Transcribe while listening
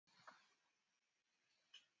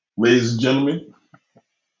Ladies and gentlemen,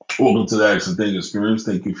 welcome to the Accident Experience.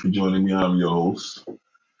 Thank you for joining me. I'm your host.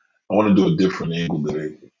 I want to do a different angle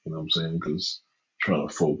today, you know what I'm saying? Because I'm trying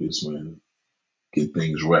to focus, man, get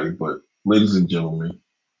things right. But, ladies and gentlemen,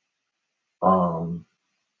 um,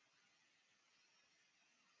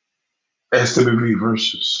 SWV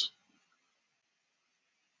versus.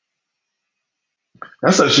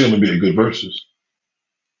 That's actually going to be a good versus.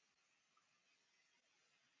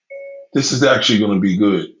 This is actually going to be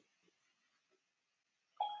good.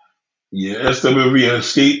 Yeah, SWV and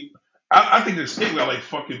Escape. I think Escape got like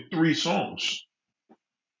fucking three songs.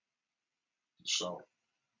 So,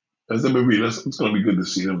 SWV, it's going to be good to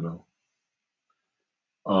see them, though.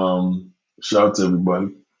 Shout out to everybody.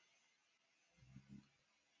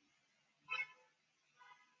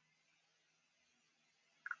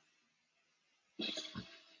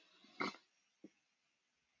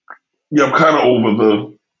 Yeah,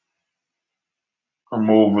 I'm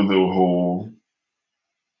over the whole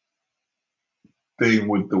thing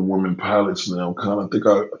with the women pilots now. I think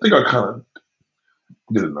I kind of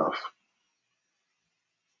did enough.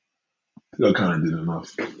 I think I kind of did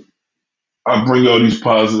enough. I bring all these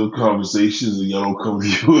positive conversations and y'all don't come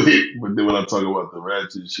to it, but then when I talk about the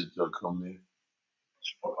ratchet shit, y'all come in.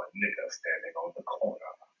 For a nigga standing on the corner.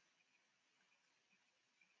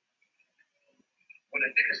 When a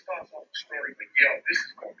nigga starts off the story with yo, this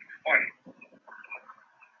is gonna be funny.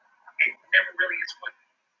 It never really is funny.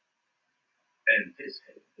 And this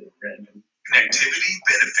has been random. Connectivity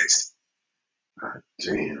benefits. God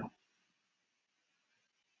damn.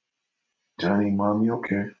 Johnny, mommy,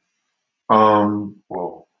 okay.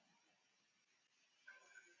 Well,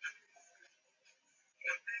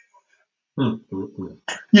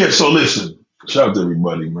 yeah. So listen, shout out to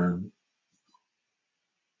everybody, man.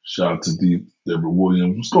 Shout out to Deborah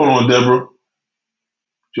Williams. What's going on, Deborah?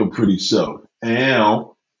 Your pretty self. And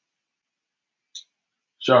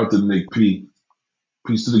shout out to Nick P.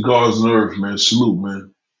 Peace to the gods on earth, man. Salute,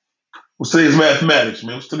 man. What's today's mathematics,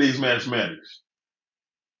 man? What's today's mathematics?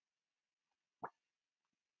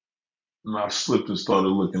 And I slipped and started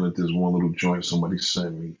looking at this one little joint somebody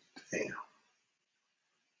sent me. Damn.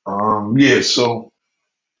 Yeah. So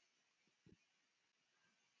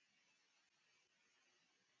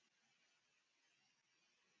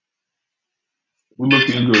we're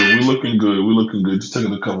looking good. We're looking good. We're looking good. Just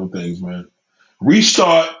taking a couple things, man.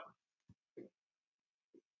 Restart.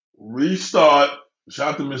 Restart.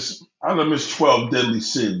 Shout out to Miss 12 Deadly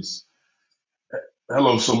Sins.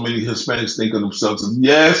 Hello, so many Hispanics think of themselves as,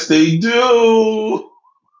 yes, they do.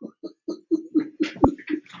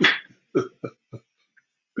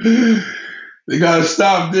 They gotta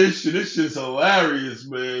stop this shit. This shit's hilarious,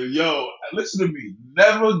 man. Yo, listen to me.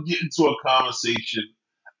 Never get into a conversation.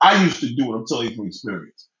 I used to do it. I'm telling you from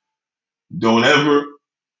experience. Don't ever.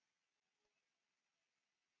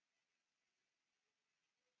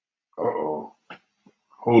 Uh oh.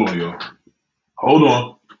 Hold on, yo. Hold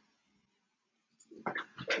on.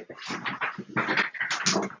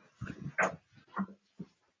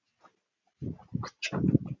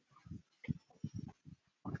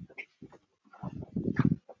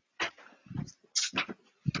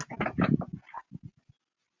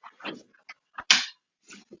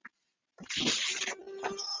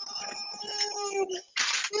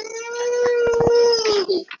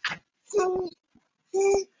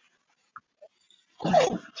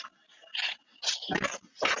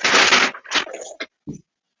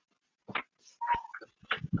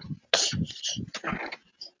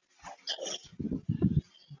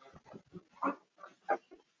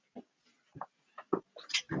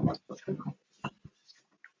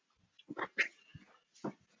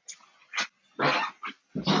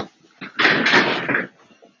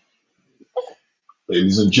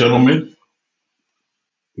 Ladies and gentlemen,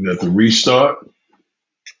 we got to restart.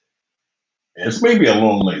 And it's maybe a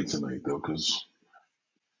long night tonight, though, because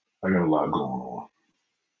I got a lot going on.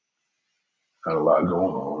 Got a lot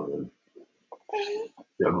going on.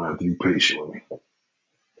 Y'all gonna have to be patient with me.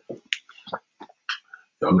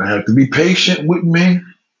 Y'all gonna have to be patient with me.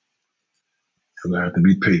 Y'all gonna have to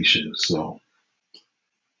be patient. So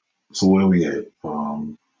where we at?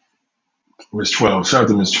 Miss 12. Shout out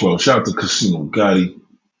to Miss 12. Shout out to Casino Gotti.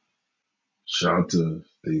 Shout out to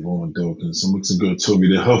Davon Dawkins. Some girl told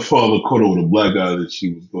me that her father caught her with a black eye that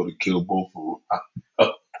she was going to kill both of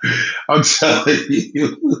them. I'm telling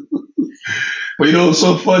you. But you know what's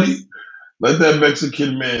so funny? Let that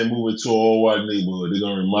Mexican man move into an all white neighborhood. They're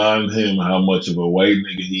going to remind him how much of a white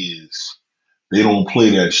nigga he is. They don't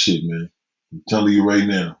play that shit, man. I'm telling you right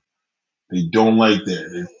now. They don't like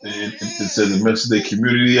that. It says it messes their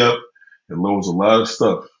community up. It lowers a lot of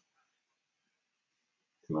stuff.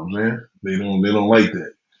 You know what I'm saying? They don't like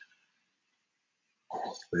that.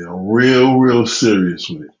 They are real serious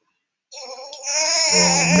with it.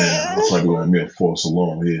 Oh man, looks like we got me a false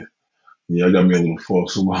alarm here. Yeah, I got me a little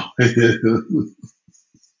false alarm here.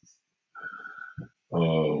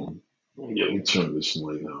 Yeah, let me turn this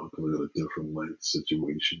light out because I got a different light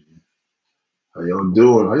situation. How y'all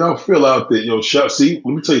doing? How y'all feel out there? Yo, see,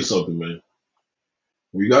 let me tell you something, man.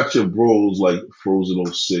 We got your bros like Frozen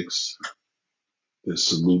 06 that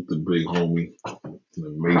salute the big homie in a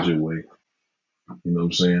major way. You know what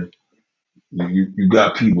I'm saying? You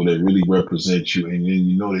got people that really represent you, and then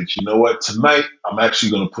you know that you know what? Tonight I'm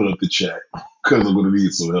actually gonna put up the chat because I'm gonna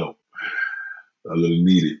need some help. I'm gonna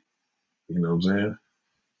need it. You know what I'm saying?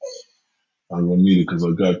 I'm gonna need it because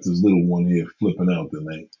I got this little one here flipping out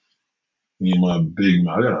tonight. Me and my big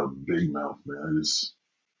mouth. I got a big mouth, man.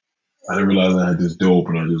 I didn't realize I had this door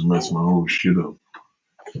open. I just messed my whole shit up.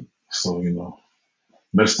 So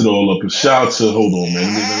messed it all up. A shout out to hold on,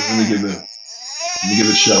 man. Let me get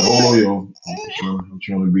a shout. Hold on, yo. I'm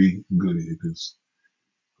trying to be good here because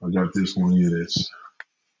I got this one here that's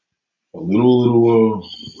a little.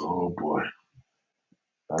 Oh boy,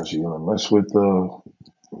 actually gonna mess with the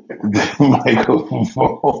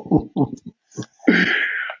microphone.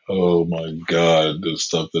 Oh my God, the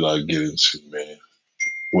stuff that I get into, man.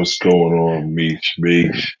 What's going on, Meech?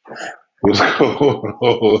 What's going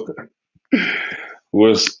on?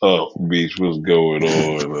 What's up, Beach? What's going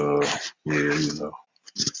on? Yeah,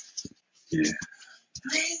 yeah.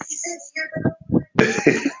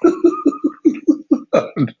 I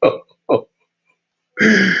know.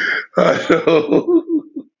 I know.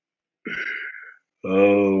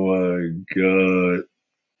 Oh my God.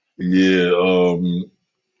 Yeah.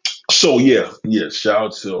 So yeah. Shout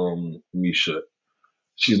out to Misha.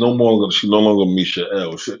 She's no longer Misha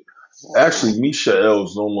L. Actually, Misha L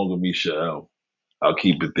is no longer Misha L. I'll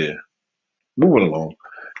keep it there. Moving along.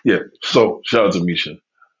 Yeah. So shout out to Misha.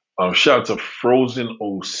 Shout out to Frozen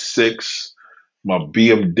 06, my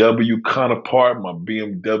BMW counterpart, my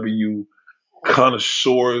BMW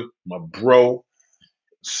connoisseur, my bro.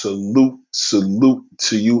 Salute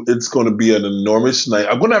to you. It's going to be an enormous night.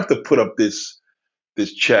 I'm going to have to put up this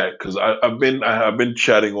chat because I've been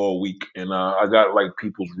chatting all week, and I got like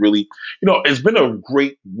people's really, it's been a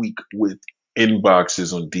great week with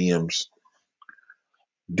inboxes on DMs.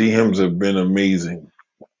 DMs have been amazing,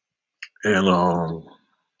 and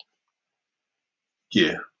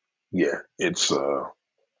yeah, yeah, it's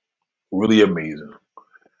really amazing.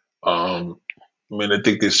 Um, Man, I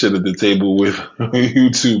think they sit at the table with you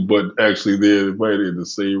too, but actually they're invited in the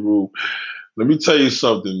same room. Let me tell you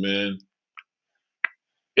something, man.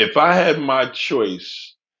 If I had my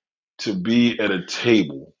choice to be at a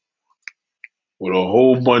table with a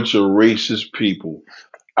whole bunch of racist people,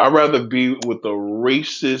 I'd rather be with a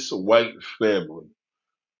racist white family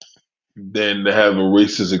than to have a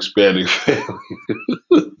racist Hispanic family.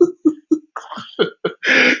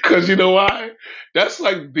 Because you know why? That's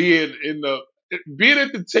like being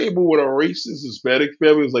at the table with a racist Hispanic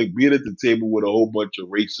family is like being at the table with a whole bunch of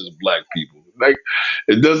racist black people. Like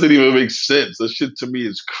it doesn't even make sense. That shit to me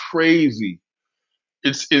is crazy.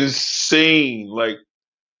 It's insane. Like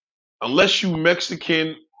unless you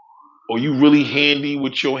Mexican or you really handy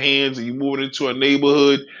with your hands and you moving into a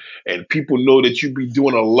neighborhood and people know that you be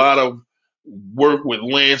doing a lot of work with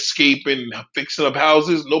landscaping and fixing up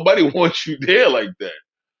houses, nobody wants you there like that.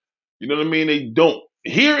 You know what I mean? They don't.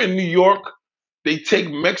 Here in New York, they take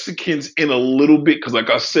Mexicans in a little bit because, like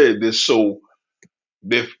I said, they're so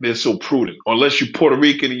prudent. Unless you're Puerto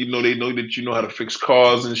Rican and they know that you know how to fix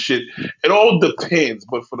cars and shit. It all depends,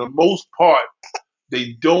 but for the most part,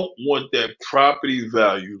 they don't want that property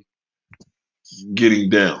value getting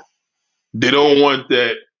down. They don't want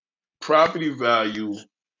that property value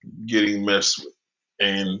getting messed with,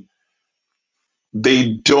 and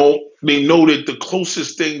they know that the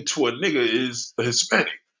closest thing to a nigga is a Hispanic.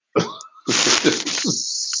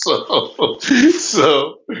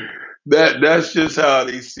 so that's just how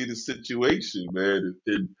they see the situation, man.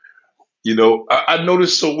 And I know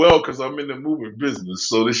this so well because I'm in the moving business,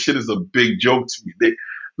 so this shit is a big joke to me.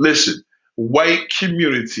 Listen, white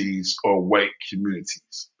communities are white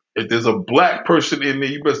communities. If there's a black person in there,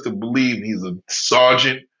 you best to believe he's a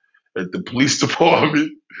sergeant at the police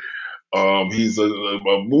department. He's a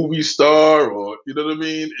movie star, or you know what I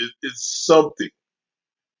mean. It's something.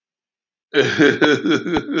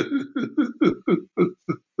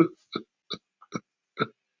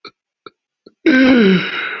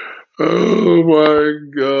 Oh my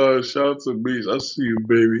God! Shout out to Beach. I see you,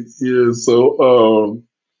 baby. Yeah. So,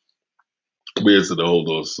 man, so hold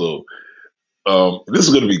on. So, This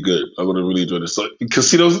is gonna be good. I'm gonna really enjoy this. So,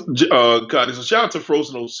 casinos, God, so shout out to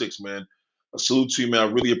Frozen 06, man. A salute to you, man.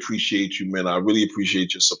 I really appreciate you, man. I really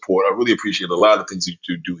appreciate your support. I really appreciate a lot of things that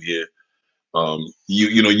you do here.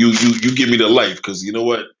 You give me the life because you know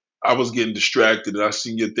what? I was getting distracted and I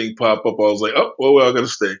seen your thing pop up. I was like, oh, well, I gotta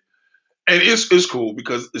stay. And it's cool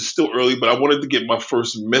because it's still early, but I wanted to get my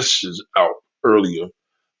first message out earlier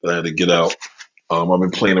that I had to get out. I've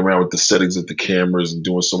been playing around with the settings of the cameras and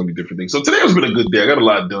doing so many different things. So today has been a good day. I got a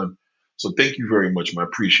lot done. So thank you very much, man. I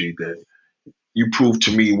appreciate that. You prove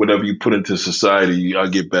to me whatever you put into society, I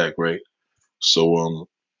get back, right? So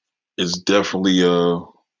it's definitely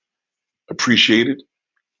appreciated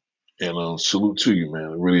and salute to you, man.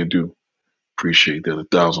 I really do appreciate that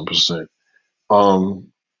 1,000%.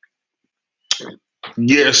 Um,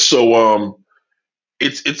 yeah, so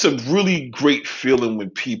it's a really great feeling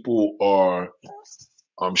when people are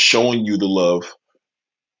showing you the love.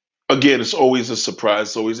 Again, it's always a surprise,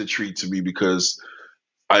 it's always a treat to me because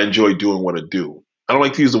I enjoy doing what I do. I don't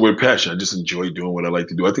like to use the word passion. I just enjoy doing what I like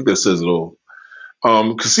to do. I think that says it all.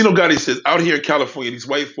 Casino Gotti says, out here in California, these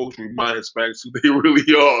white folks remind Hispanics who they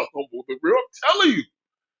really are.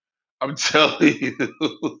 I'm telling you.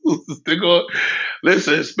 They're going,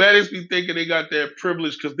 listen, Hispanics be thinking they got that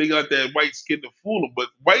privilege because they got that white skin to fool them. But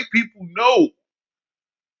white people know,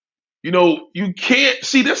 you can't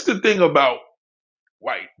see that's the thing about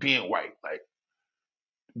white, being white. Like,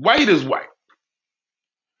 white is white.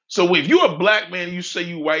 So if you're a black man and you say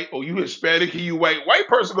you white or you Hispanic and you white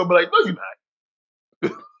person gonna be like, no, you're not.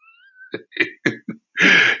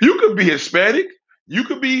 You could be Hispanic, you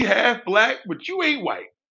could be half black, but you ain't white.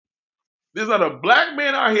 There's not a black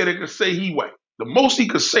man out here that can say he white. The most he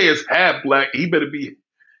could say is half black. He better be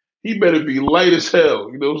light as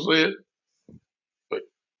hell. You know what I'm saying? Like,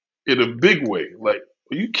 in a big way. Like,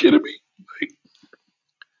 are you kidding me? Like,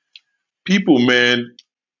 people, man,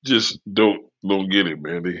 just don't get it,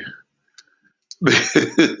 man.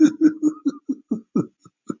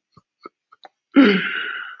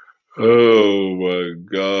 Oh my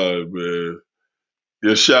God, man.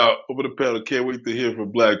 Yeah, shout over the panel. Can't wait to hear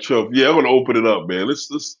from Black Trump. Yeah, I'm gonna open it up, man.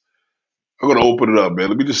 Let's I'm gonna open it up, man.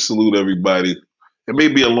 Let me just salute everybody. It may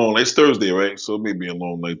be a long night. It's Thursday, right? So it may be a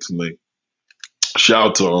long night tonight.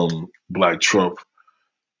 Shout out to Black Trump.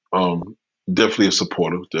 Um Definitely a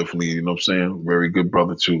supporter. Definitely, you know what I'm saying? Very good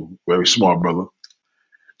brother too. Very smart brother.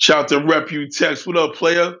 Shout out to Reputex. What up,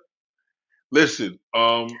 player? Listen,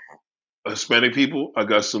 Hispanic people, I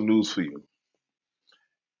got some news for you.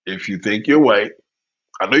 If you think you're white,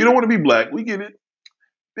 I know you don't want to be black. We get it.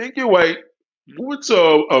 Think you're white. Move to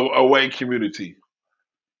a white community,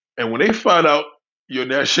 and when they find out your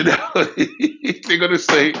nationality, they're gonna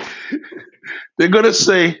say, they're gonna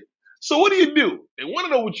say, so what do you do? They want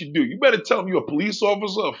to know what you do. You better tell them you're a police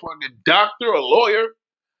officer, a fucking doctor, a lawyer.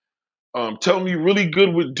 Tell them you're really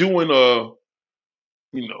good with doing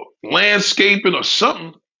landscaping or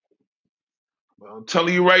something. Well, I'm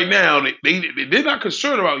telling you right now, they're not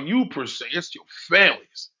concerned about you per se. It's your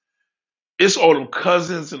families. It's all them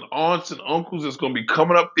cousins and aunts and uncles that's gonna be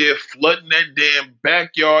coming up there, flooding that damn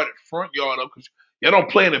backyard and front yard up. Cause y'all don't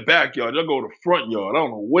play in the backyard, y'all go to the front yard. I don't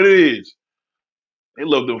know what it is. They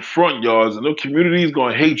love them front yards, and their community's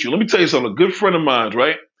gonna hate you. Let me tell you something. A good friend of mine,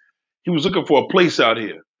 right? He was looking for a place out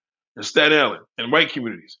here in Staten Island in white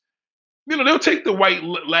communities. They'll take the white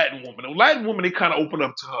Latin woman. The Latin woman, they kind of open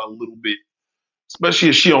up to her a little bit, especially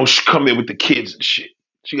if she don't come in with the kids and shit.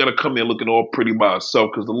 She got to come in looking all pretty by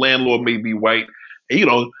herself because the landlord may be white, and,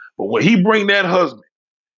 But when he bring that husband,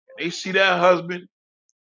 and they see that husband,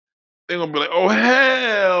 they're gonna be like, "Oh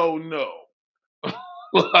hell no!"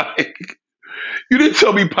 Like, you didn't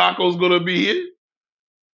tell me Paco's gonna be here.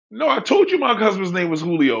 No, I told you my husband's name was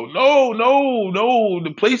Julio. No, no, no,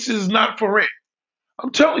 the place is not for rent.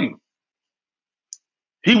 I'm telling you,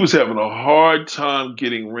 he was having a hard time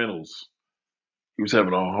getting rentals. He was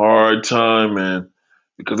having a hard time, man,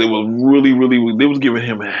 because they was really, really, they was giving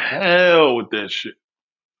him hell with that shit.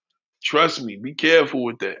 Trust me, be careful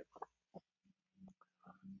with that.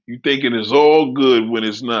 You thinking it's all good when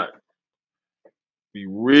it's not. Be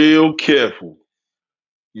real careful.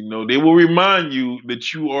 They will remind you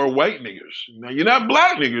that you are white niggers. Now you're not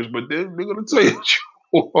black niggers, but they're gonna tell you that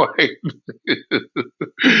you're white.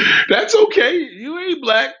 That's okay. You ain't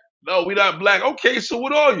black. No, we're not black. Okay, so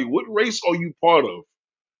what are you? What race are you part of?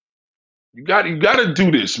 You got to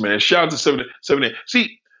do this, man. Shout out to 7.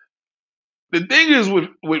 See, the thing is with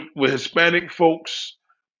Hispanic folks,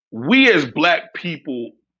 we as black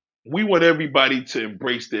people, we want everybody to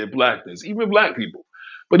embrace their blackness, even black people.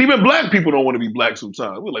 But even black people don't want to be black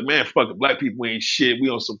sometimes. We're like, man, fuck it, black people ain't shit. We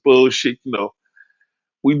on some bullshit.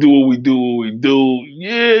 We do what we do, what we do.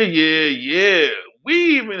 Yeah, yeah, yeah.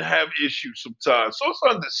 We even have issues sometimes. So it's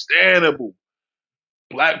understandable.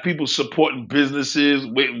 Black people supporting businesses,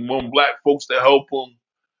 waiting on black folks to help them.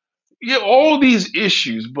 Yeah, all these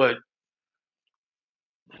issues, but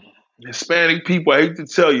Hispanic people, I hate to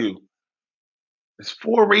tell you, it's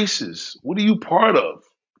four races. What are you part of?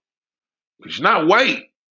 Because you're not white.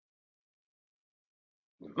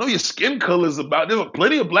 I know your skin color is about. There's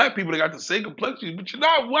plenty of black people that got the same complexion, but you're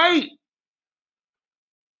not white.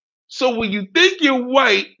 So when you think you're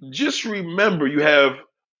white, just remember you have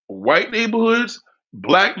white neighborhoods,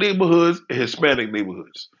 black neighborhoods, and Hispanic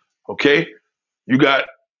neighborhoods. Okay? You got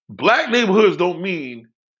black neighborhoods don't mean,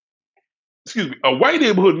 excuse me, a white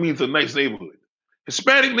neighborhood means a nice neighborhood.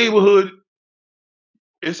 Hispanic neighborhood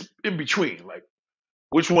is in between. Like,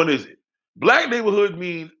 which one is it? Black neighborhood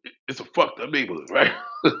means it's a fucked up neighborhood, right?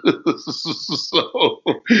 So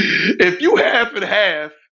if you half and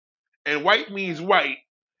half, and white means white,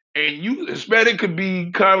 and you Hispanic could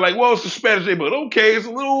be kind of like, well, it's a Spanish neighborhood. Okay, it's a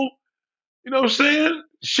little, you know what I'm saying?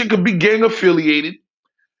 Shit could be gang affiliated.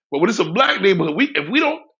 But when it's a black neighborhood, if we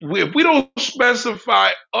don't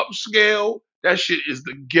specify upscale, that shit is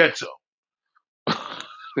the ghetto.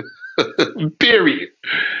 Period.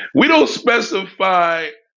 We don't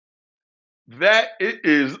specify that, it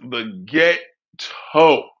is the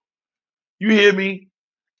ghetto. You hear me?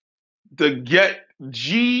 The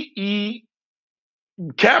GE,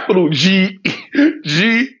 capital GHETTO.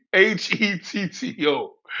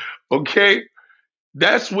 Okay?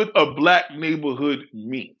 That's what a black neighborhood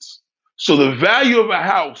means. So the value of a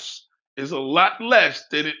house is a lot less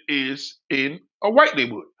than it is in a white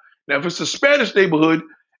neighborhood. Now, if it's a Spanish neighborhood,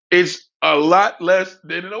 it's a lot less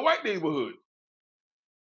than in a white neighborhood.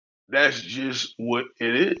 That's just what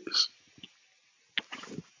it is.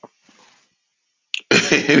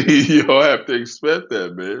 Y'all have to expect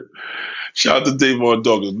that, man. Shout out to Dave on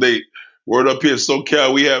Douglas. Nate, word up here,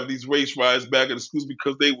 SoCal, we have these race riots back in the schools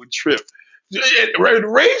because they would trip.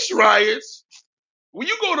 Race riots, when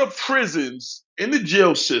you go to prisons in the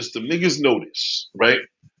jail system, niggas know this, right?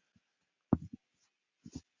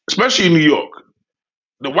 Especially in New York.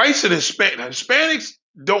 The whites and Hispanics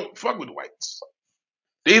don't fuck with the whites.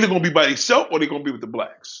 They're either gonna be by themselves or they're gonna be with the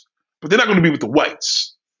blacks. But they're not gonna be with the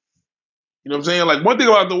whites. You know what I'm saying? Like one thing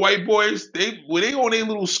about the white boys, they when they on their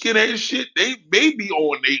little skinhead shit, they be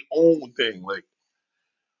on their own thing. Like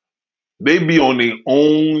they be on their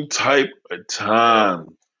own type of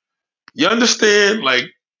time. You understand? Like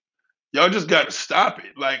y'all just gotta stop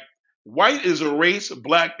it. Like white is a race,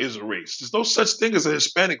 black is a race. There's no such thing as a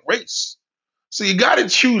Hispanic race. So you gotta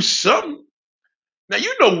choose something. Now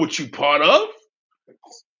you know what you part of,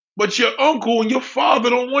 but your uncle and your father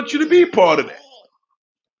don't want you to be part of that.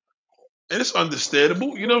 And it's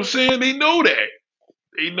understandable. You know what I'm saying? They know that.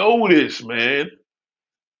 They know this, man.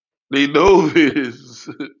 They know this.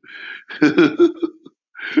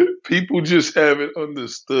 People just haven't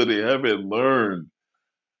understood it, haven't learned.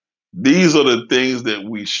 These are the things that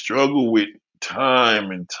we struggle with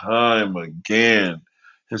time and time again.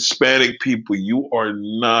 Hispanic people, you are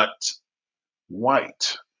not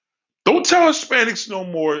white. Don't tell Hispanics no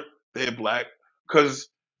more they're black, because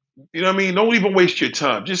you know what I mean? Don't even waste your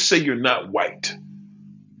time. Just say you're not white.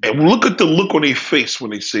 And look at the look on their face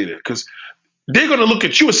when they say that. Because they're going to look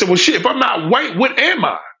at you and say, well, shit, if I'm not white, what am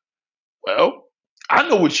I? Well, I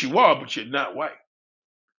know what you are, but you're not white.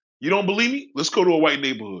 You don't believe me? Let's go to a white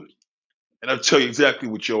neighborhood and I'll tell you exactly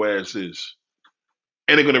what your ass is.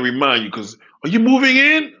 And they're going to remind you because, are you moving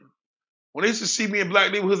in? When they used to see me in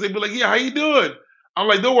black neighborhoods, they'd be like, yeah, how you doing? I'm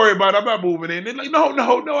like, don't worry about it. I'm not moving in. They're like, no,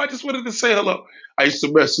 no, no. I just wanted to say hello. I used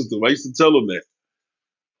to mess with them. I used to tell them that.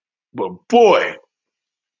 But boy,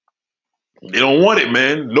 they don't want it,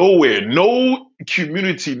 man. Nowhere. No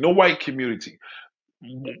community, no white community.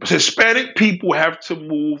 Hispanic people have to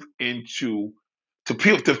move into to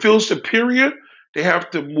feel superior, they have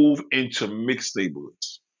to move into mixed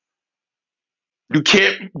neighborhoods. You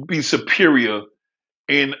can't be superior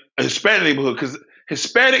in a Hispanic neighborhood because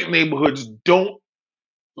Hispanic neighborhoods don't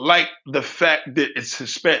like the fact that it's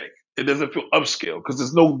Hispanic. It doesn't feel upscale because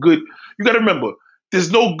there's no good. You got to remember, there's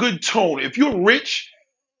no good tone. If you're rich,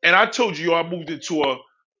 and I told you I moved into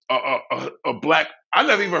a black. I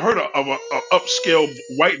never even heard of a upscale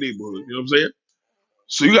white neighborhood. You know what I'm saying?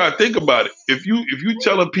 So you gotta think about it. If you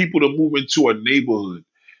telling people to move into a neighborhood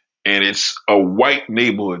and it's a white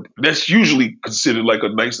neighborhood, that's usually considered like a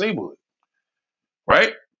nice neighborhood,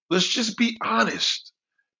 right? Let's just be honest,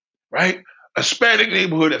 right? A Hispanic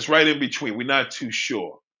neighborhood that's right in between. We're not too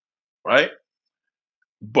sure, right?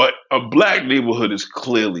 But a black neighborhood is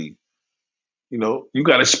clearly, you know, you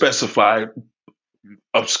gotta specify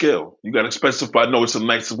Upscale. You got to specify. No, it's a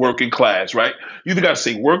nice working class, right? You either got to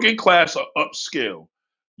say working class or upscale.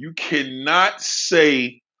 You cannot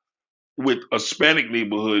say with a Hispanic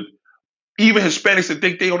neighborhood, even Hispanics that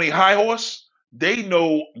think they on a high horse, they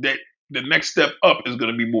know that the next step up is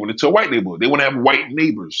going to be moving into a white neighborhood. They want to have white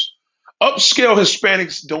neighbors. Upscale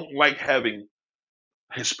Hispanics don't like having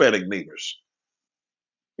Hispanic neighbors.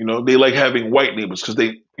 You know, they like having white neighbors because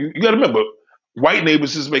you got to remember, white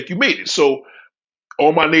neighbors just make you made it. So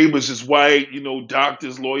all my neighbors is white, you know,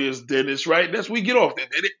 doctors, lawyers, dentists, right? That's we get off that.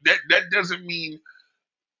 That doesn't mean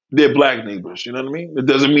they're black neighbors. You know what I mean? It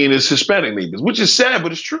doesn't mean it's Hispanic neighbors, which is sad,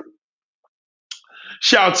 but it's true.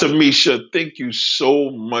 Shout out to Misha. Thank you so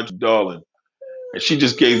much, darling. And she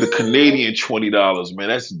just gave the Canadian $20, man.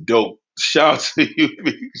 That's dope. Shout out to you,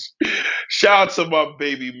 Mish. Shout out to my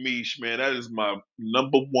baby Mish, man. That is my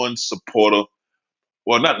number one supporter.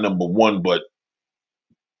 Well, not number one, but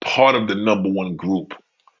part of the number one group.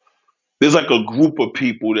 There's like a group of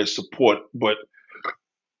people that support, but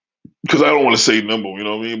because I don't want to say number, you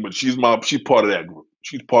know what I mean? But she's part of that group.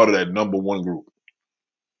 She's part of that number one group.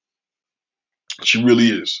 She really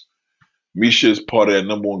is. Misha is part of that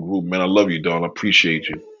number one group, man. I love you, darling. I appreciate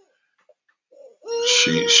you.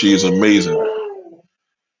 She is amazing.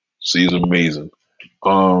 She's amazing.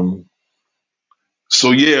 Um.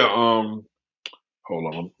 So yeah. Hold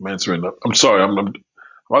on. I'm answering. I'm sorry. I'm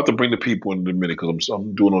about to bring the people in a minute because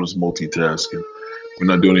I'm doing all this multitasking. We're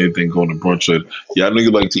not doing anything going to brunch. Yeah, I know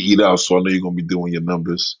you like to eat out, so I know you're gonna be doing your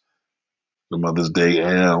numbers for Mother's Day.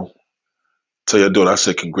 And tell your daughter I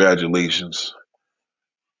said congratulations.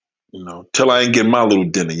 You know, tell her I ain't get my little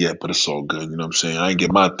dinner yet, but it's all good. You know what I'm saying? I ain't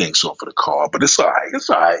get my thanks off of the car, but it's all right. It's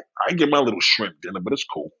all right. I ain't get my little shrimp dinner, but it's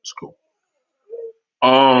cool. It's cool.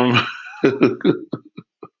 Um,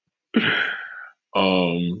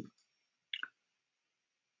 um,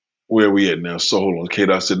 where are we at now? So hold on, Kate.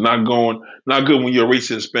 I said not good when you're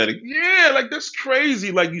racist Hispanic. Yeah, like that's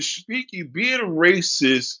crazy. Like you being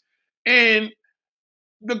racist, and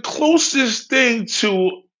the closest thing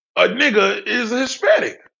to a nigga is a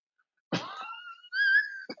Hispanic.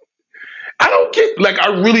 I don't get like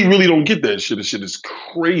I really, really don't get that shit. This shit is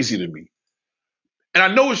crazy to me. And I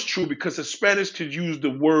know it's true because Hispanics could use the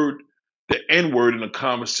N word in a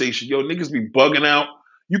conversation. Yo, niggas be bugging out.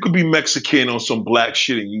 You could be Mexican on some black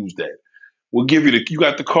shit and use that. We'll give you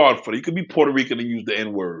got the card for it. You could be Puerto Rican and use the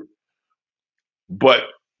N word. But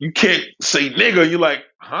you can't say nigga. You're like,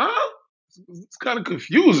 huh? It's kind of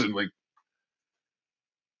confusing. Like,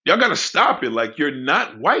 y'all got to stop it. Like, you're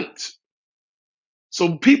not white.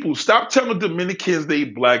 So people, stop telling Dominicans they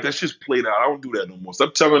black. That's just played out. I don't do that no more.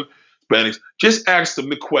 Stop telling Hispanics. Just ask them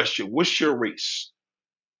the question, what's your race?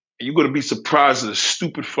 And you're going to be surprised at the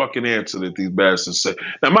stupid fucking answer that these bastards say.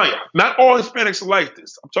 Now, mind you, not all Hispanics are like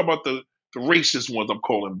this. I'm talking about the racist ones I'm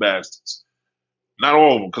calling bastards. Not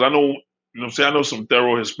all of them, because I know, you know what I'm saying? I know some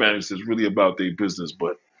thorough Hispanics that's really about their business,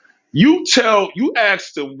 but you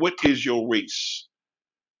ask them, what is your race?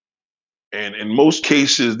 And in most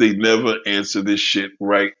cases, they never answer this shit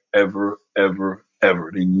right, ever, ever, ever.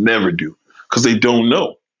 They never do, because they don't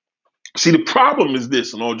know. See, the problem is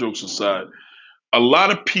this, and all jokes aside, a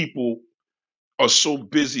lot of people are so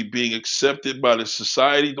busy being accepted by the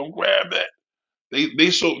society. Don't grab that. They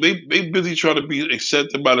busy trying to be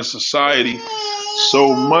accepted by the society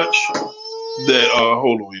so much that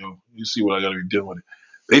hold on, yo. You see what I gotta be dealing with.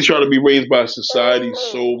 They try to be raised by society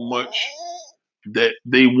so much that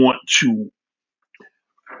they want to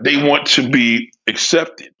be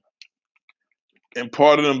accepted. And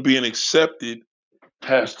part of them being accepted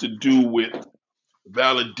has to do with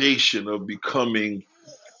validation of becoming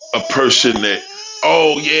a person that,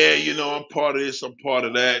 oh yeah, you know, I'm part of this, I'm part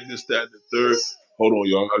of that, this, that, and the third. Hold on,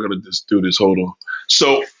 y'all. I gotta just do this. Hold on.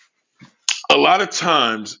 So a lot of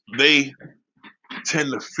times they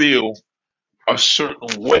tend to feel a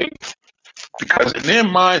certain way because in their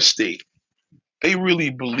mind state, they really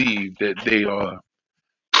believe that they are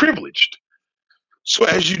privileged. So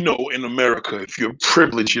as you know, in America, if you're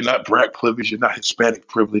privileged, you're not black privileged, you're not Hispanic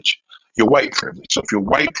privileged, you're white privileged. So if you're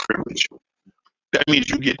white privileged, that means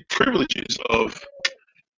you get privileges of,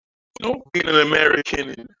 you know, being an American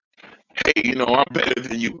and hey, you know, I'm better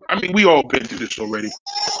than you. I mean, we all been through this already.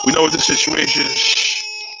 We know what the situation is.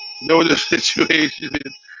 Know what the situation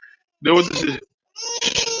is. Know what the,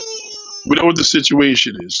 we know what the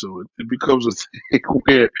situation is. So it becomes a thing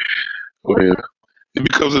where it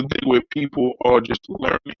becomes a thing where people are just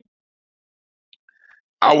learning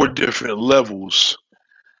our different levels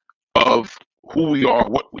of who we are,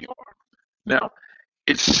 what we are. Now,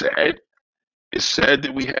 it's sad. It's sad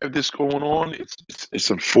that we have this going on. It's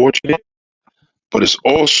unfortunate, but it's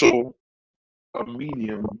also a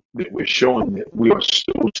medium that we're showing that we are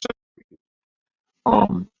still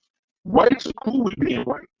whites are cool with being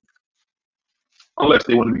white unless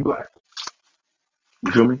they want to be black.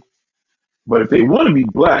 You feel me? But if they want to be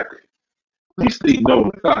black, at least they know,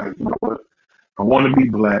 like, all right, you know what? I want to be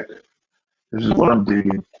black. This is what I'm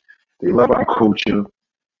digging. They love our culture.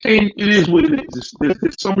 And it is what it is.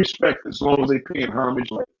 There's some respect as long as they paying homage.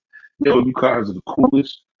 Like, yo, you guys are the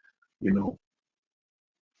coolest. You know,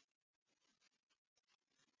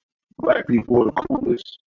 black people are the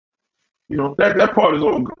coolest. You know, that part is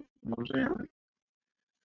all good. You know what I'm saying?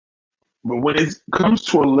 But when it comes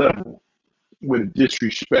to a level with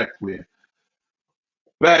disrespect, where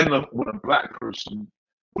bad enough with a black person,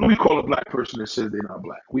 what do we call a black person that says they're not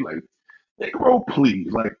black? We like, Negro,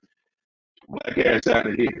 please, like, black ass out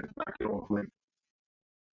of here. Knock it off. Like,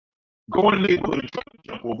 go in the neighborhood and try to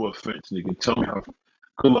jump over a fence, nigga. Tell me how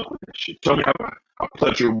good luck with that shit. Tell me how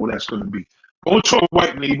pleasurable that's gonna be. Go to a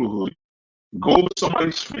white neighborhood, go over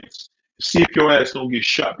somebody's fence, see if your ass don't get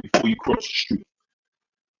shot before you cross the street.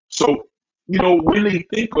 So, you know, when they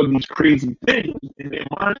think of these crazy things in their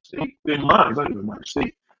minds, not even mind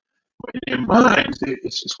state, but in their minds,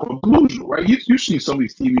 it's called delusional, right? You see some of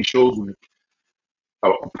these TV shows with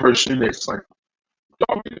a person that's like,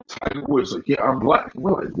 dog in the title was like, yeah, I'm black. And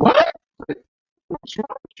we're like, what? Like, what's wrong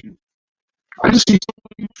with you? I just see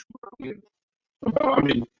something on YouTube. I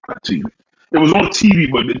mean, not TV. It was on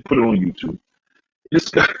TV, but they put it on YouTube. This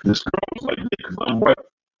girl was like, because I'm white.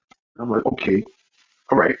 I'm like, okay,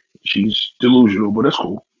 all right. She's delusional, but that's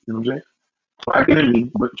cool. You know what I'm saying? Black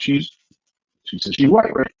enemy, but she says she's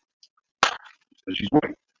white, right? She says she's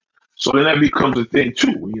white. So then that becomes a thing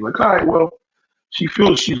too. When you're like, all right, well, she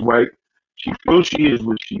feels she's white. She feels she is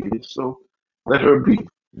what she is. So let her be.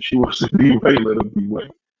 If she wants to be white, let her be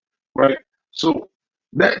white, right? So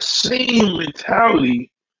that same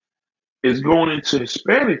mentality is going into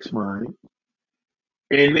Hispanics' mind,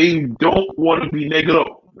 and they don't want to be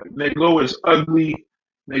Negro. Like, Negro is ugly.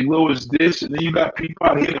 Negro is this, and then you got people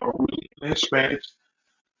out here that are really Hispanics.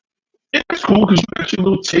 And that's cool because you got your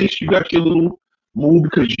little taste, you got your little move.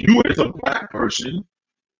 Because you, as a black person,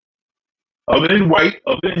 other than white,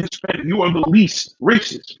 other than Hispanic, you are the least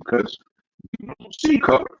racist because you don't see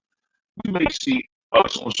color. You may see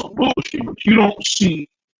us on some bullshit, but you don't see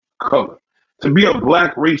color. To be a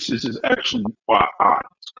black racist is actually odd.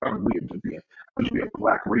 It's kind of weird to be a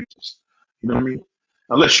black racist. You know what I mean?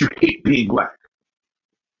 Unless you hate being black.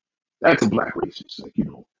 That's a black racist. Like, you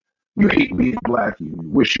know, you hate being black, you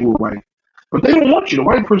wish you were white. But they don't want you. The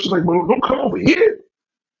white person's like, well, don't come over here.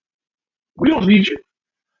 We don't need you.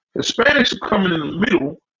 Hispanics are coming in the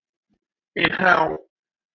middle, and how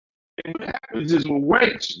and what happens is with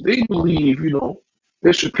whites, they believe, you know,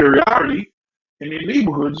 their superiority in their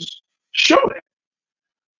neighborhoods show that.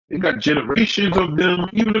 They got generations of them,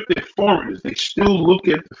 even if they're foreigners, they still look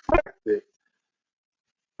at the fact that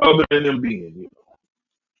other than them being, you know,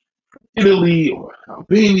 Italy or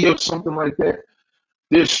Albania or something like that,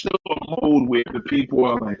 there's still a mode where the people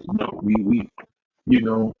are like, no, we you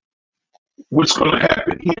know, what's going to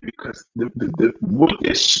happen here? Because what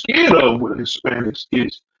they're scared of with Hispanics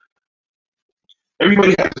is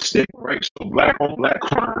everybody has a stigma, right? So black on black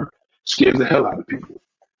crime scares the hell out of people,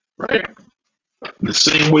 right? The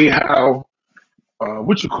same way how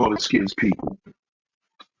what you call it scares people,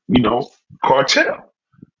 you know, cartel.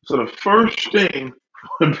 So the first thing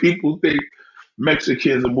when people think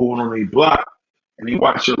Mexicans are moving on a block and they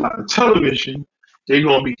watch a lot of television, they're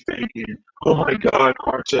gonna be thinking, "Oh my God,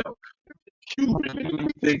 cartel." Cuban, they're gonna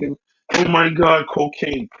be thinking, "Oh my God,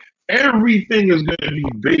 cocaine." Everything is gonna be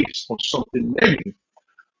based on something negative.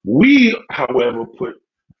 We, however, put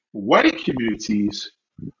white communities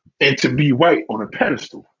and to be white on a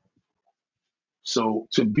pedestal. So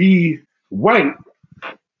to be white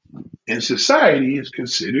in society is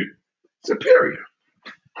considered superior.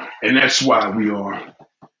 And that's why we are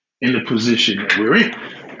in the position that we're in.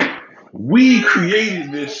 We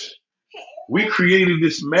created this, we created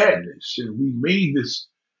this madness and we made this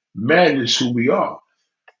madness who we are.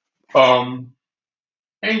 Um,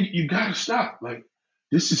 and you gotta stop. Like,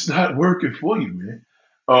 this is not working for you, man.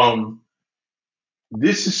 Um,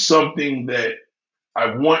 this is something that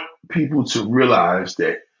I want people to realize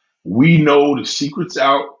that we know the secret's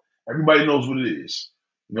out. Everybody knows what it is.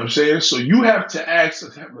 You know what I'm saying? So you have to ask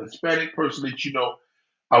a Hispanic person that you know.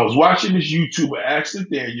 I was watching this YouTuber ask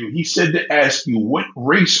Nathaniel. He said to ask you, what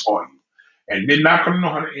race are you? And they're not going to know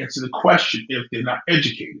how to answer the question if they're not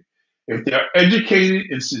educated. If they're educated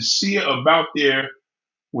and sincere about their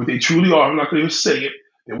what they truly are, I'm not going to say it,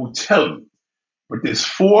 they will tell you. But there's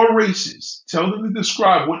four races. Tell them to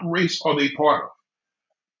describe what race are they part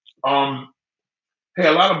of. Hey,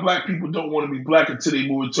 a lot of black people don't want to be black until they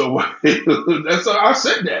move into a white. That's I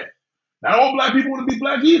said that. Not all black people want to be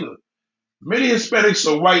black either. Many Hispanics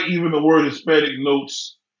are white. Even the word Hispanic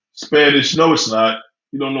notes Spanish. No, it's not.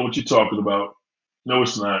 You don't know what you're talking about. No,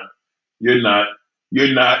 it's not. You're not.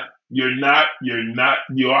 You're not. You're not. You're not.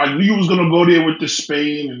 You are. I knew you was gonna go there with the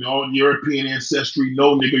Spain and all European ancestry.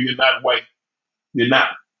 No, nigga, you're not white. You're not.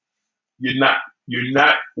 You're not. You're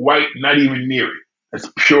not white. Not even near it. That's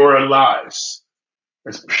pure lies.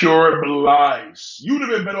 That's pure lies. You'd have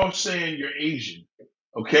been better off saying you're Asian.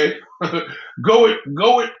 Okay? Go it.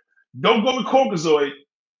 Don't go with Caucasoid.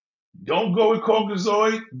 Don't go with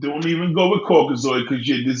Caucasoid. Don't even go with Caucasoid because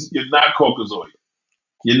you're not Caucasoid.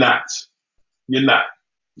 You're not. You're not.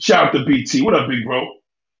 Shout out to BT. What up, big bro?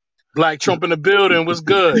 Black Trump in the building was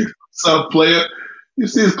good. South player. You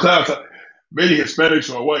see his clouds. Many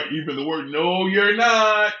Hispanics are white. Even the word no, you're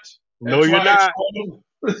not. No, That's you're why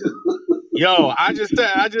it's not. Yo,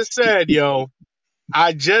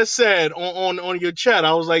 I just said on your chat,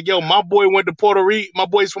 I was like, yo, my boy went to Puerto Rico. My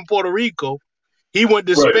boy's from Puerto Rico. He went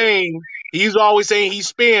to right. Spain. He's always saying he's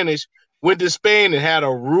Spanish. Went to Spain and had a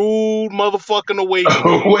rude motherfucking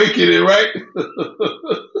awakening. Awakening, right?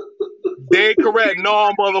 Dead correct.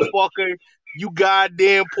 No, motherfucker. You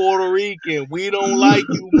goddamn Puerto Rican. We don't like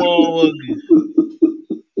you, motherfuckers.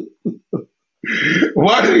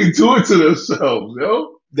 Why did they do it to themselves,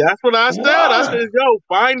 yo? That's what I said. I Why? said, yo,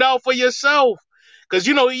 find out for yourself. Cause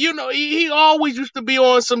he always used to be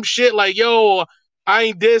on some shit like, yo, I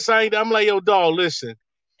ain't this, I ain't that. I'm like, yo, dog, listen.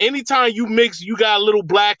 Anytime you mix, you got a little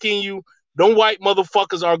black in you, them white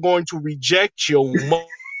motherfuckers are going to reject your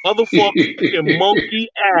motherfucking monkey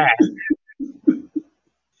ass.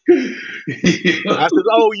 I said,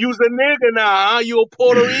 oh, you's a nigga now, huh? You a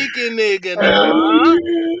Puerto Rican nigga now, Hell huh?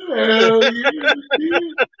 yeah, hell yeah.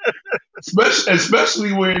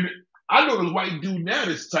 Especially when I know this white dude now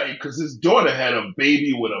that's tight because his daughter had a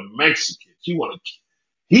baby with a Mexican.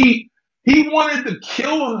 He he wanted to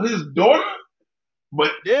kill his daughter,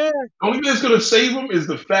 but Yeah. the only thing that's gonna save him is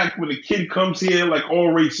the fact when the kid comes here, like all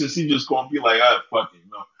racists, he just gonna be like, ah, fuck it,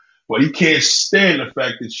 no. But he can't stand the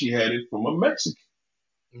fact that she had it from a Mexican.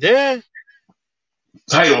 Yeah.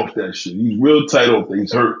 Tight off that shit. He's real tight off that.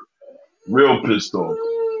 He's hurt. Real pissed off.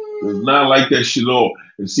 Does not like that shit at all.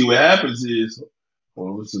 And see what happens is,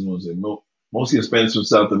 well, what's this one say? Most Hispanics from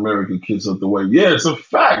South America kiss up the white. Yeah, it's a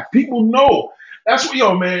fact. People know. That's what,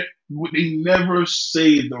 yo, man. They never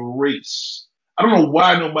say the race. I don't know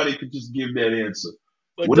why nobody could just give that answer.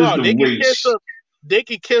 But What is dog, the race? they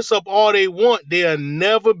can kiss up all they want. They'll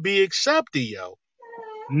never be accepted, yo.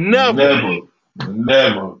 Never. Never,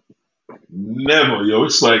 never, never, yo.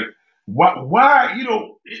 It's like, why?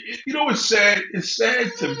 It's sad. It's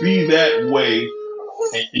sad to be that way,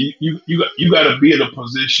 and you got to be in a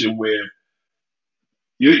position where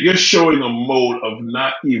you're showing a mode of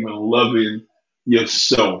not even loving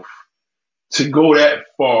yourself to go that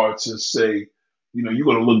far to say, you're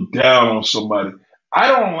going to look down on somebody. I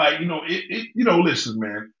don't like, listen,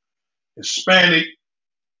 man, Hispanic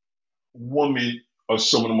women are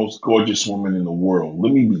some of the most gorgeous women in the world.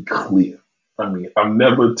 Let me be clear. I mean, I'll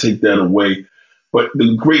never take that away. But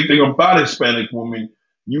the great thing about Hispanic women,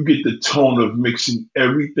 you get the tone of mixing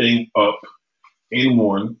everything up in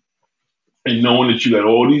one and knowing that you got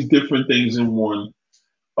all these different things in one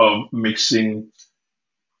of mixing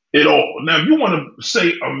it all. Now, if you want to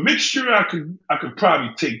say a mixture, I could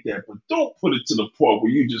probably take that, but don't put it to the point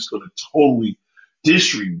where you're just going to totally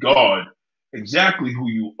disregard exactly who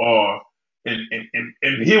you are. And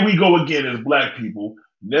here we go again as black people,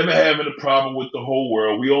 never having a problem with the whole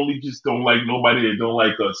world. We only just don't like nobody that don't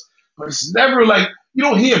like us. But it's never like you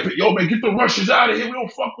don't hear, yo man, get the Russians out of here. We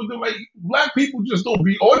don't fuck with them. Like black people just don't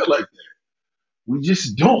be ordered like that. We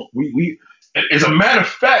just don't. We as a matter of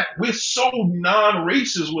fact, we're so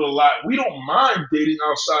non-racist with a lot. We don't mind dating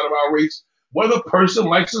outside of our race, whether a person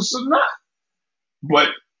likes us or not. But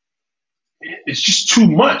it's just too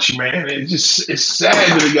much, man. It's sad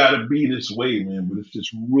that it got to be this way, man. But it's just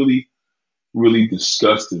really, really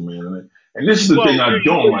disgusting, man. And this is the thing Well, I you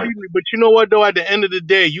don't like. believe me, but you know what though? At the end of the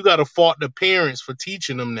day, you got to fault the parents for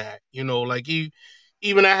teaching them that. Like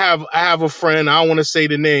even I have a friend. I don't want to say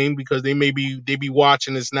the name because they be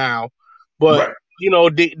watching this now, but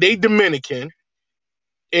Right, they Dominican,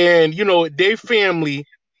 and their family,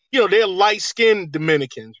 they're light skinned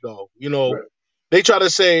Dominicans though. right. They try to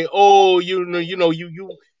say, oh, you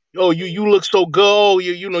look so good. Oh,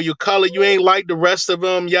 your color, you ain't like the rest of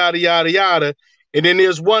them, yada yada yada. And then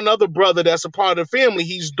there's one other brother that's a part of the family.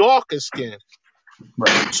 He's darker skinned,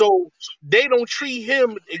 Right. so they don't treat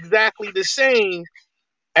him exactly the same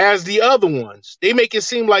as the other ones. They make it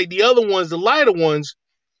seem like the other ones, the lighter ones,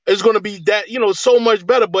 is going to be that, so much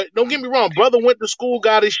better. But don't get me wrong, brother went to school,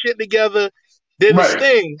 got his shit together, did his Right.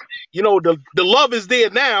 thing. The love is there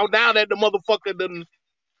now. Now that the motherfucker done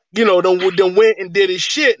went and did his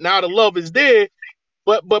shit. Now the love is there.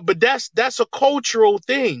 But that's a cultural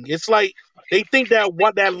thing. It's like they think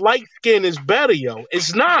that light skin is better, yo.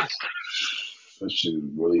 It's not. That shit is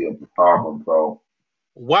really a problem, bro.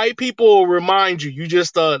 White people will remind you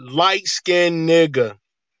just a light skinned nigga.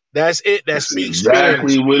 That's it. That That's speaks Spanish.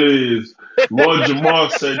 exactly what it is. Lord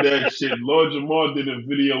Jamar said that shit. Lord Jamar did a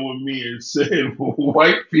video with me and said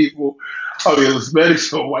white people,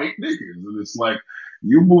 Hispanics are white niggas. And it's like,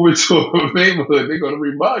 you move into a neighborhood, they're gonna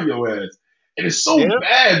remind your ass. And it's so Yeah.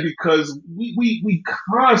 bad because we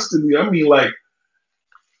constantly, I mean, like,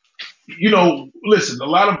 listen, a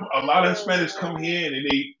lot of Hispanics come here and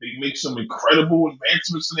they make some incredible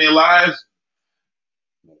advancements in their lives.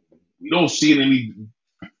 We don't see it any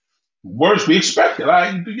worse. We expect it. All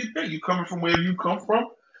right, you do your thing. You coming from wherever you come from,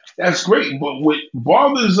 that's great. But what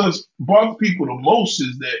bothers people the most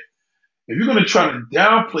is that if you're gonna try to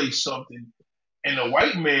downplay something and the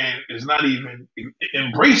white man is not even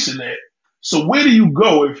embracing that, so where do you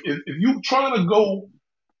go if you're trying to go?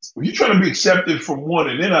 If you're trying to be accepted from one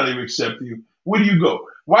and they're not even accepting you, where do you go?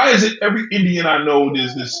 Why is it every Indian I know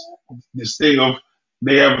there's this thing of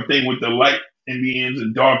they have a thing with the light Indians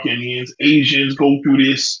and dark Indians, Asians go through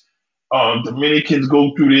this, Dominicans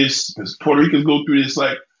go through this, Puerto Ricans go through this,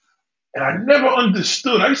 like, and I never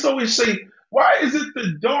understood. I used to always say, why is it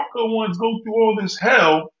the darker ones go through all this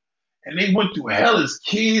hell and they went through hell as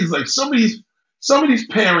kids? Like some of these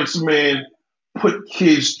parents, man, put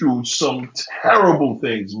kids through some terrible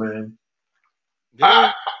things, man.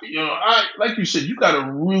 Yeah. I like you said, you gotta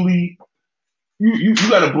really you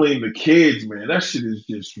gotta blame the kids, man. That shit is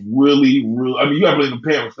just really, really. I mean, you gotta blame the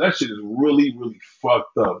parents. That shit is really, really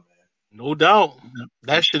fucked up, No doubt.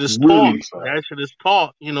 That shit is man. taught. Really fucked. That shit is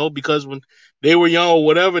taught, because when they were young or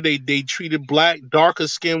whatever, they treated black, darker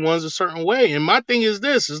skinned ones a certain way. And my thing is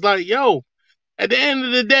this, it's like, yo, at the end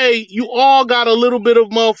of the day, you all got a little bit of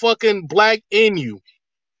motherfucking black in you.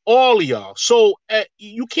 All of y'all. So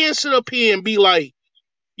you can't sit up here and be like,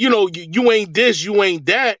 you ain't this, you ain't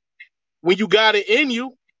that when you got it in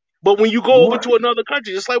you. But when you go over to another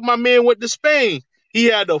country, just like my man went to Spain, he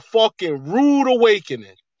had a fucking rude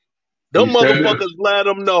awakening. Them motherfuckers let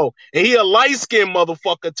him know. And he a light-skinned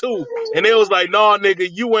motherfucker too. And they was like, nah, nigga,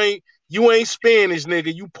 you ain't Spanish,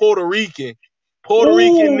 nigga. You Puerto Rican. Puerto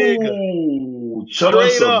Rican nigga. Tell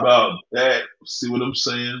us Straight up. about that. See what I'm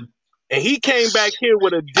saying? And he came back here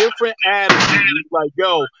with a different attitude. He's like,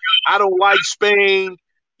 yo, I don't like Spain.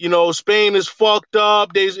 Spain is fucked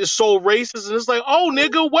up. It's so racist. And it's like, oh,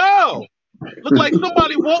 nigga, wow. Look like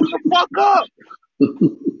somebody woke the fuck up.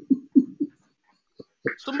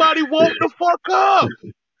 Somebody woke the fuck up.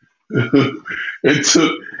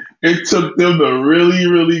 it took them to really,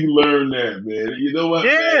 really learn that, man. You know what,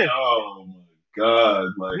 yeah. man? Oh my God.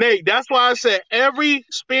 Like, Nate, that's why I said every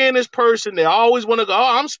Spanish person, they always want to go,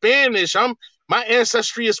 oh, I'm Spanish. My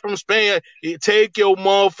ancestry is from Spain. Take your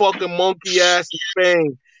motherfucking monkey ass to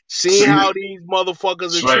Spain. See how these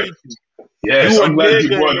motherfuckers are treating you. Yes, I'm glad you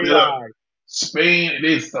brought that up. Life. Spain, it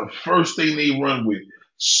is the first thing they run with.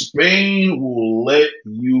 Spain will let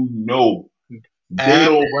you know. They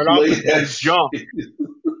don't play that jump.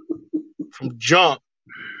 From jump.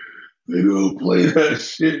 They don't play that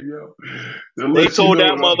shit, yo. They told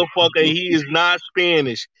that motherfucker he is not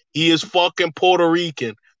Spanish. He is fucking Puerto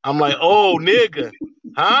Rican. I'm like, oh, nigga.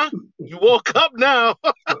 Huh? You woke up now.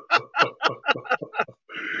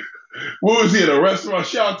 What was he at a restaurant?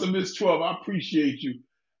 Shout out to Miss 12. I appreciate you.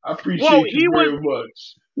 I appreciate you very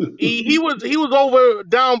much. he was over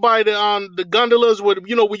down by the gondolas with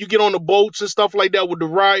when you get on the boats and stuff like that with the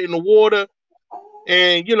ride in the water.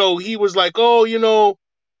 And he was like, oh,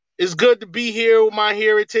 it's good to be here with my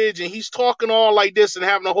heritage. And he's talking all like this and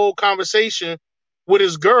having a whole conversation with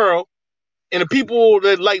his girl. And the people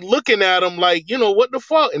that like looking at him like, what the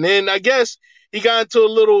fuck? And then I guess he got into a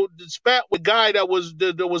little spat with a guy that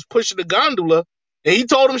was pushing the gondola, and he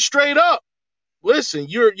told him straight up, listen,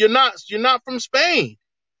 you're not from Spain.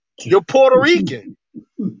 You're Puerto Rican.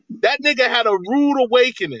 That nigga had a rude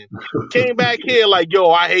awakening. Came back here like,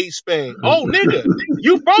 yo, I hate Spain. Oh, nigga,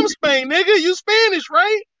 you from Spain, nigga. You Spanish,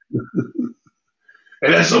 right?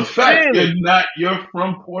 And that's a fact. You're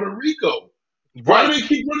from Puerto Rico. Right. Why do they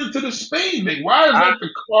keep running to the Spain thing? Why is that the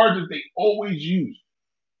card that they always use?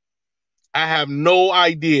 I have no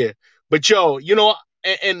idea. But yo,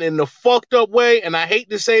 and in the fucked up way, and I hate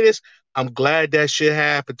to say this, I'm glad that shit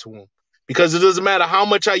happened to him. because it doesn't matter how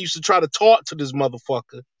much I used to try to talk to this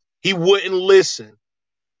motherfucker, he wouldn't listen.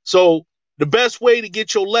 So the best way to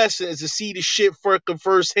get your lesson is to see the shit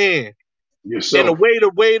firsthand. And the Yourself. way the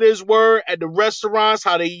waiters were at the restaurants,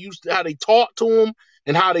 how they talked to him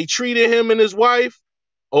and how they treated him and his wife.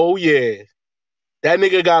 Oh yeah, that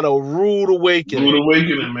nigga got a rude awakening. Rude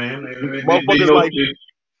awakening, man. They Motherfuckers know like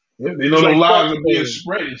they know he's the like fuck lies are being man.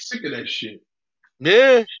 spread. They're sick of that shit.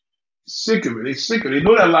 Yeah, Sick of it. They sick of it. They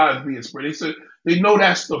know that lies being spread. They said they know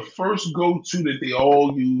that's the first go-to that they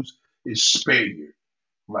all use is Spaniard.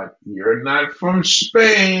 Like, you're not from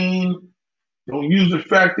Spain. Don't use the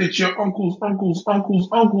fact that your uncle's uncle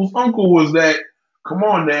was that. Come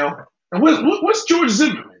on now. And what's George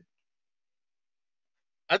Zimmerman?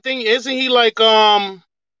 I think isn't he like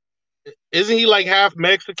half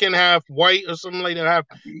Mexican, half white or something like that? Half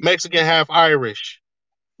Mexican, half Irish.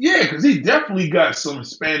 Yeah, because he definitely got some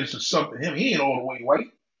Spanish or something. He ain't all the way white.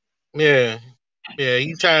 Yeah. Yeah,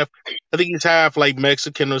 he's half. I think he's half like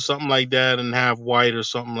Mexican or something like that, and half white or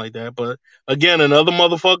something like that. But again, another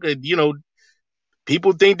motherfucker. You know,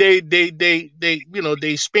 people think they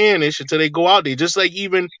Spanish until they go out there. Just like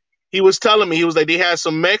even he was telling me, he was like they had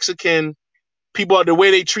some Mexican people, the way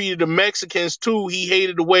they treated the Mexicans too. He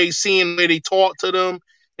hated the way seeing the way they talked to them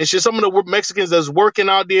and shit. Some of the Mexicans that's working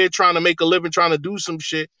out there trying to make a living, trying to do some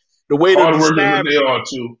shit. The way that Hard the workers staff, that they are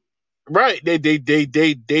too. right?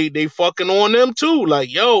 They fucking on them too. Like,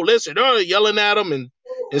 yo, listen, they're yelling at them and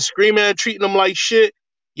screaming and treating them like shit.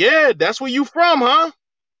 Yeah, that's where you from, huh?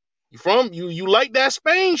 You like that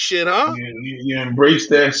Spain shit, huh? You embraced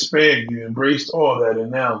that Spain. You embraced all that, and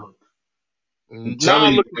now look. I'm Now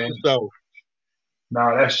telling you, look at man. yourself.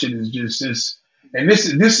 Nah, that shit is just this. And this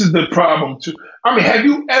is the problem too. I mean, have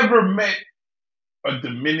you ever met a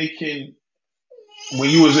Dominican when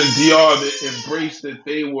you was in DR that embraced that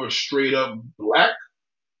they were straight up black?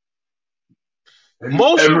 Have you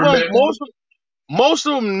Most of ever them, met one? most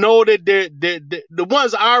of them know that the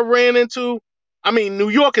ones I ran into. I mean, New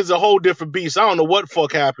York is a whole different beast. I don't know what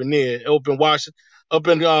fuck happened there up in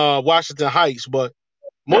Washington Heights, but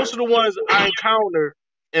most of the ones I encountered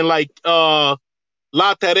in like La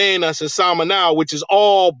Terrenas and Samanao, which is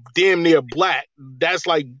all damn near black. That's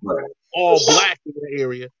like Right. all black in the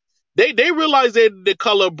area. They realize they're the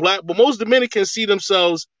color black, but most Dominicans see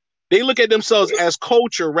themselves. They look at themselves as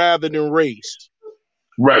culture rather than race.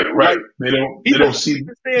 Right. Like They people don't see.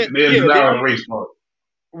 understand, There's yeah, not a race part.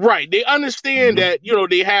 right. They understand Mhm. that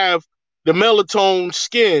they have the melatonin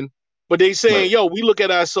skin, but they saying, Right. yo, we look at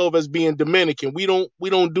ourselves as being Dominican. We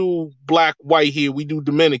don't do black white here. We do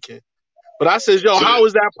Dominican. But I says, yo, So how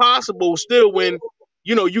is that possible still when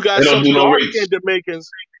you got they don't some do no dark race. skinned Dominicans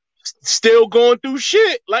still going through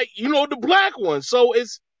shit like the black ones. So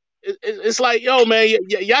it's like, yo, man,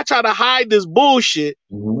 y'all try to hide this bullshit.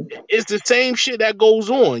 Mhm. It's the same shit that goes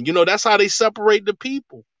on. That's how they separate the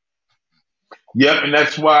people. Yep, and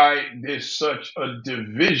that's why there's such a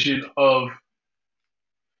division of.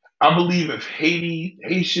 I believe if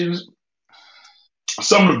Haitians,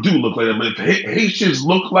 some of them do look like that, but if Haitians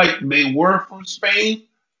look like they were from Spain,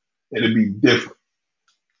 it'd be different.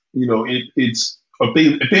 It's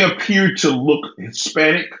if they appear to look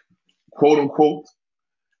Hispanic, quote unquote,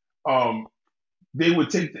 um, they would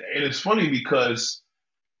take. And it's funny because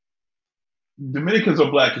Dominicans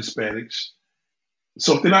are black Hispanics.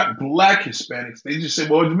 So if they're not black Hispanics, they just say,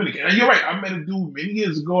 well, Dominican. And you're right. I met a dude many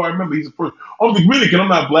years ago. I remember he's the first. I'm Dominican. I'm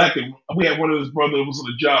not black. And we had one of his brothers who was on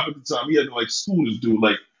the job at the time. He had to school this dude.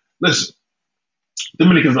 Like, listen,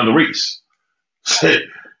 Dominican's not a race.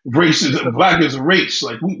 Race is black is a race.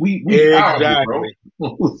 Like we out here, bro.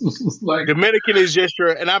 Like Dominican is just your,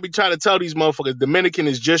 and I be trying to tell these motherfuckers, Dominican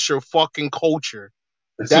is just your fucking culture.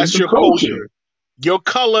 That's your culture. Your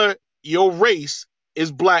color, your race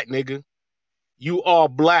is black, nigga. You are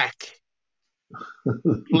black.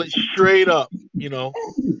 Straight up,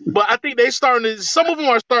 But I think some of them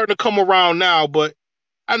are starting to come around now, but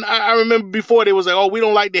I remember before they was like, oh, we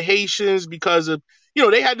don't like the Haitians because of,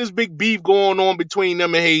 they had this big beef going on between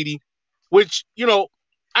them and Haiti, which,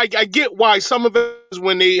 I get why some of it is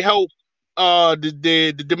when they help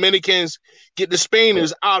the Dominicans get the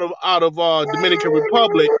Spaniards out of Dominican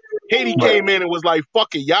Republic. Haiti came in and was like,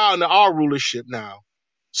 fuck it, y'all under our rulership now.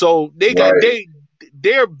 So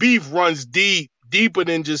their beef runs deeper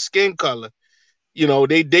than just skin color.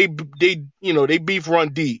 They beef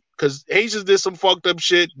run deep because Haitians did some fucked up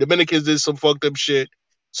shit. Dominicans did some fucked up shit.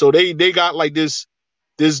 So they got like this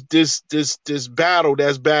battle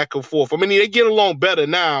that's back and forth. I mean, they get along better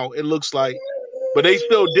now, it looks like, but they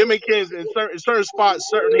still Dominicans in certain spots,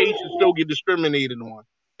 certain Haitians still get discriminated on.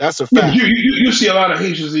 That's a fact. Yeah, you see a lot of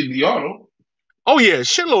Haitians in the auto. Oh yeah,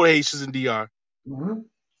 shitload of Haitians in DR. Mm-hmm.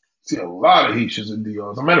 See a lot of Haitians in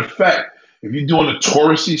DR. As a matter of fact, if you're doing the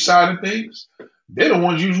touristy side of things, they're the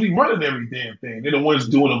ones usually running every damn thing. They're the ones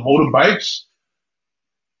doing the motorbikes.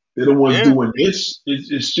 They're the ones Yeah. doing this.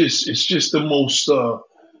 It's just the most.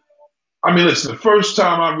 I mean, listen. The first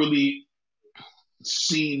time I really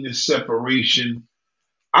seen this separation,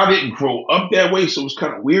 I didn't grow up that way, so it was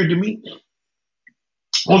kind of weird to me.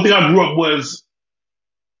 One thing I grew up was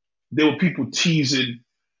there were people teasing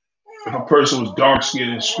if a person was dark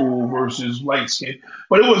skinned in school versus light skinned,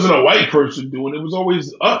 but it wasn't a white person doing it. It was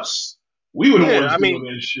always us. We were the Yeah, ones I mean,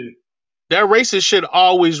 doing that shit. that racist shit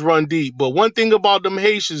always run deep. But one thing about them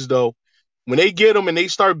Haitians though, when they get them and they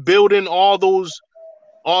start building all those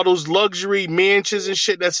luxury mansions and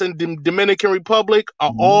shit that's in the Dominican Republic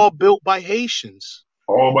are Mm-hmm. all built by Haitians.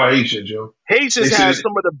 All by Haitians, yo. They Haitians said have it.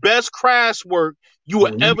 some of the best craftswork you will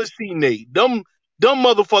Mm-hmm. ever see, Nate. Them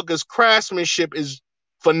motherfuckers' craftsmanship is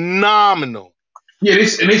phenomenal. Yeah,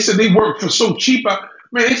 and they said they work for so cheap. Man,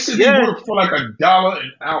 they said they Yeah, work for like $1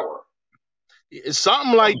 an hour. it's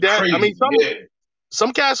something like Something that. I mean, crazy. some Yeah,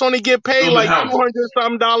 some cats only get paid building like houses.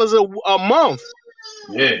 $200 something a month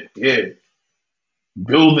Yeah.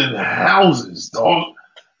 Building houses, dog.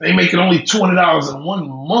 They making only $200 in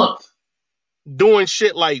 1 month. doing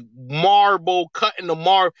shit like marble, cutting the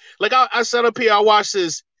marble. Like I sat up here, I watched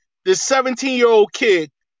this 17-year-old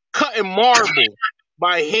kid cutting marble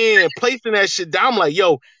by hand, placing that shit down. I'm like,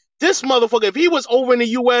 yo, this motherfucker, if he was over in the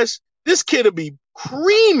US, this kid would be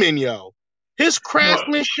creaming, yo. His Well,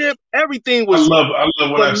 craftsmanship, everything I was love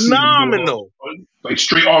when I see them doing phenomenal. like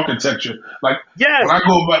straight architecture. Like Yes, when I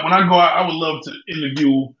go out, I would love to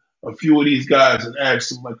interview a few of these guys and ask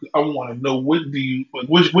them like, I want to know what do you like,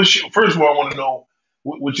 first of all, I want to know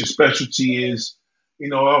what your specialty is. You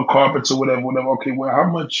know, carpets or whatever. Okay, well, how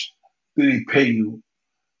much do they pay you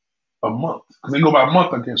a month? Because they go by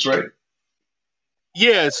month, I guess, right?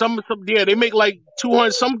 yeah, yeah, they make like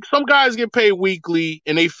 200. Some guys get paid weekly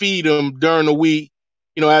and they feed them during the week.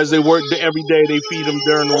 You know, as they work every day, they feed them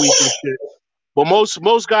during the week and shit. But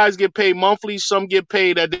most guys get paid monthly. Some get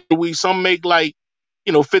paid at the week. Some make like,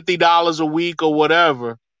 $50 a week or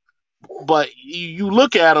whatever. But you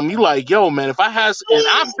look at them, you like, yo, man. If I had, and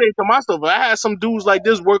I'm saying to myself, if I had some dudes like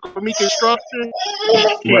this working for me construction,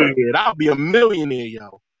 Right. shit, I'll be a millionaire,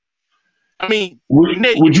 yo. I mean,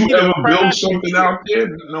 Nick, you Would you see the ever build craft and something shit. out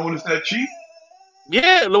there knowing it's that cheap?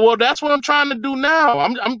 Yeah, well, that's what I'm trying to do now.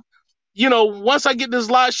 Once I get this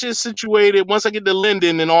lot shit situated, once I get the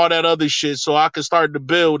lending and all that other shit, so I can start to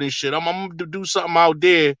build and shit, I'm gonna do something out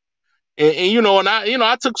there.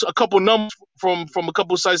 I took a couple numbers from a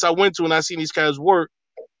couple sites I went to, and I seen these guys work.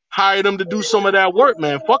 Hired them to do some of that work,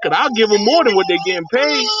 man. Fuck it, I'll give them more than what they're getting paid.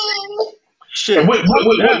 And Shit, fuck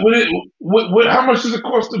that. how much does it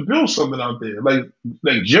cost to build something out there?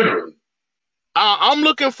 Like generally. I'm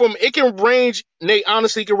looking from it can range. Nate,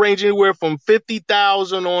 honestly, it can range anywhere from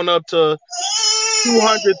 50,000 on up to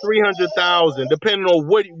 200, 300,000, depending on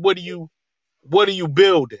what are you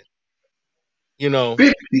building.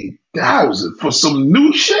 50,000 for some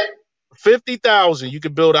new shit? 50,000, you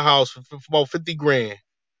could build a house for about 50 grand.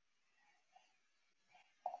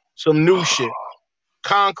 Some new shit.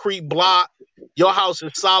 Concrete block. Your house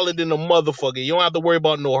is solid in the motherfucker. You don't have to worry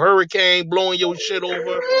about no hurricane blowing your shit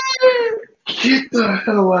over. Get the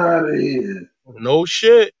hell out of here. No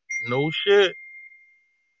shit. No shit.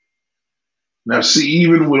 Now see,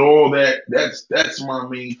 even with all that, that's my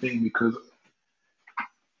main thing because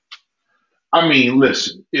I mean,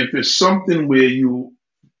 listen, if it's something where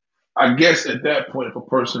I guess at that point, if a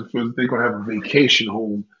person feels they're gonna have a vacation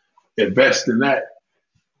home, invest in that.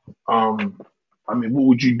 I mean, what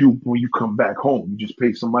would you do when you come back home? You just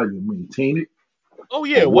pay somebody to maintain it, Oh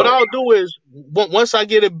yeah. or What what? I'll do is once I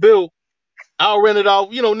get it built, I'll rent it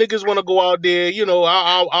out. Niggas want to go out there.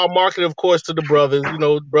 I'll market it, of course, to the brothers.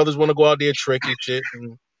 Brothers want to go out there trick and shit.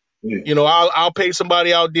 And, Yeah. I'll pay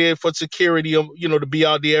somebody out there for security. To be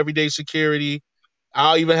out there everyday security.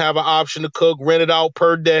 I'll even have an option to cook, rent it out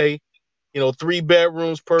per day. 3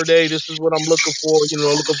 bedrooms per day. This is what I'm looking for.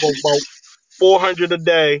 Looking for about 400 a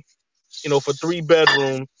day. For 3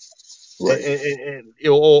 bedrooms, Right.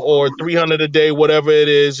 or 300 a day, whatever it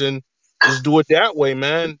is, and just do it that way,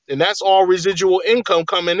 man. And that's all residual income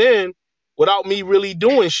coming in without me really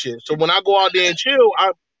doing shit. So when I go out there and chill,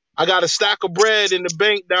 I got a stack of bread in the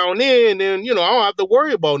bank down there, and then I don't have to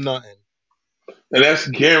worry about nothing. And that's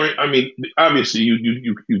guaranteed. I mean, obviously,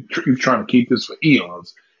 you're trying to keep this for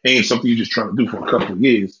eons. It ain't something you're just trying to do for a couple of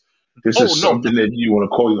years. This Oh is no, something that you want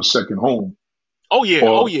to call your second home. oh yeah,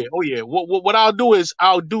 oh Or yeah, oh yeah. What I'll do is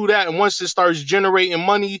I'll do that, and once it starts generating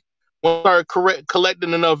money, once I start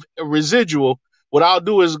collecting enough residual, what I'll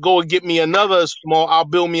do is go and get me I'll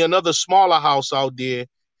build me another smaller house out there.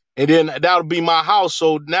 And then that'll be my house.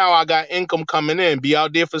 So now I got income coming in. Be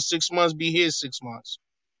out there for 6 months, be here 6 months.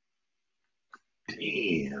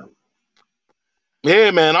 Damn.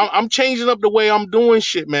 Yeah, man. I'm changing up the way I'm doing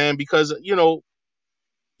shit, man, because your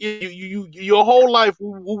whole life,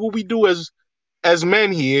 what we do as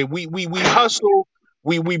men here, we hustle,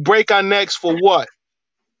 we break our necks for what?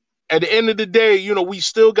 At the end of the day, we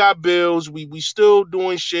still got bills, we still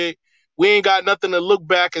doing shit. We ain't got nothing to look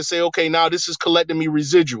back and say, okay, now this is collecting me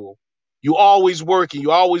residual. You always working,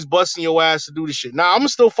 you always busting your ass to do the shit. Now I'm gonna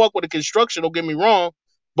still fuck with the construction, don't get me wrong,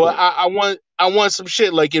 but I want some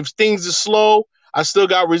shit. Like if things are slow, I still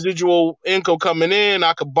got residual income coming in.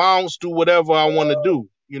 I could bounce, do whatever I want to do,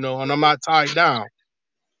 and I'm not tied down.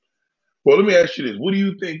 Well, let me ask you this: what do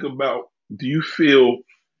you think about? Do you feel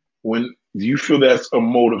that's a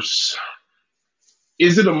motive?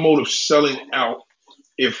 Is it a motive selling out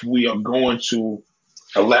if we are going to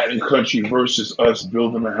a Latin country versus us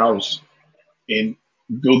building a house in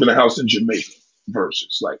Jamaica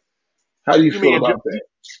versus like? How do you feel about that?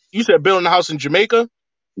 You said building a house in Jamaica?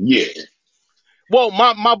 Yeah. Well,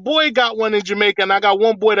 my boy got one in Jamaica, and I got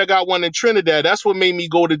one boy that got one in Trinidad. That's what made me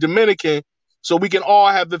go to Dominican, so we can all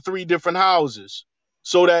have the 3 different houses.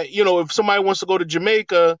 So that, if somebody wants to go to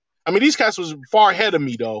Jamaica, I mean, these cats was far ahead of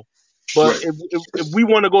me, though. But right. if we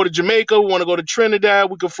want to go to Jamaica, we want to go to Trinidad,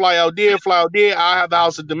 we could fly out there. I have the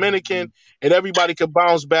house in Dominican, and everybody could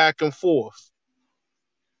bounce back and forth.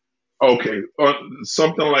 Okay.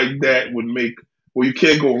 Something like that would make, well, you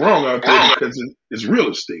can't go wrong out there because it's real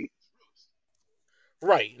estate.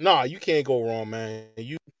 Right. Nah, you can't go wrong, man.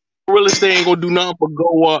 Real estate ain't gonna do nothing but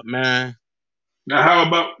go up, man. Now, how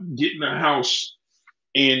about getting a house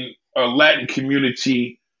in a Latin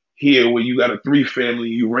community here where you got a 3-family,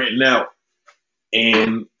 you renting out,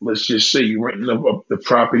 and let's just say you renting up the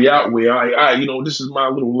property out where this is my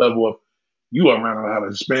little level of, you are around a lot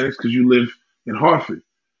of Hispanics because you live in Hartford.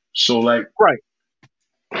 So like, right.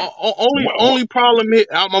 Only problem is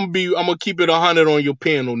I'm gonna keep it 100 on your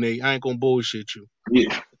panel, Nate. I ain't gonna bullshit you.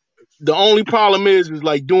 Yeah. The only problem is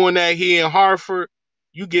like doing that here in Hartford.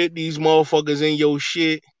 You get these motherfuckers in your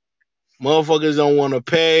shit. Motherfuckers don't want to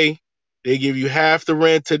pay. They give you half the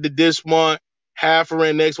rent to this month, half the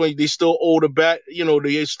rent next month. They still owe the back.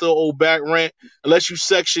 They still owe back rent unless you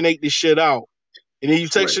Section 8 this shit out. And then you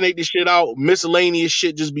Section 8 this shit out. Miscellaneous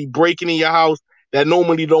shit just be breaking in your house that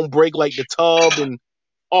normally don't break, like the tub and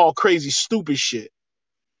all crazy stupid shit.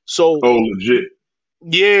 So legit.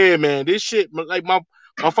 Yeah, man. This shit, like my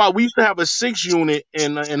father, we used to have a 6 unit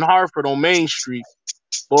in Hartford on Main Street.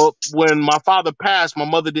 But when my father passed, my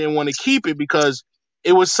mother didn't want to keep it because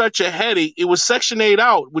it was such a headache. It was Section 8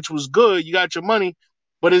 out, which was good. You got your money,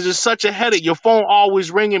 but it's just such a headache. Your phone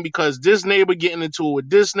always ringing because this neighbor getting into it with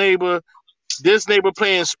this neighbor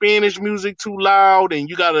playing Spanish music too loud, and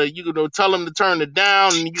you gotta tell him to turn it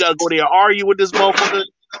down, and you gotta go there and argue with this motherfucker.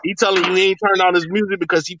 He telling you he ain't turning on his music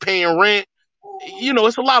because he paying rent.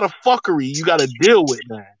 It's a lot of fuckery you got to deal with,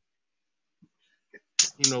 man.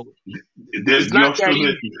 It's not that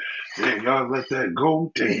easy. Damn, y'all let that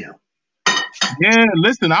go? Damn. Yeah,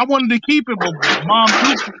 listen, I wanted to keep it, but Mom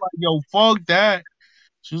was like, yo, fuck that.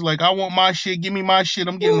 She was like, I want my shit. Give me my shit.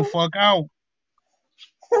 I'm getting the fuck out.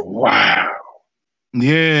 Wow.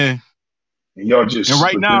 Yeah. And y'all just...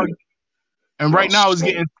 right now it's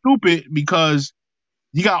getting stupid because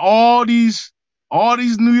you got all these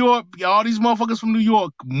New York, all these motherfuckers from New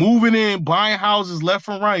York moving in, buying houses left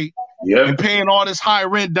and right, and paying all this high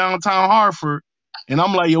rent downtown Hartford. And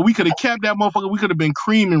I'm like, yo, we could have kept that motherfucker. We could have been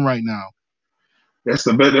creaming right now. That's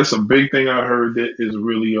a big thing I heard that is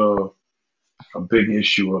really a big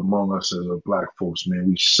issue among us as black folks, man.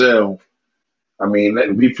 We sell. I mean,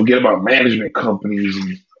 we forget about management companies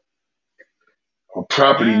and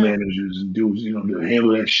property managers and dudes, to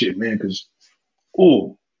handle that shit, man. Because,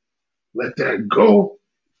 let that go.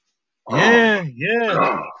 Yeah.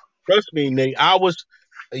 God. Trust me, Nate. I was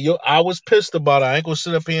pissed about it. I ain't gonna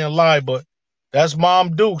sit up here and lie, but that's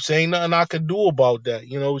Mom Dukes. Ain't nothing I could do about that.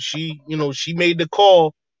 She made the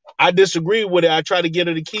call. I disagree with it. I tried to get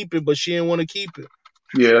her to keep it, but she didn't want to keep it.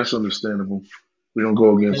 Yeah, that's understandable. We don't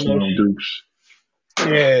go against Mom Dukes.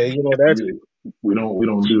 Yeah, that's we don't do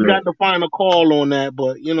that. You got to find a call on that,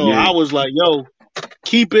 but I was like, yo,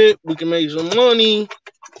 keep it. We can make some money.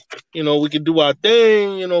 We can do our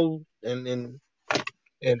thing. And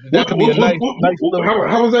that could be a nice.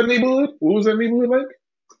 How was that neighborhood? What was that neighborhood like?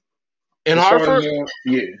 In Hartford?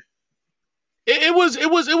 Yeah. It was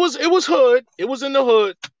hood. It was in the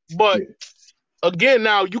hood. But again,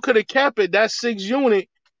 now you could have kept it. That 6 unit,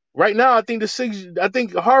 Right now, I think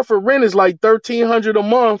Hartford rent is like $1,300 a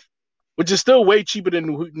month, which is still way cheaper than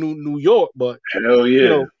New York. But Hell you yeah.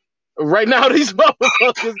 know, right now these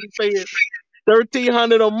motherfuckers are paying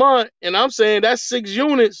 $1,300 a month, and I'm saying that's 6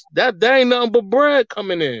 units. That ain't nothing but bread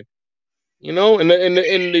coming in. You know, and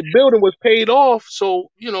the building was paid off, so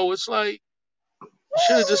it's like you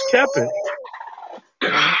should have just kept it.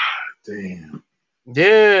 God damn.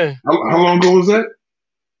 Yeah. How long ago was that?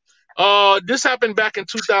 This happened back in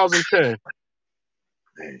 2010.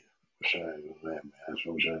 Damn. Wish I had known that, man. That's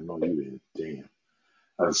what I wish I had known you then.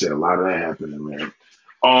 Damn. I'd say a lot of that happening, man.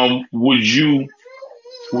 Would you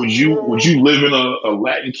live in a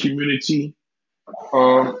Latin community?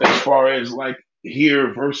 As far as like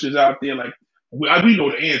here versus out there, like we know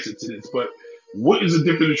the answer to this, but what is the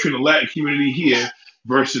difference between the Latin community here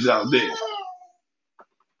versus out there?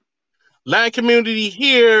 Latin community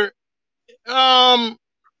here,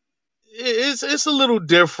 it's a little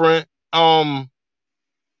different. Only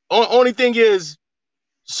thing is,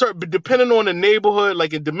 depending on the neighborhood,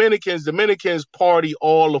 like in Dominicans party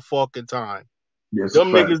all the fucking time. Yes, a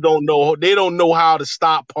Them fact. niggas don't know. They don't know how to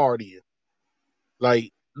stop partying.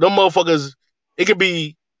 Like them motherfuckers, it could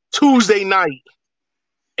be Tuesday night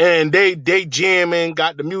and they jamming,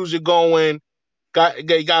 got the music going, got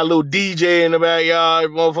a little DJ in the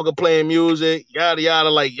backyard, motherfucker playing music, yada yada.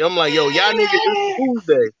 Like I'm like, yo, y'all niggas, it's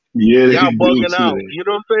Tuesday. Yeah, they Y'all do bugging out. too. You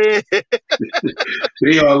know what I'm saying?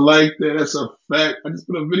 They are like that. That's a fact. I just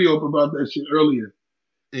put a video up about that shit earlier.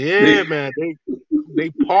 They, Yeah, man. They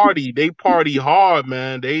party hard,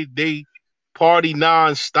 man. They party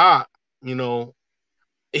nonstop. You know,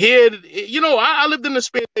 here, I lived in the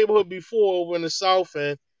Spanish neighborhood before over in the South,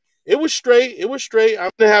 and it was straight. It was straight. I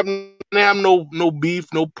didn't have no beef,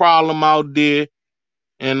 no problem out there,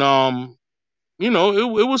 and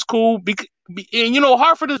it was cool. And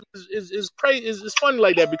Hartford is crazy. Is funny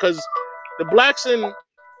like that because the blacks and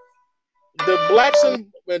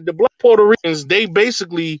the black Puerto Ricans, they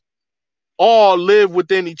basically all live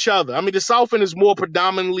within each other. I mean, the South End is more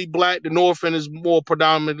predominantly black. The North End is more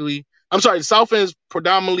predominantly. I'm sorry, the South End is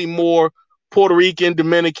predominantly more Puerto Rican,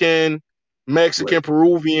 Dominican, right. Mexican,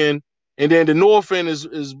 Peruvian, and then the North End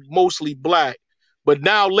is mostly black. But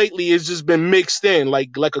now lately, it's just been mixed in like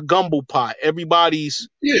a gumbo pot. Everybody's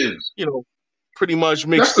Yeah, pretty much that's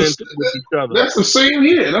mixed in with each other. that's the same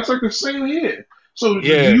here. That's like the same here. So do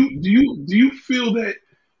Yeah. you feel that?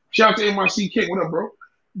 Shout out to NYCK. What up, bro?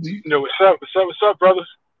 Do you, Yo, what's up? What's up, brothers?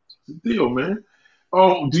 deal, man.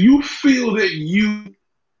 Do you feel that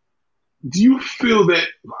do you feel that?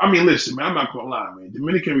 I mean, listen, man. I'm not gonna lie, man.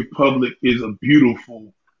 Dominican Republic is a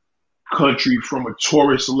beautiful country from a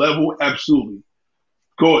tourist level. Absolutely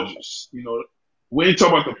gorgeous. We ain't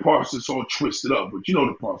talking about the parts that's all twisted up, but you know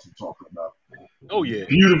the parts I'm talking about. Oh yeah.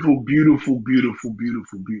 Beautiful, beautiful, beautiful,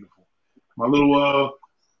 beautiful, beautiful. My little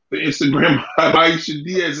the Instagram Aisha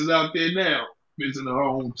Diaz is out there now, visiting her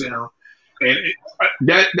hometown, and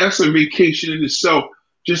that's a vacation in itself,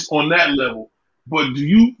 just on that level. But do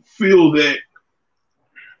you feel that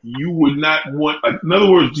you would not want? In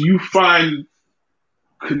other words, do you find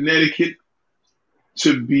Connecticut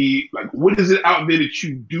to be like? What is it out there that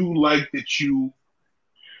you do like that you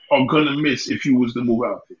are gonna miss if you was to move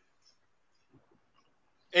out there?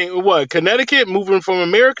 And what, Connecticut? Moving from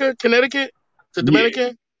America, Connecticut to Yeah,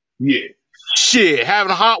 Dominican? yeah, Shit,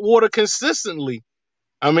 having hot water consistently.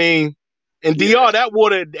 I mean, in yeah, DR, that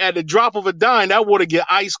water at the drop of a dime, that water get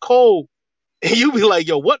ice cold, and you be like,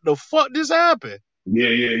 "Yo, what the fuck just happened?" yeah,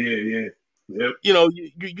 yeah, yeah, yeah. Yep.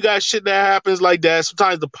 You got shit that happens like that.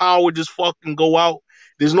 Sometimes the power just fucking go out.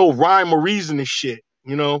 There's no rhyme or reason to shit.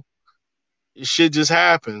 Shit just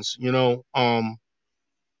happens.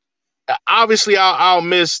 Obviously, I'll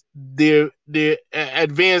miss the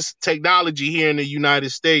advanced technology here in the United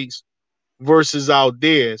States versus out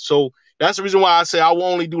there. So that's the reason why I say I will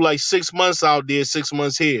only do like 6 months out there, 6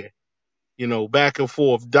 months here. Back and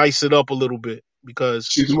forth, dice it up a little bit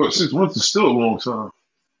because 6 months. 6 months is still a long time.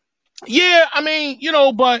 yeah, I mean,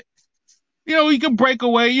 but you can break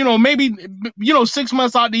away. Maybe 6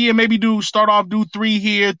 months out the year, maybe start off do 3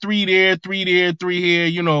 here, 3 there, 3 there, 3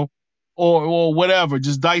 here. Or whatever.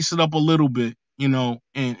 Just dice it up a little bit,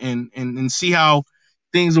 and see how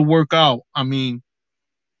things will work out. I mean,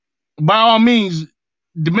 by all means,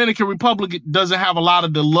 Dominican Republic doesn't have a lot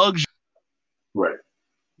of the luxury, Right.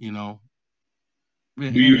 you know. Do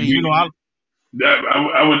you? And, Do you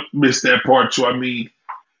I would miss that part too. I mean,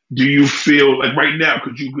 do you feel like right now?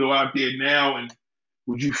 Could you go out there now, and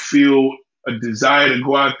would you feel a desire to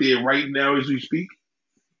go out there right now as we speak?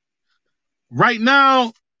 right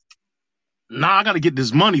now, nah, I got to get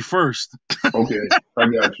this money first. Okay, I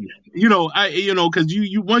got you. Because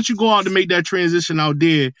you once you go out to make that transition out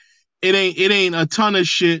there, it ain't a ton of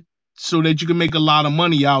shit so that you can make a lot of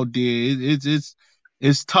money out there.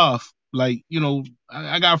 It's tough. Like,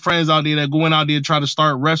 I got friends out there that going out there try to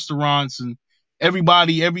start restaurants, and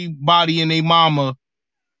everybody and their mama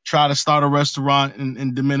try to start a restaurant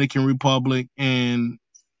in Dominican Republic, and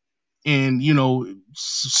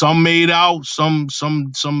some made out, some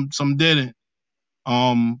didn't.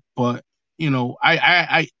 But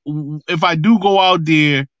I if I do go out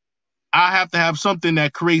there, I have to have something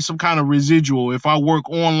that creates some kind of residual. If I work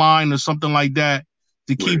online or something like that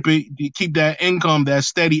to keep that income, that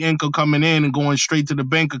steady income coming in and going straight to the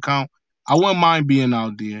bank account, I wouldn't mind being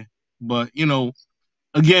out there. But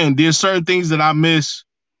again, there's certain things that I miss.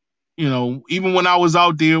 Even when I was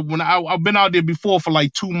out there, I've been out there before for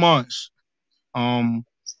like 2 months, and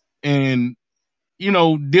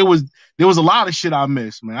there was a lot of shit I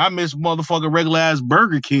missed, man. I miss motherfucking regular ass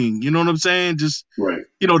Burger King. You know what I'm saying? Just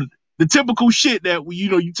the typical shit that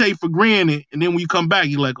you take for granted, and then when you come back,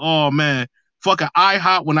 you're like, oh man, fucking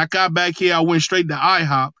IHOP. When I got back here, I went straight to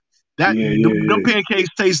IHOP. Them pancakes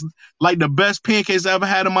taste like the best pancakes I ever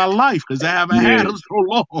had in my life, because I haven't had them so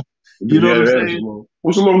long. You know what I'm saying?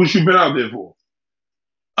 What's the longest you've been out there for?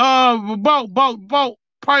 About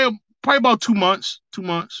probably about 2 months. 2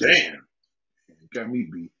 months. Damn, you got me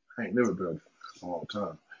beat. I ain't never been out there for a long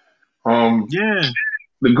time. Yeah.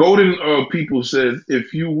 The golden people said,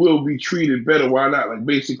 if you will be treated better, why not? Like,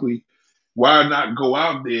 basically, why not go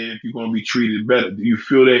out there if you're going to be treated better? Do you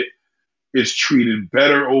feel that it's treated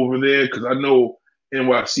better over there? Because I know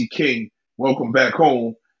NYC King, welcome back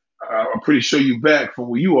home. I'm pretty sure you back from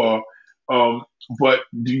where you are. But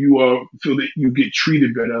do you feel that you get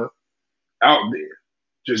treated better out there,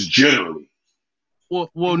 just generally?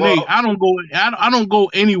 Well, Nate, I don't go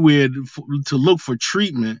anywhere to look for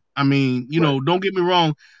treatment. I mean, don't get me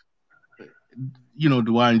wrong.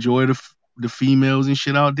 Do I enjoy the females and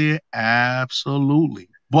shit out there? Absolutely.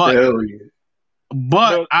 But hell yeah.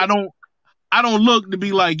 But I don't look to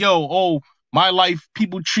be like, my life,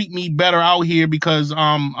 people treat me better out here because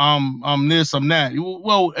I'm this, I'm that.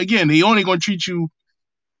 Well, again, they only gonna treat you.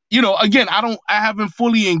 Again, I haven't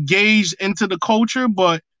fully engaged into the culture,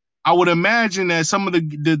 but I would imagine that some of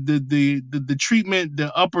the treatment,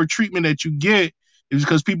 the upper treatment that you get, is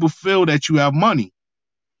because people feel that you have money.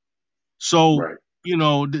 So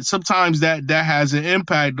sometimes that has an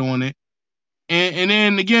impact on it. And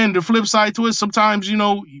then again, the flip side to it, sometimes,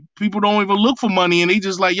 people don't even look for money, and they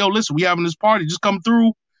just like, listen, we having this party, just come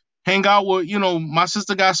through, hang out with, my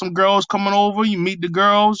sister got some girls coming over, you meet the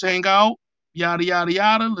girls, hang out, yada, yada,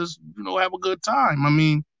 yada, let's, have a good time. I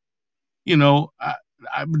mean, to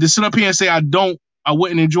sit up here and say I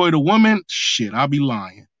wouldn't enjoy the women, shit, I'll be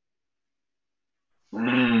lying.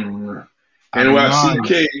 NYCK,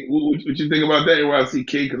 what you think about that,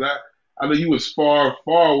 NYCK? Because I know you was far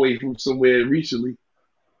away from somewhere recently.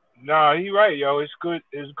 Nah, you right, yo. It's good.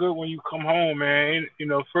 It's good when you come home, man.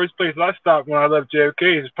 First place I stopped when I left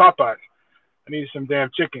JFK is Popeyes. I needed some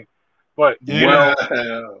damn chicken, but shit,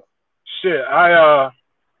 I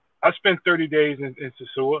spent 30 days in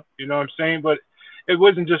Sosua. You know what I'm saying? But it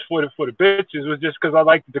wasn't just for the bitches. It was just because I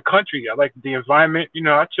liked the country. I liked the environment.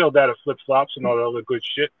 I chilled out of flip flops and all the other good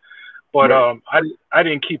shit. But I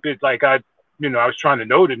didn't keep it like I was trying to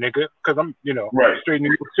know the nigga, because I'm straight New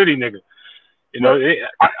York City nigga.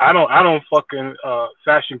 I don't fucking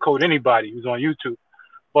fashion code anybody who's on YouTube.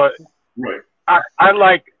 But I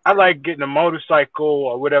like getting a motorcycle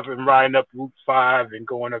or whatever and riding up Route 5 and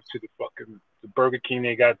going up to the Burger King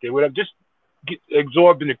they got there. Whatever, just get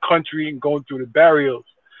absorbed in the country and going through the barrios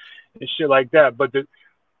and shit like that. But the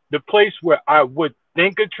place where I would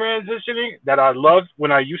think of transitioning, that I loved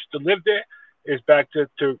when I used to live there, is back to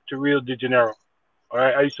Rio de Janeiro. All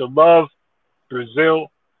right, I used to love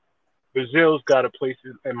Brazil. Brazil's got a place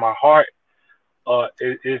in my heart.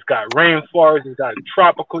 It's got rainforests. It's got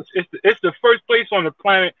tropicals. It's the first place on the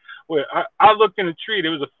planet where I looked in a tree.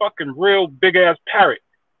 There was a fucking real big ass parrot.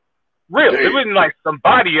 Real. It wasn't like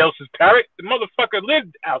somebody else's parrot. The motherfucker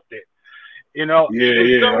lived out there. Yeah. I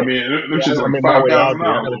mean, it's just like 5,000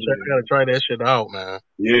 miles. I gotta try that shit out, man.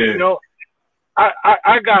 Yeah.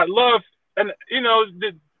 I got love, and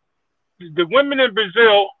the women in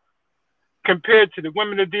Brazil compared to the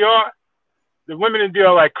women in DR, the women in DR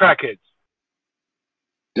are like crackheads.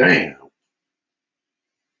 Damn.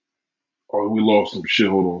 Oh, we lost some shit.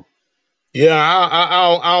 Hold on. Yeah,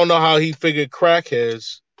 I don't know how he figured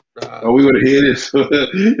crackheads. We're gonna hear this. Yo,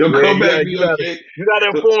 come back. You gotta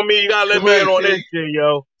inform me. You gotta let me in on this shit,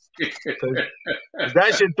 yo.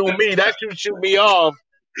 That shit threw me. That shit shoot me off.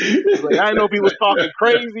 Like, I didn't know if he was talking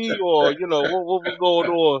crazy or, you know, what was going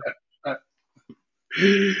on.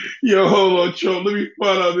 Yo, hold on, Cho. Let me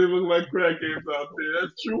find out they look like crackheads out there.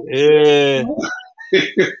 That's true. Yeah.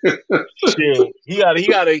 Shit. He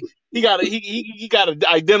gotta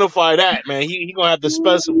identify that, man. He gonna have to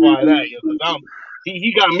specify that, yo, because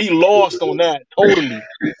he got me lost on that totally.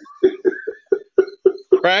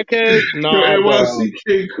 Crackheads? Yo, Nah, dog.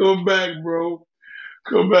 NYCK, come back, bro.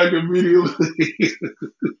 Come back immediately.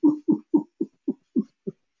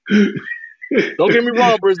 Don't get me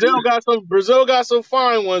wrong, Brazil got some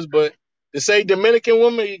fine ones, but to say Dominican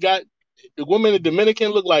woman, you got the women in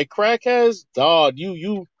Dominican look like crackheads, dog.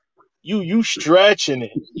 You stretching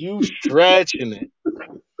it. You stretching it.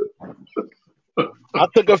 I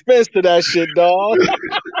took offense to that shit, dog.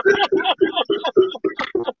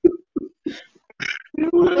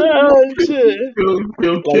 Oh shit!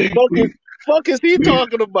 Yo, Like King, fuck is he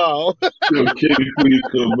talking about? yo, King, please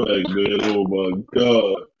come back, man. Oh my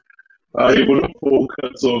God. I ain't want to pull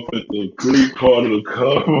cuts off at the great part of the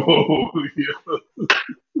combo.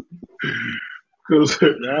 Because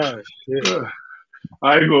I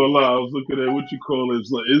ain't gonna lie, I was looking at what you call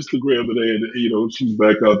it, like Instagram today, and she's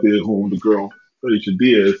back out there home, the girl, Alicia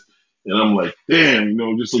Diaz, and I'm like, damn,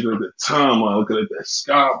 just looking at that timeline, looking at that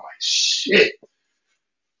sky, I'm like, shit.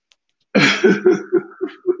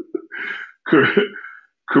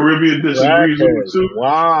 Caribbean disagrees with you.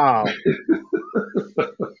 Wow.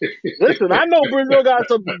 Listen, I know Brazil got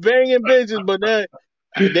some banging bitches, but they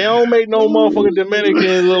don't make no motherfucking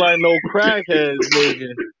Dominicans look like no crackheads,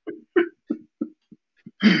 nigga.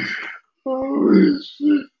 Oh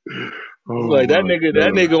shit! Oh, like that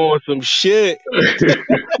nigga on some shit.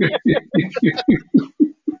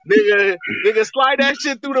 nigga, slide that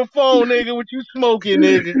shit through the phone, nigga. What you smoking,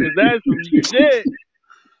 nigga? Cause that's some shit.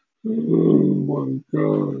 Oh my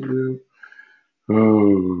God, man. Oh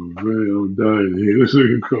man, I'm dying here. Let's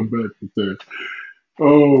come back with that.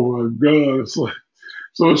 Oh my God,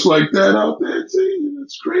 it's like that out there, too.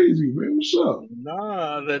 That's crazy, man. What's up?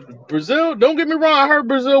 Nah, that Brazil. Don't get me wrong. I heard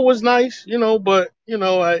Brazil was nice, but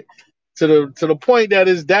to the point that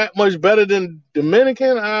is that much better than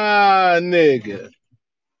Dominican. Nigga,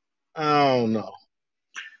 I don't know.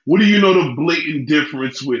 What do you know the blatant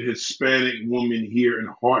difference with Hispanic women here in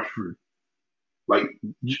Hartford? Like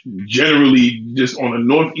generally, just on a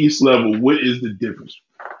northeast level, what is the difference?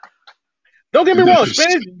 Don't get me wrong,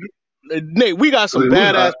 Spanish. Nate, we got some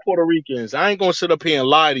badass Puerto Ricans. I ain't gonna sit up here and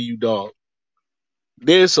lie to you, dog.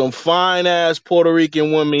 There's some fine ass Puerto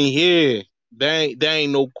Rican women here. There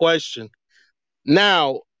ain't no question.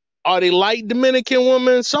 Now, are they like Dominican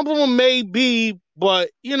women? Some of them may be, but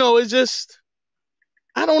it's just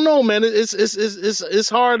I don't know, man. It's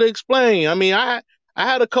hard to explain. I mean, I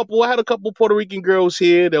had a couple Puerto Rican girls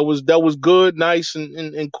here that was good, nice,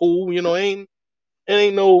 and cool. It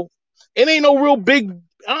ain't no real big.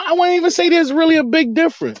 I wouldn't even say there's really a big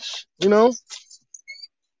difference. Can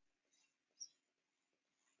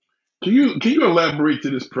you elaborate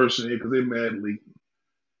to this person here because they're madly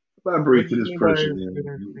elaborate to this person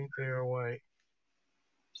here? They're white.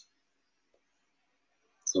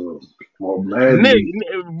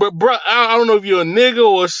 But bro, I don't know if you're a nigga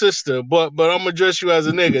or a sister, but I'm gonna address you as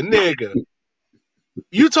a nigga. Nigga,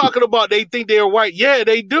 you talking about they think they're white? Yeah,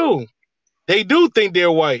 they do. They do think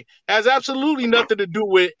they're white. Has absolutely nothing to do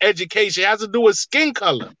with education. It has to do with skin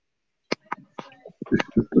color.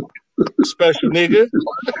 Special nigga.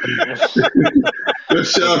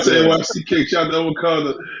 Shout out to NYCK. Shout out to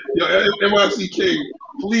Wakanda. Yo, NYCK,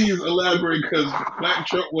 please elaborate because Black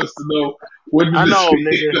Truck wants to know what did I know,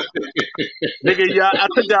 nigga. Nigga, yeah, I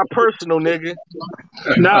took that personal, nigga.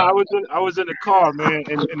 Nah, I was in the car, man,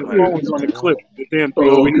 and the phone was on the clip. The damn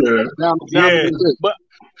thing. Yeah,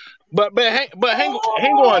 but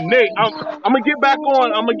hang on, Nate. I'm gonna get back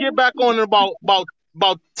on. I'm gonna get back on in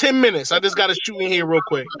about 10 minutes. I just gotta shoot in here real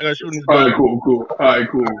quick. I gotta shoot in this. All right, cool. All right,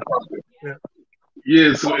 cool.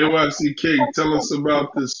 Yeah. So NYCK, tell us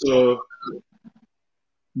about this.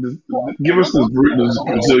 Give us this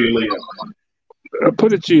Brazilian layout. I'll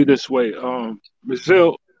put it to you this way: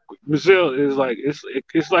 Brazil is like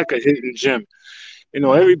it's like a hidden gem.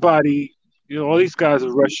 Everybody, all these guys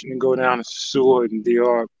are rushing and go down to Seward and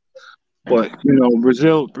DR. But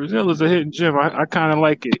Brazil is a hidden gem. I kind of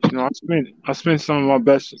like it. I spent some of my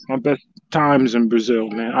best times in Brazil,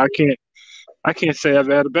 man. I can't say I've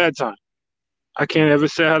had a bad time. I can't ever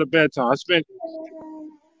say I had a bad time. I spent,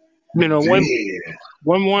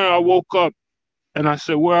 one morning I woke up and I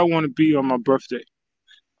said where I want to be on my birthday,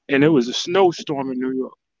 and it was a snowstorm in New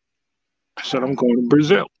York. I said I'm going to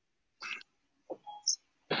Brazil.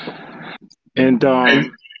 And how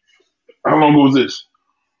long ago was this?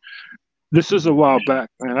 This is a while back,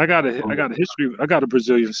 man. I got a history. I got a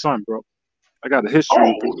Brazilian son, bro. I got a history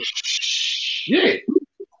with Oh Brazil. shit!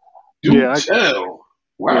 Do Yeah, tell. yeah,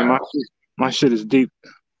 Wow. my shit is deep.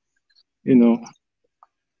 You know,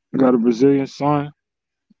 I got a Brazilian son.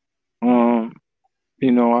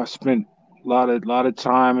 I spent a lot of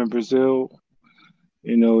time in Brazil.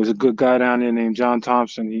 There's a good guy down there named John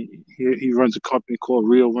Thompson. He runs a company called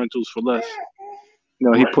Real Rentals for Less. He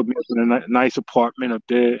Right. put me up in a nice apartment up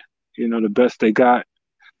there. The best they got.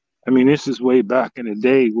 I mean, this is way back in the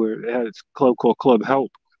day where they had this club called Club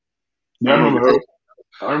Help. Yeah, I remember Help.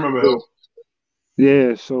 I remember Help.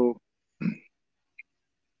 Yeah, so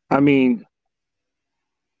I mean,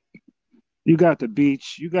 you got the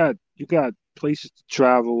beach, you got places to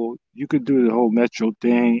travel. You could do the whole metro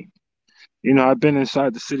thing. I've been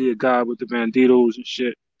inside the city of God with the banditos and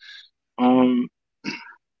shit. Um,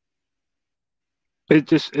 it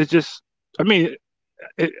just. I mean,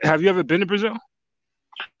 have you ever been to Brazil?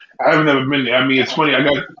 I've never been there. I mean, it's funny.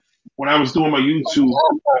 When I was doing my YouTube,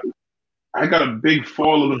 I got a big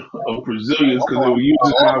following of Brazilians because they were using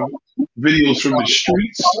my videos from the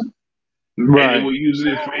streets and they Right, were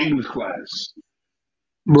using it for English class.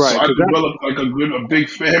 So right. I Cause developed like a big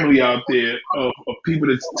family out there of people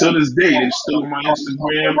that to this day they're still on my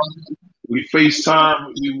Instagram. We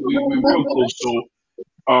FaceTime. We real close. So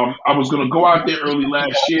I was gonna go out there early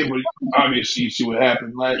last year, but obviously you see what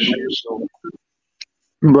happened last year. So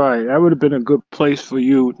that would have been a good place for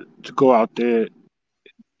you to go out there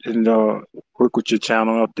and work with your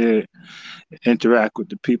channel out there, interact with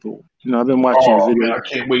the people. I've been watching your oh man,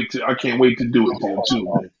 videos. I can't wait to do it there too,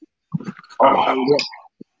 man. Oh.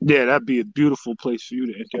 Yeah, that'd be a beautiful place for you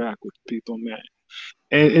to interact with the people, man.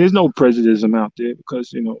 And there's no prejudice out there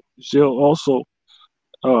because Brazil also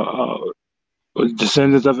uh,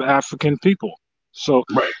 descendants of African people, so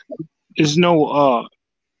Right. there's no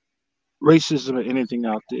racism or anything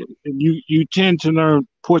out there. And you tend to learn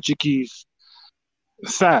Portuguese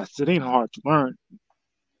fast. It ain't hard to learn.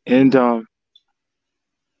 And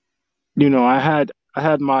I had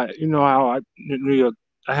my how in New York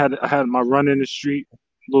I had my run in the street,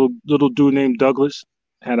 little dude named Douglas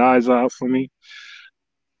had eyes out for me.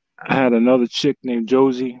 I had another chick named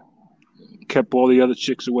Josie, kept all the other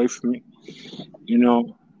chicks away from me. You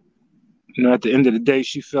know, at the end of the day,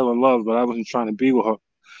 she fell in love, but I wasn't trying to be with her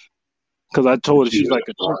because I told her Jesus.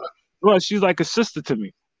 she's like a sister to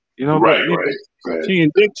me. But Right. she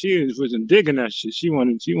wasn't digging that shit. She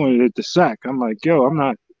wanted to hit the sack. I'm like, yo,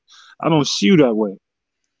 I don't see you that way.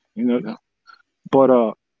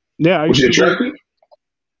 But yeah, I Was used she to live. attractive?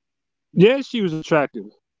 Yeah, she was attractive,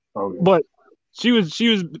 Okay. but she was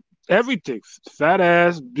everything. Fat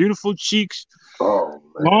ass, beautiful cheeks, Oh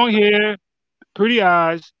man. long hair, pretty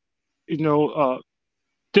eyes. You know, uh,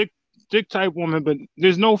 thick type woman. But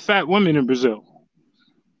there's no fat women in Brazil.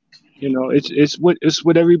 It's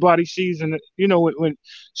what everybody sees, and when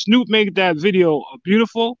Snoop made that video,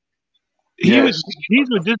 Beautiful. Yes. These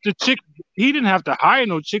were just the chick. He didn't have to hire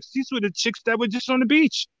no chicks. These were the chicks that were just on the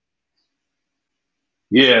beach.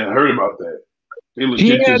 Yeah, I heard about that. They He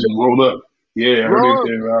legit had just rolled up. Yeah, I heard bro.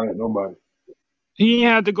 they didn't hire nobody. He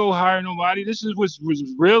had to go hire nobody. This was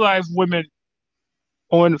real life women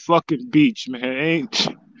on the fucking beach, man.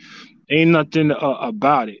 Ain't nothing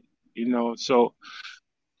about it, So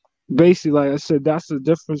basically, like I said, that's the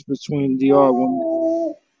difference between DR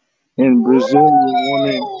women and Brazilian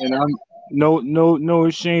women. And I'm no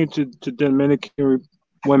shame to Dominican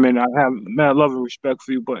women. I have mad love and respect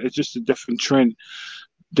for you, but it's just a different trend,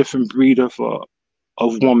 different breed of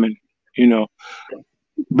woman.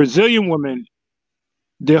 Brazilian women,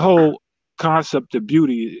 their whole concept of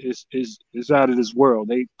beauty is out of this world.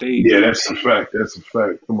 Yeah, that's a fact. That's a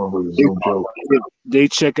fact. Come on, brother, it's no joke. They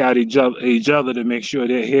check out each other to make sure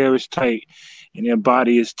their hair is tight and their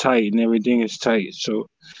body is tight and everything is tight. So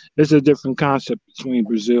it's a different concept between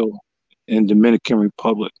Brazil and Dominican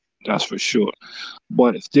Republic, that's for sure.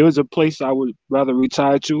 But if there was a place I would rather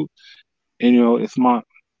retire to, and if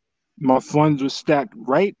my funds were stacked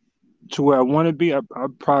right to where I want to be, I'd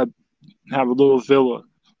probably have a little villa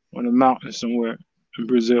on a mountain somewhere in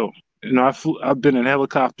Brazil. I've been in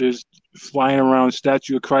helicopters flying around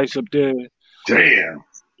Statue of Christ up there. Damn.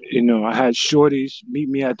 I had shorties meet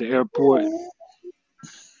me at the airport.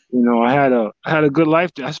 I had a good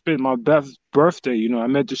life there. I spent my best birthday. I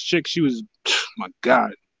met this chick. She was, my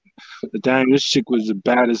God, this chick was the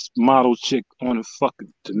baddest model chick on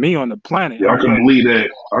the planet. Yeah, I can believe that.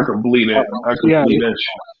 I can believe that. I can believe that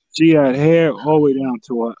shit. She had hair all the way down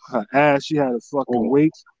to her ass. She had a fucking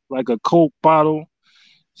waist like a Coke bottle.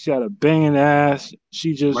 She had a banging ass.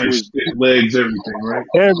 She just Like was stiff legs, everything, right?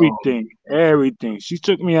 everything. She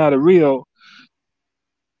took me out of Rio.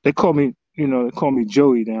 They call me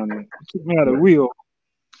Joey down there. She took me out of Right. Rio,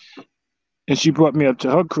 and she brought me up to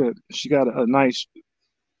her crib. She got a nice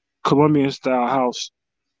Colombian style house.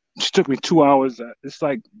 She took me 2 hours. It's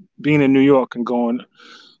like being in New York and going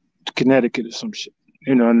to Connecticut or some shit.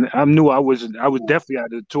 You know, and I knew I was definitely out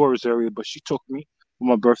of the tourist area, but she took me for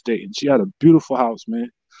my birthday, and she had a beautiful house, man.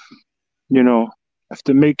 You know,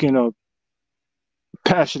 after making a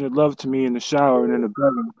passionate love to me in the shower and in the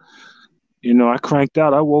bedroom, you know, I cranked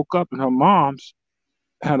out. I woke up and her mom's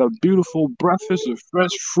had a beautiful breakfast of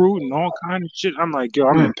fresh fruit and all kind of shit. I'm like, yo,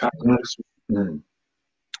 I'm in paradise.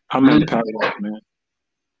 I'm in paradise, man.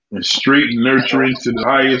 And straight and nurturing to the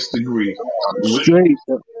highest degree. Straight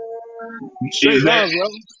Is that, love, yo.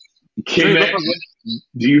 can that,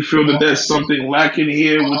 do you feel that that's something lacking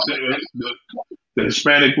here with the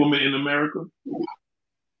Hispanic woman in America?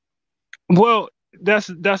 Well, that's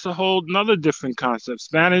a whole another different concept.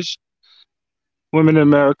 Spanish women in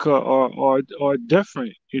America are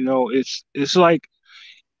different. You know, it's like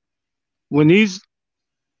when you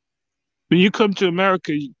come to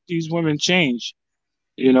America, these women change.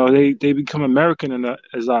 You know, they become American in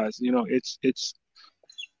his eyes. You know, it's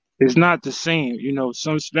not the same. You know,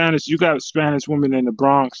 you got Spanish women in the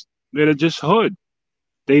Bronx that are just hood.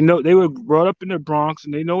 They know they were brought up in the Bronx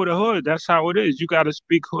and they know the hood. That's how it is. You got to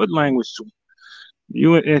speak hood language to them.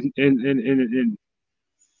 You in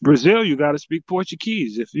Brazil, you got to speak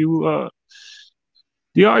Portuguese. If you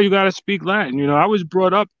you got to speak Latin. You know, I was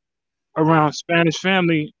brought up around Spanish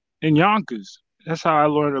family in Yonkers. That's how I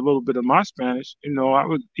learned a little bit of my Spanish. You know, I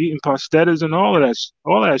was eating pastetas and all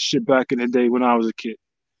that shit back in the day when I was a kid.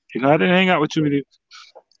 You know, I didn't hang out with too many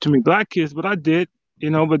black kids, but I did. You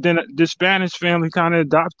know, but then the Spanish family kind of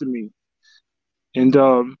adopted me, and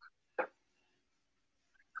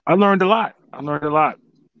I learned a lot.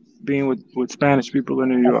 Being with Spanish people in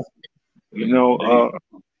New York. You know,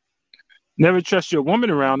 never trust your woman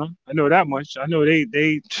around them. I know that much. I know they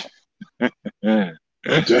Damn.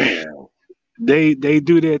 They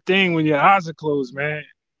do their thing when your eyes are closed, man. I'm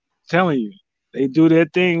telling you, they do their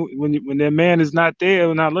thing when their man is not there.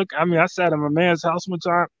 When I sat in my man's house one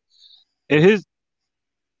time, and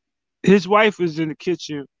his wife was in the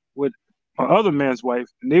kitchen with my other man's wife,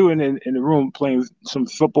 and they were in the room playing some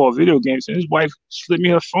football video games, and his wife slipped me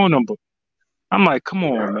her phone number. I'm like, come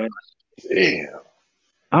on, man. Damn.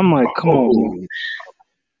 I'm like, come on, man.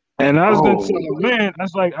 And I was gonna tell my man, I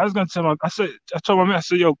told my man, I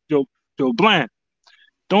said, yo, Bland,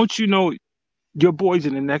 don't you know your boy's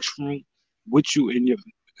in the next room with you and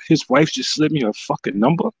his wife just slipped me her fucking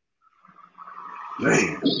number?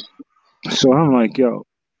 Damn. So I'm like, yo,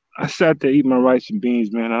 I sat there eating my rice and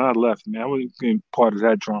beans, man, and I left, man. I wasn't being part of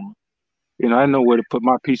that drama. You know, I know where to put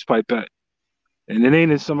my peace pipe at. And it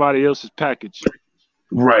ain't in somebody else's package.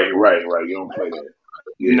 Right. You don't play that.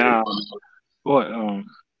 Yeah. Nah. But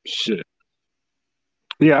shit.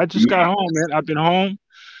 Yeah, I just got home, man. I've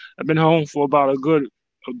been home for about a good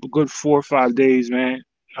 4 or 5 days, man.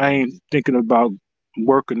 I ain't thinking about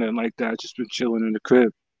working or like that. I just been chilling in the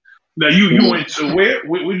crib. Now you went to where?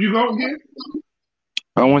 Where'd you go again?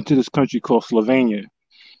 I went to this country called Slovenia,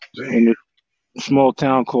 in a small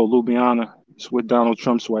town called Ljubljana. It's where Donald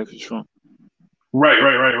Trump's wife is from. Right.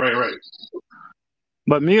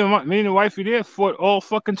 But me and the wifey there fought all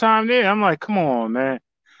fucking time there. I'm like, come on, man.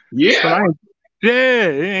 Yeah.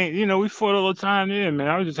 We fought all the time there, man.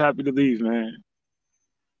 I was just happy to leave, man.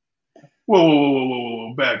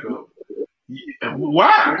 Whoa, back up.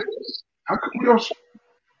 Why? How come you don't?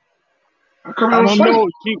 I don't know.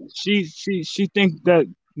 She thinks that,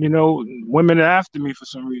 you know, women are after me for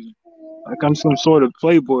some reason. Like I'm some sort of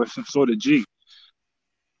playboy, some sort of G.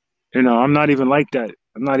 You know, I'm not even like that.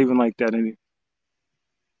 I'm not even like that anymore.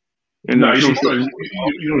 You don't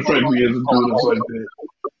try to be as a dude like that.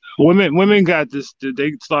 Women got this.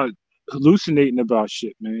 They start hallucinating about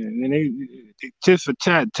shit, man, and they tit for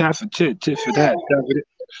tat, tat for tit, tit for that.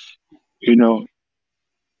 You know,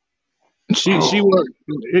 she worked.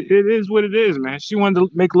 It is what it is, man. She wanted to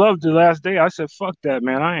make love the last day. I said, fuck that,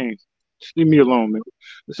 man. I ain't. Just leave me alone, man.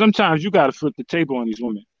 But sometimes you gotta flip the table on these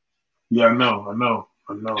women. Yeah, I know.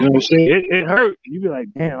 You know what I'm saying? It hurt. You be like,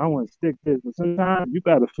 damn, I want to stick this. But sometimes you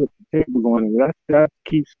got to flip the table on it. That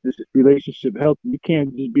keeps this relationship healthy. You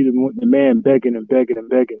can't just be the man begging and begging and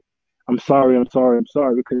begging. I'm sorry.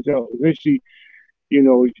 Because, eventually, you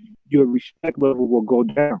know, your respect level will go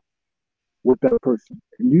down with that person.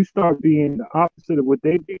 And you start being the opposite of what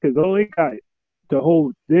they did because all they got to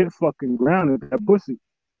hold their fucking ground is that pussy.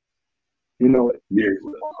 You know, Yeah,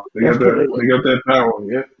 they got that power.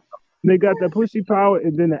 Yeah, they got that pussy power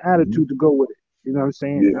and then the attitude to go with it. You know what I'm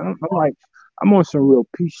saying? yeah. I'm on some real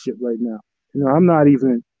peace shit right now. You know, I'm not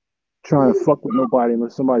even trying to fuck with nobody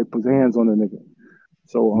unless somebody puts hands on a nigga.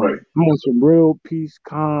 So Right. I'm on some real peace,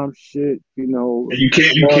 calm shit. You know, And you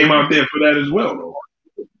came out there for that as well, though.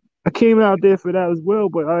 I came out there for that as well,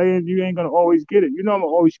 but you ain't gonna always get it. You know, I'm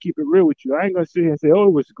gonna always keep it real with you. I ain't gonna sit here and say, "Oh,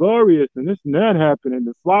 it was glorious," and this and that happened, and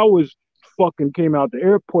the flowers fucking came out the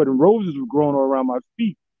airport, and roses were growing all around my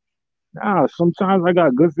feet. Nah, sometimes I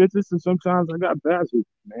got good visits, and sometimes I got bad visits,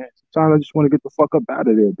 man. Sometimes I just want to get the fuck up out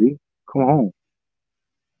of there, B. Come home.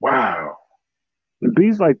 Wow. And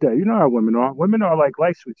B's like that. You know how women are. Women are like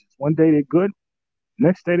light switches. One day they're good,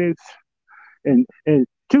 next day they're. In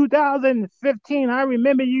 2015, I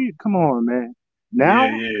remember you. Come on, man. Now?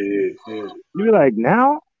 Yeah. You're like,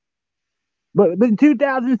 now? But in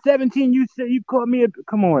 2017, you said you called me.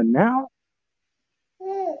 Come on, now?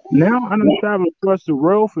 Now I don't travel across the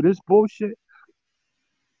world for this bullshit.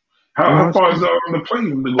 How far is the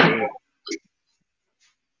plane to go ahead?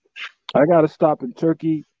 I got to stop in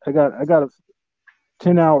Turkey. I got a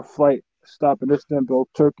 10-hour flight. Stop in Istanbul,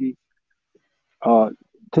 Turkey.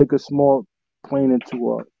 Take a small plane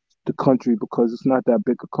into the country because it's not that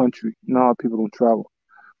big a country. Now people don't travel.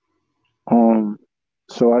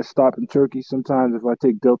 So I stop in Turkey. Sometimes if I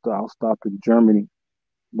take Delta, I'll stop in Germany.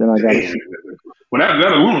 Then I got to. Well,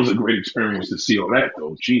 that alone was a great experience to see all that,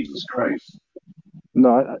 though. Jesus Christ.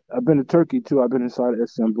 No, I've been to Turkey too. I've been inside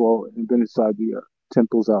Istanbul and been inside the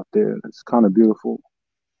temples out there. It's kind of beautiful.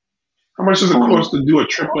 How much does it cost to do a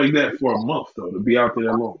trip like that for a month, though, to be out there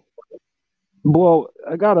alone? Well,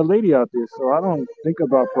 I got a lady out there, so I don't think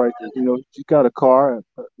about prices. You know, she got a car.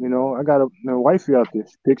 You know, I got a wifey out there.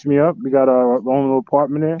 She picks me up. We got our own little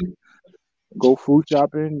apartment there. Go food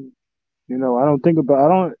shopping. You know, I don't think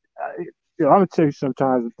about. I'm gonna tell you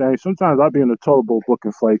sometimes the thing. Sometimes I'll be in a total boat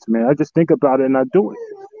booking flights, man. I just think about it and I do it.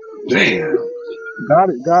 Damn. God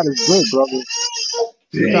is good, brother.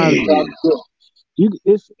 Sometimes God is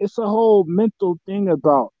good. It's a whole mental thing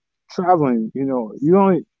about traveling. You know, you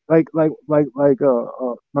only. Like my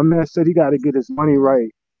man said, he got to get his money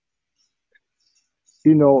right.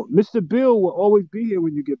 You know, Mr. Bill will always be here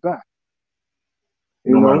when you get back.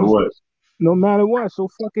 No matter what. No matter what. So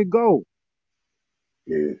fuck it, go.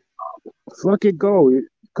 Yeah. Fuck it, go.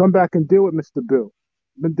 Come back and deal with Mr. Bill.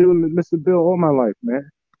 Been dealing with Mr. Bill all my life, man.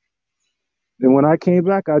 And when I came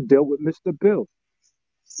back, I dealt with Mr. Bill.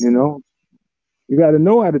 You know, you got to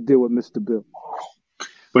know how to deal with Mr. Bill.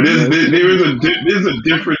 But there's a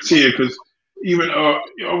difference here because even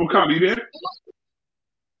Wakanda, you there?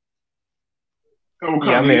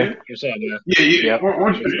 Yeah, I'm here. Yeah.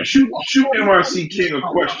 Shoot NYC King a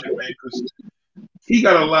question, man, because he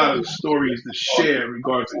got a lot of stories to share in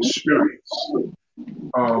regards to experience,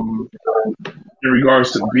 in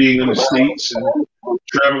regards to being in the States and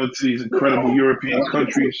traveling to these incredible European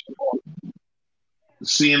countries,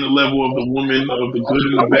 seeing the level of the woman, of the good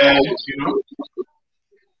and the bad, you know.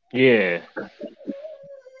 Yeah.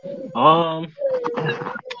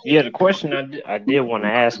 Yeah, the question I did want to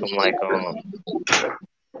ask him, like,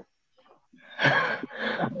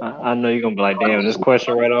 I know you're gonna be like, damn, this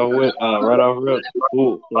question right off rip.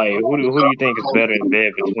 Who do you think is better in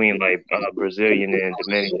bed between like Brazilian and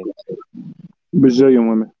Dominican? Brazilian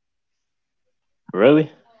women.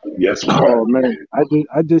 Really? Yes. Oh man,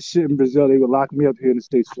 I did shit in Brazil. They would lock me up here in the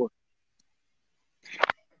States for.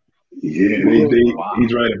 Yeah,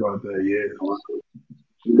 he's right about that. Yeah.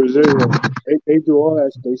 Brazilian, they do all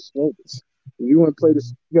that. They smoke. If you want to play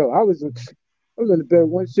this, yo, I was in the bed.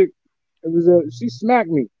 One chick, she smacked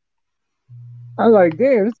me. I was like,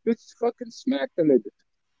 damn, this bitch fucking smacked the nigga.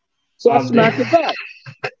 So I smacked her back.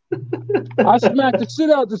 I smacked the shit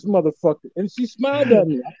out this motherfucker, and she smiled at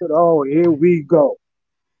me. I said, "Oh, here we go.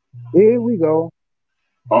 Here we go."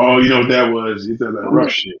 Oh, you know what that was? You thought that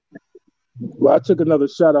rough shit. Well, I took another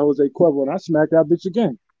shot at Jose Cuervo, and I smacked that bitch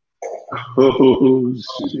again. Oh,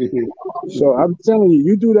 shit. So I'm telling you,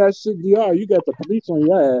 you do that shit, DR, you got the police on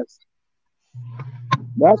your ass.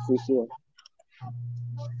 That's for sure.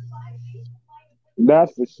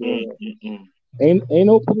 That's for sure. Ain't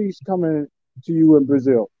no police coming to you in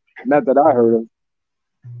Brazil. Not that I heard of.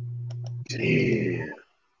 Damn.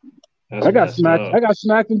 I got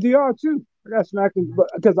smacked in DR too. I got smacked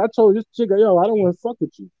because I told this chick, yo, I don't want to fuck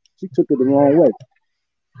with you. She took it the wrong way.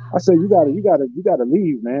 I said, you gotta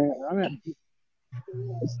leave, man. I mean,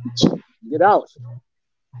 get out.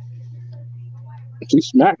 She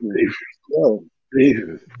smacked me.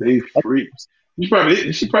 They freaks. She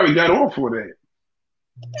probably got off for that.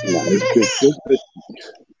 Nah, this bitch.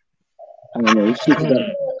 I don't know.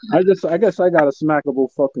 I guess I got a smackable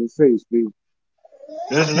fucking face, B.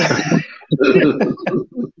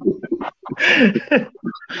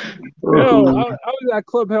 Yo, I was at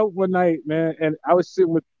Club Help one night, man, and I was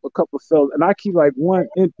sitting with a couple of fellas, and I keep like one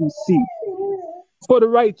empty seat for the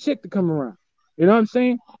right chick to come around. You know what I'm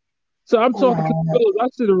saying? So I'm talking to the fellas. I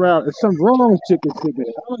sit around, and some wrong chick is sitting there.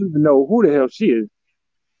 I don't even know who the hell she is.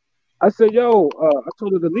 I said, "Yo," I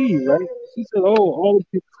told her to leave, right? She said, "Oh,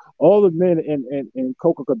 all the men in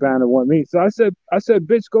Coca Cabana want me." So I said,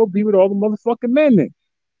 "Bitch, go be with all the motherfucking men then."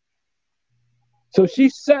 So she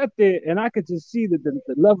sat there, and I could just see the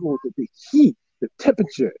level, the heat, the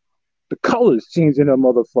temperature, the colors changing her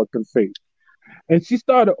motherfucking face. And she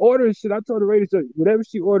started ordering shit. I told the lady, whatever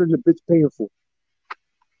she ordered, the bitch paying for.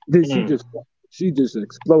 Then she just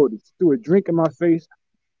exploded. She threw a drink in my face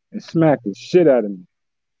and smacked the shit out of me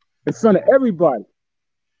in front of everybody.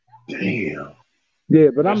 Damn. Yeah,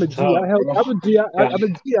 but I'm a G. I'm a G. I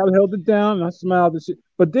held it down and I smiled and shit.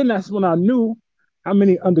 But then that's when I knew how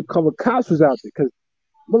many undercover cops was out there, because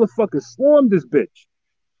motherfuckers swarmed this bitch.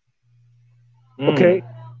 Okay?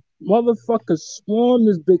 Motherfuckers swarmed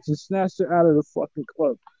this bitch and snatched her out of the fucking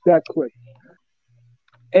club that quick.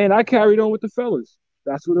 And I carried on with the fellas.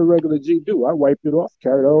 That's what a regular G do. I wiped it off,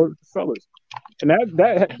 carried on with the fellas. And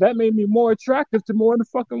that made me more attractive to more of the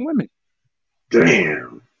fucking women.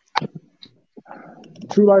 Damn.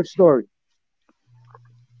 True life story.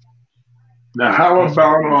 Now,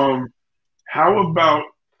 how about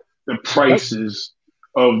the prices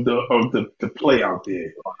of the play out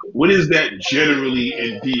there? What is that generally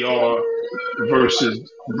in DR versus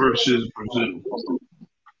Brazil?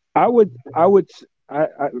 I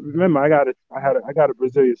remember I got a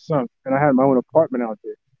Brazilian son, and I had my own apartment out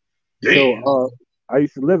there. Damn. So I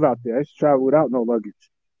used to live out there. I used to travel without no luggage.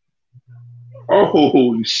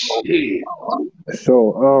 Oh shit.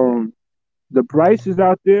 So the prices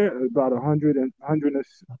out there are about 100.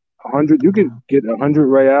 You can get 100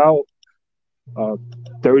 real,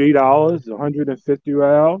 $30, 150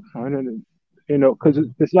 real, 100. You know, because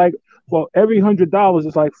it's like, well, every $100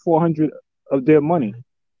 is like 400 of their money.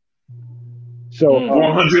 So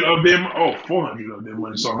 400 of them. Oh, 400 of their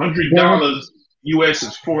money. So $100 US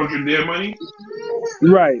is 400 their money.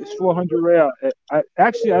 Right, it's 400 real.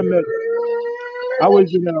 I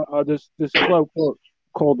was in this club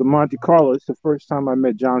called the Monte Carlo. It's the first time I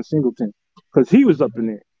met John Singleton, because he was up in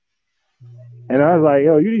there, and I was like,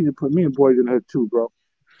 "Yo, you need to put me in Boys in the Hood too, bro."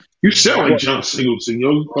 You sound like John Singleton,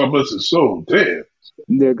 yo. God bless his soul. Damn.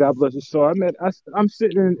 Yeah, God bless his soul. I'm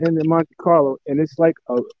sitting in the Monte Carlo, and it's like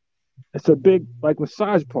it's a big like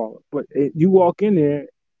massage parlor, but you walk in there,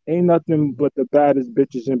 ain't nothing but the baddest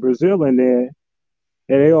bitches in Brazil in there,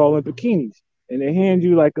 and they all in bikinis, and they hand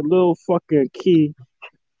you like a little fucking key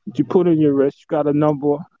that you put in your wrist. You got a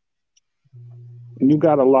number, and you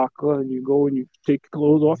got a locker, and you go and you take your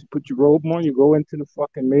clothes off, you put your robe on, you go into the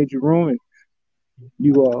fucking major room, and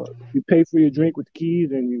you pay for your drink with the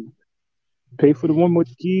keys, and you pay for the one with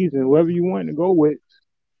the keys, and whoever you want to go with,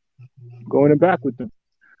 go in the back with them.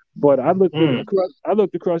 But I looked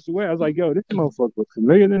across the way. I was like, "Yo, this motherfucker looks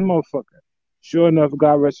familiar. This motherfucker." Sure enough,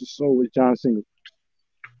 God rest his soul, was John Singleton.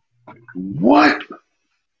 What?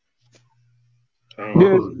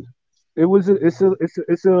 Yeah, it's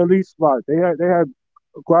an elite spot. They had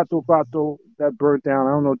Quattro that burnt down.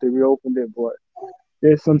 I don't know if they reopened it, but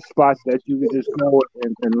there's some spots that you can just go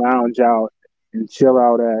and lounge out and chill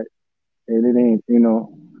out at, and it ain't,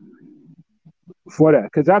 for that.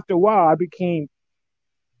 Because after a while,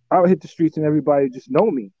 I would hit the streets and everybody just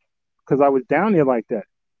know me, because I was down there like that.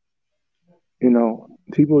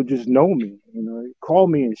 People would just know me. They call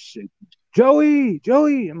me and shit. Joey.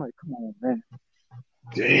 I'm like, come on, man.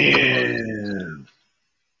 Damn.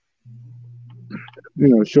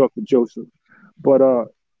 Short for Joseph. But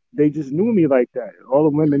they just knew me like that. All the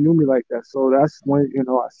women knew me like that. So that's when,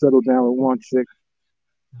 I settled down with one chick.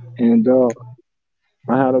 And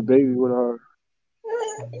I had a baby with her.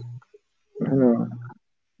 And,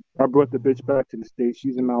 I brought the bitch back to the States.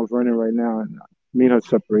 She's in Mount Vernon right now, and me and her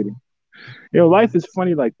separating. Life is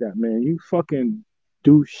funny like that, man. You fucking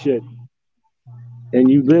do shit,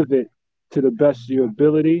 and you live it to the best of your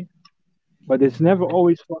ability, but it's never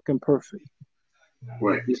always fucking perfect.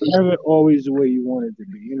 Right. It's never always the way you want it to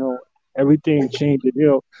be. Everything changes.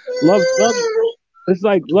 Love. It's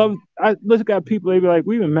like love. I look at people. They be like,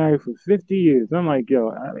 "We've been married for 50 years." I'm like,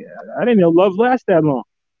 "Yo, I didn't know love lasts that long."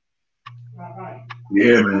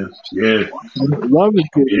 Yeah, man. Yeah. Love is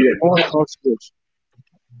good. Yeah. On switch.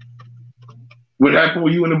 What happened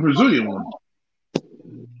when you and the Brazilian one?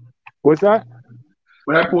 What's that?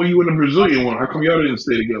 What happened when you and the Brazilian one? How come y'all didn't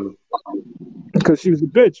stay together? Because she was a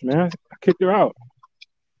bitch, man. I kicked her out.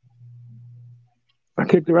 I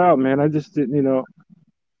kicked her out, man. I just didn't,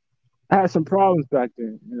 I had some problems back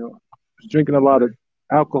then. I was drinking a lot of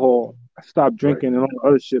alcohol. I stopped drinking and all the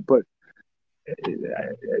other shit, but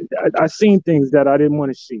I seen things that I didn't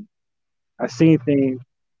want to see. I seen things,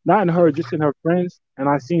 not in her, just in her friends, and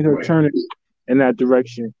I seen her turning in that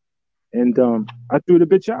direction, and I threw the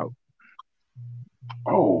bitch out.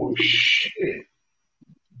 Oh shit!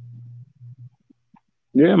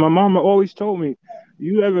 Yeah, my mama always told me,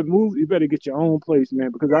 you ever move, you better get your own place,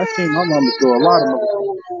 man, because I seen my mama do a lot of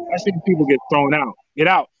motherfuckers. I seen people get thrown out. Get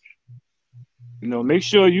out. Make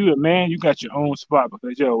sure you a man, you got your own spot,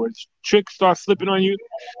 because when tricks start flipping on you,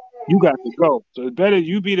 you got to go. So it's better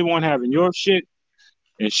you be the one having your shit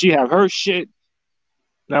and she have her shit.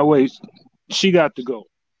 That way she got to go.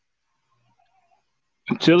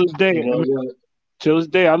 Until this day,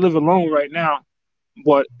 I live alone right now.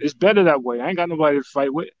 But it's better that way. I ain't got nobody to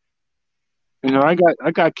fight with. I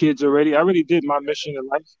got kids already. I already did my mission in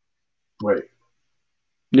life. Right.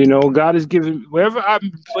 God has given wherever I've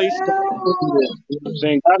been placed. I'm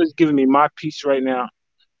saying God has given me my peace right now.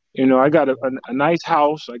 I got a nice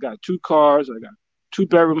house. I got 2 cars. I got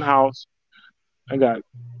 2-bedroom house. I got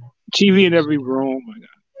TV in every room.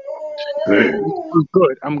 I'm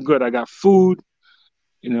good. I'm good. I got food.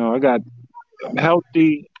 I'm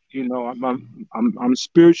healthy. I'm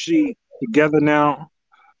spiritually together now.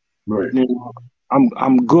 Right.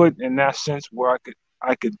 I'm good in that sense where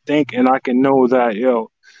I could think and I can know that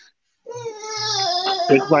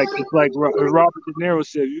it's like Robert De Niro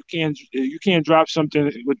said, you can't drop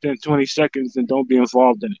something within 20 seconds and don't be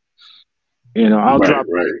involved in it. I'll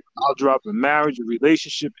drop a marriage, a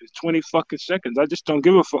relationship in 20 fucking seconds. I just don't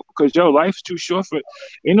give a fuck because life's too short for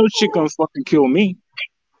ain't no chick gonna fucking kill me.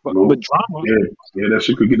 But drama. Yeah, that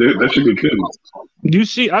shit could kill you. You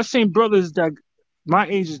see, I seen brothers that my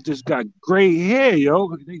age just got gray hair,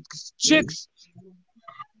 chicks,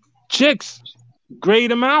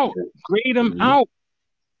 grade them out,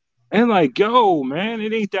 and like, man,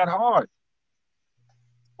 it ain't that hard.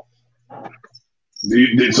 Do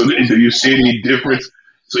you see any difference?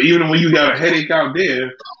 So even when you got a headache out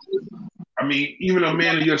there, I mean, even a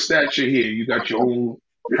man of your stature here, you got your own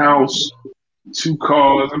house, 2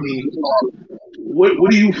 cars. I mean,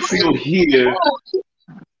 what do you feel here?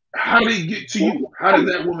 How did it get to you? How did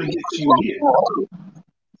that woman get to you here?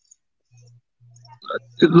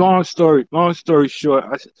 Long story short,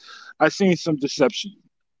 I seen some deception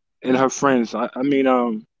in her friends. I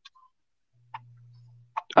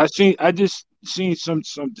just seen some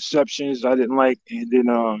deceptions I didn't like, and then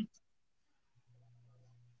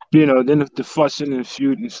then the fussing and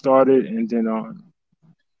feuding started, and then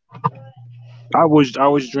I was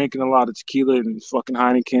drinking a lot of tequila and fucking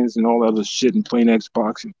Heinekens and all that other shit and playing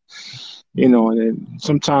Xbox, and then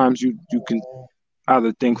sometimes you can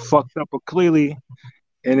either think fucked up or clearly,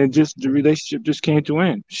 and the relationship just came to an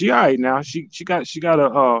end. She all right now. She got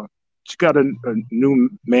a new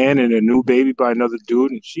man and a new baby by another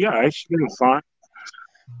dude, and she all right. She living fine.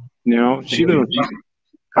 She living fine.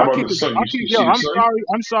 How about the son?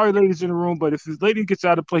 I'm sorry, ladies in the room, but if this lady gets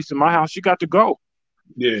out of place in my house, she got to go.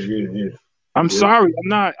 Yeah. I'm sorry.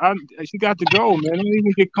 She got to go, man. I don't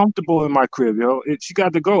even get comfortable in my crib, she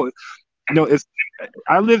got to go. If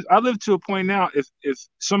I live to a point now, if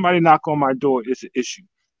somebody knock on my door, it's an issue.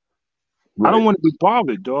 Right. I don't want to be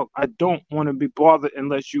bothered, dog. I don't want to be bothered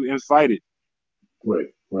unless you invite it. Right.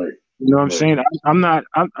 You know what I'm saying? I'm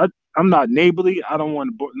not neighborly. I don't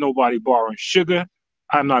want nobody borrowing sugar.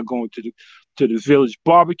 I'm not going to the village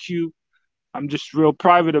barbecue. I'm just real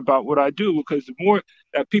private about what I do, because the more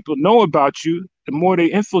that people know about you, the more they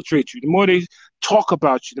infiltrate you, the more they talk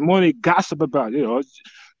about you, the more they gossip about you.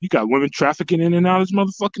 You got women trafficking in and out of this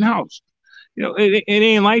motherfucking house. It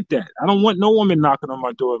ain't like that. I don't want no woman knocking on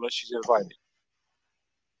my door unless she's invited.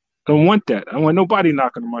 I don't want that. I don't want nobody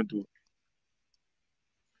knocking on my door.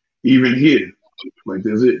 Even here, like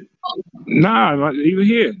that's it. Nah, even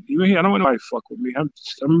here. I don't want nobody to fuck with me.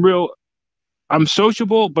 I'm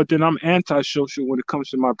sociable, but then I'm antisocial when it comes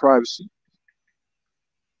to my privacy.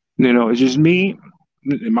 It's just me,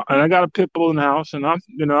 and I got a pit bull in the house, and I'm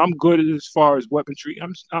good as far as weaponry.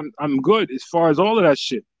 I'm good as far as all of that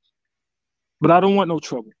shit. But I don't want no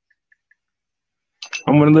trouble.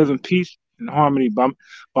 I'm gonna live in peace and harmony by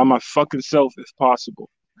my fucking self, if possible.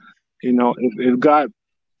 If God,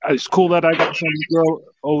 it's cool that I got some girl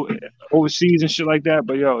overseas and shit like that.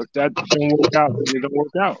 But if that don't work out, then it don't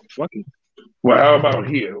work out. Fuck it. Well, how about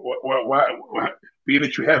here? Why being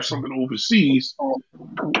that you have something overseas,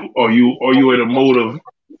 are you in a mode of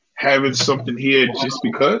having something here just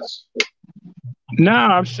because?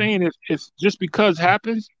 Nah, I'm saying if just because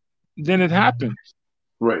happens, then it happens.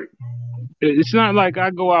 Right. It's not like I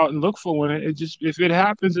go out and look for one. It just, if it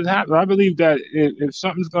happens, it happens. I believe that if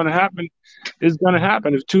something's going to happen, it's going to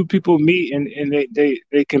happen. If two people meet and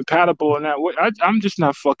they compatible in that way, I'm just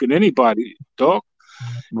not fucking anybody, dog.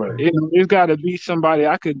 Right. There's got to be somebody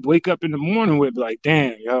I could wake up in the morning with, like,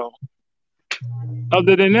 damn, yo.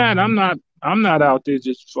 Other than that, I'm not out there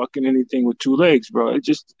just fucking anything with two legs, bro. It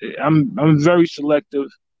just, I'm very selective,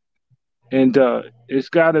 and it's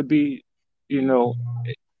got to be, you know.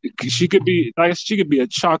 She could be a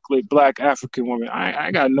chocolate black African woman. I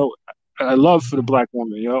got no love for the black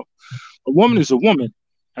woman, yo. A woman is a woman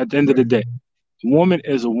at the end of the day. A woman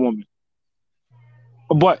is a woman.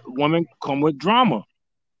 But women come with drama.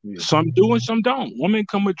 Yeah. Some do and some don't. Women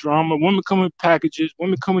come with drama. Women come with packages.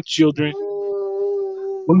 Women come with children.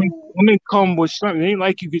 Women come with something. It ain't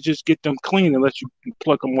like you could just get them clean unless you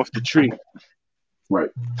pluck them off the tree. Right.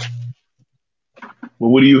 Well,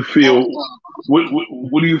 what do you feel?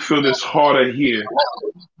 What do you feel that's harder here?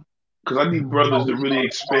 Because I need brothers to really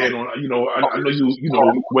expand on. You know, I know you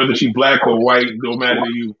know whether she black or white, don't matter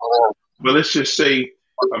to you. But let's just say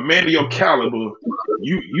a man of your caliber,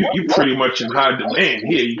 you pretty much in high demand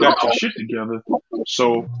here. You got your shit together,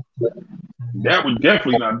 so that would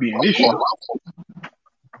definitely not be an issue.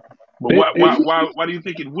 But why do you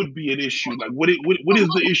think it would be an issue? Like, what is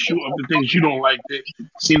the issue of the things you don't like that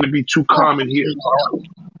seem to be too common here?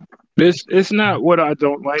 It's not what I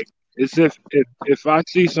don't like. It's if I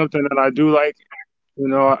see something that I do like, you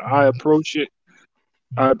know, I approach it.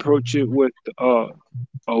 I approach it with a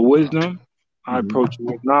wisdom. I approach it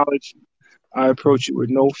with knowledge. I approach it with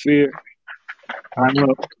no fear. I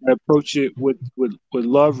approach it with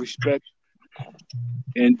love, respect,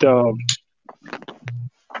 and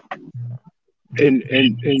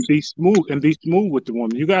be smooth with the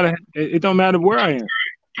woman. You gotta. It don't matter where I am.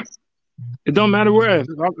 It don't matter where I am.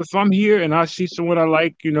 If I'm here and I see someone I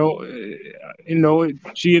like, you know,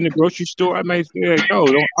 she in the grocery store, I may say, "Yo,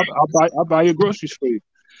 I'll buy your groceries for you."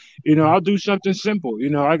 You know, I'll do something simple. You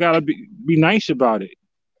know, I gotta be nice about it.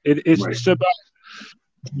 It's about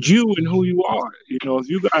you and who you are. You know, if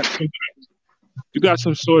you got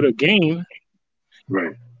some sort of game,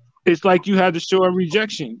 right? It's like you had to show a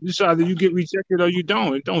rejection. It's either you get rejected or you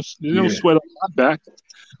don't. There's no sweat on my back.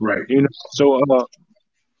 Right. You know, so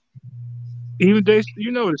even they,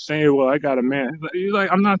 you know, the saying, well, I got a man. You're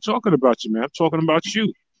like, I'm not talking about you, man. I'm talking about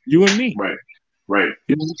you and me. Right. Right.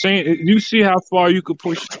 You know what I'm saying? You see how far you could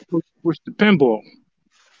push the pinball.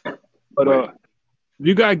 But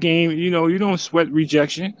you got game, you know, you don't sweat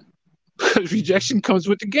rejection because rejection comes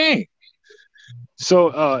with the game.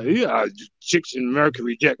 So, chicks in America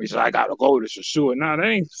reject me, so I gotta go to Sasua. Nah, that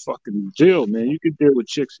ain't fucking deal, man. You can deal with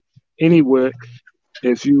chicks anywhere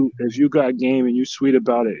if you got game and you sweet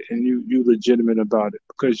about it and you legitimate about it.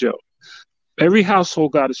 Because yo, every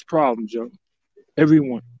household got its problems, yo.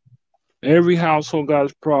 Everyone. Every household got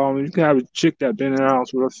its problem. You can have a chick that been in the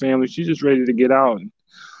house with her family. She's just ready to get out,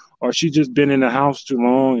 or she just been in the house too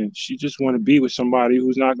long and she just want to be with somebody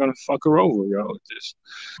who's not gonna fuck her over, yo. Just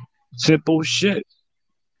simple shit.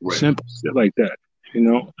 Right. Simple shit like that. You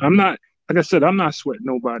know, I'm not, like I said, I'm not sweating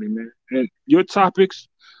nobody, man. And your topics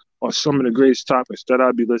are some of the greatest topics that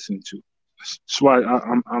I'll be listening to. That's why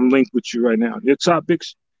I'm linked with you right now. Your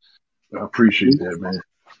topics. I appreciate that, man.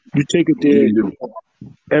 You take it there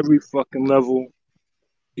every fucking level.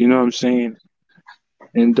 You know what I'm saying?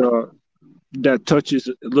 And that touches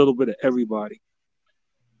a little bit of everybody.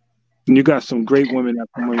 And you got some great women that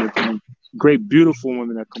come on your panel. Great, beautiful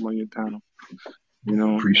women that come on your panel. You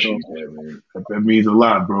know, appreciate that, man. That means a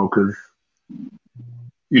lot, bro. Because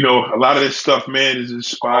you know, a lot of this stuff, man, is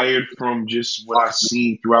inspired from just what I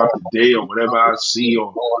see throughout the day or whatever I see.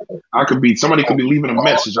 Or somebody could be leaving a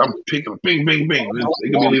message. I'm picking up, bing, bing, bing. They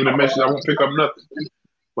could be leaving a message. I won't pick up nothing.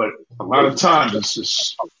 But a lot of times,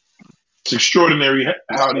 it's extraordinary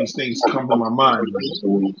how these things come to my mind.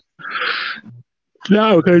 Man.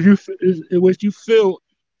 No, because what you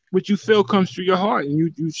feel comes through your heart, and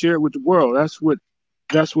you share it with the world. That's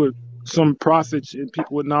what some prophets and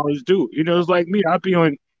people with knowledge do. You know, it's like me. I'll be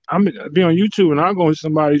on YouTube and I'll go in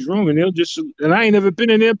somebody's room and I ain't never been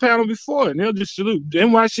in their panel before, and they'll just salute. The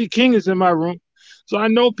NYC King is in my room, so I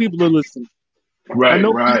know people are listening. Right, I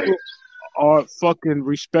know right. people are fucking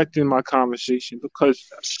respecting my conversation because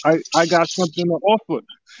I got something to offer,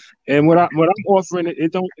 and what I'm offering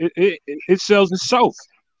it sells itself.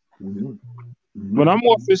 Mm-hmm. Mm-hmm. When I'm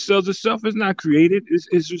off, it sells itself. It's not created.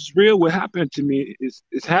 It's just real. What happened to me is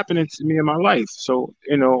happening to me in my life. So,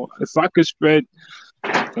 you know, if I could spread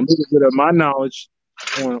a little bit of my knowledge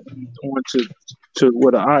on to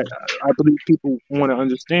what I believe people want to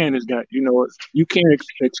understand is that, you know, you can't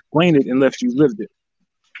explain it unless you lived it.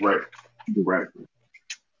 Right. Right.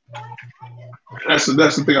 That's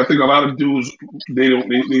the thing. I think a lot of dudes they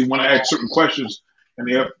want to ask certain questions and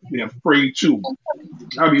they're afraid to.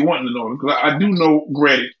 I be wanting to know because I do know.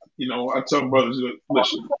 Granted, I tell brothers,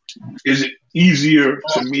 listen, is it easier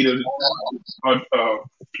to meet a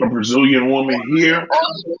Brazilian woman here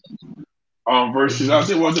versus out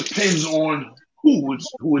there? Well, it depends on who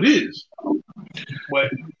it is.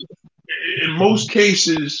 But in most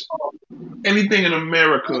cases, anything in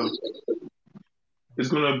America is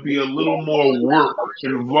going to be a little more work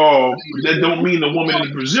involved. That don't mean the woman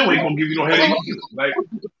in Brazil ain't going to give you no headache either. Like,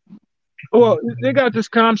 well, they got this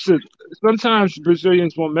concept. Sometimes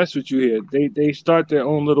Brazilians won't mess with you here. They start their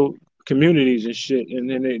own little communities and shit, and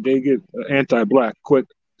then they get anti-black quick.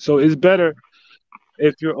 So it's better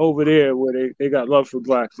if you're over there where they got love for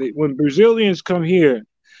blacks. When Brazilians come here,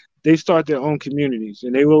 they start their own communities,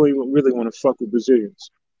 and they really want to fuck with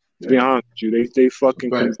Brazilians. To be honest with you, they fucking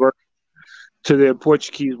convert to their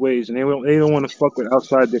Portuguese ways, and they don't want to fuck with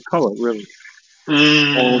outside their color, really.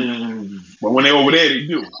 But when they over there, they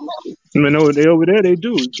do. When they over there, they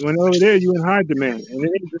do. When they're over there, you in high demand, and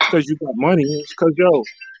it ain't just because you got money. It's because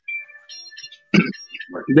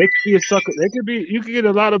they could be a sucker. You could get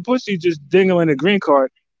a lot of pussy just dingling a green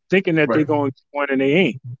card, thinking that they're going to one and they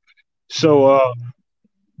ain't. So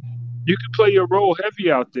you can play your role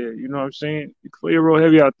heavy out there. You know what I'm saying? You can play your role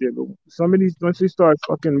heavy out there. But some of these, once they start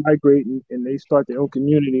fucking migrating and they start their own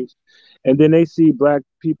communities, and then they see black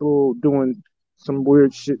people doing some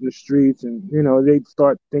weird shit in the streets, and they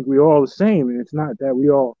start to think we all the same, and it's not that we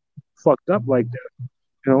all fucked up like that.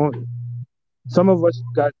 Some of us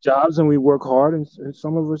got jobs and we work hard, and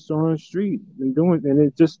some of us are on the street and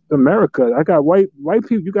it's just America. I got white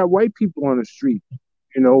people. You got white people on the street,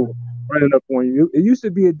 running up on you. It used to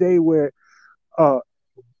be a day where, a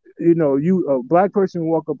black person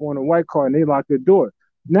walk up on a white car and they lock their door.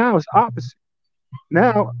 Now it's opposite.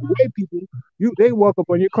 Now white people, they walk up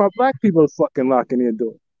on your car, black people are fucking locking their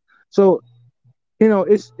door. So,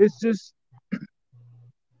 it's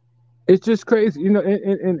just crazy,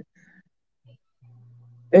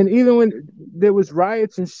 and even when there was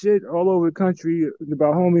riots and shit all over the country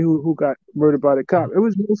about homie who got murdered by the cop, it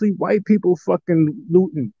was mostly white people fucking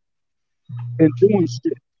looting and doing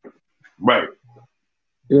shit. Right.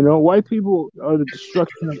 White people are the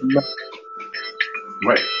destruction of America.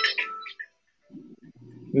 Right.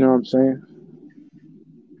 You know what I'm saying?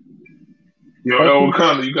 Yo,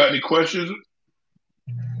 Elwakanda, you got any questions?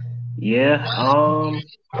 Yeah.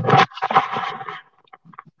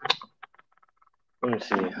 Let me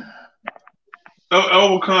see.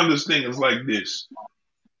 Elwakanda's thing is like this.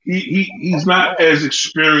 He's not as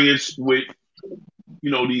experienced with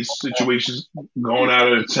these situations going out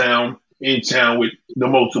of the town, in town with the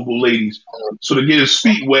multiple ladies. So to get his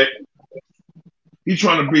feet wet, he's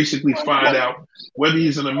trying to basically find out whether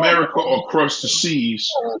he's in America or across the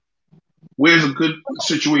seas, where's a good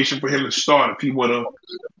situation for him to start if he want to,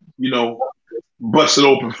 bust it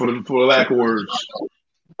open for the lack of words.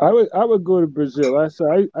 I would go to Brazil. I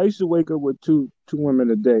used to wake up with two women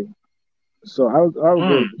a day, so I would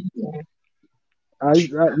go to Brazil. I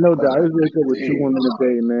no doubt. I used to wake up with 2 women a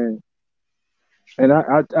day, man. And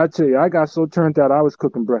I tell you, I got so turned out. I was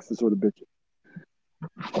cooking breakfast with a bitch.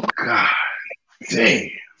 God damn.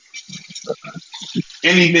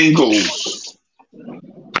 Anything goes.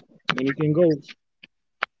 Anything goes.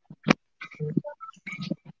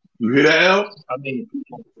 You hear that, Al? I mean,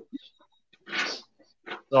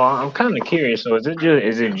 so I'm kind of curious. So is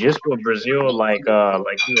it just for Brazil, like you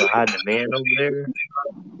a high demand over there,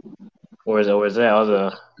 or is that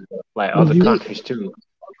other countries too?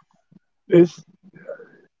 You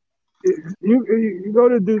go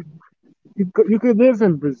to you could live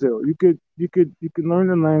in Brazil. You could learn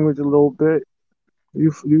the language a little bit.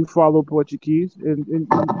 You follow Portuguese, and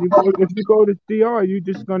if you go to DR, you're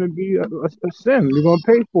just gonna be a sim. You're gonna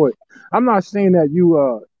pay for it. I'm not saying that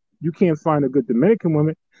you can't find a good Dominican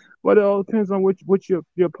woman, but it all depends on what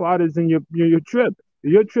your plot is in your trip.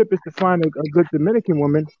 If your trip is to find a good Dominican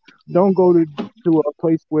woman, don't go to a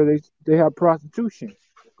place where they have prostitution.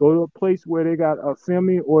 Go to a place where they got a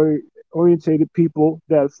family orientated people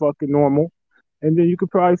that are fucking normal. And then you could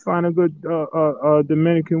probably find a good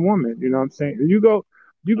Dominican woman. You know what I'm saying? You go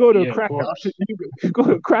to a crack house. You go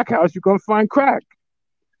to a crack house, you're gonna find crack.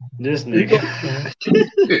 This nigga.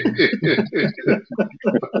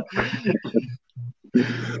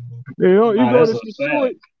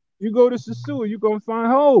 You go to Sasua, you're gonna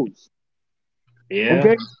find hoes. Yeah.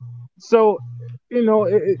 Okay. So it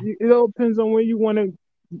all depends on where you want to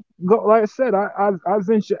go. Like I said, I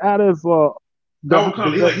venture out of.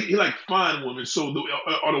 He like fine women. So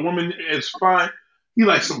are the women as fine? He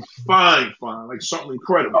like some fine, like something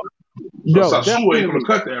incredible. So Yo, Sasua ain't definitely. gonna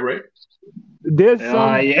cut that, right? There's Oh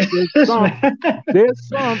some, yeah.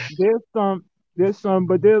 there's some,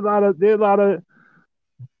 but there's a lot of,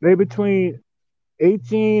 they between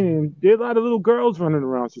 18 and there's a lot of little girls running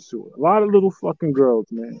around Sasua. A lot of little fucking girls,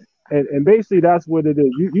 man. And basically that's what it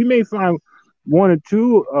is. You may find one or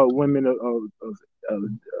two women of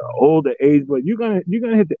older age, but you're gonna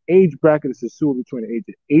hit the age bracket of Sasua between the age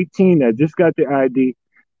of 18 that just got their ID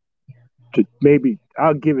to maybe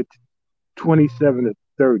I'll give it to 27 to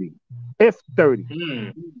 30, if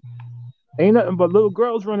 30. Ain't nothing but little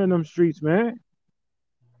girls running them streets, man.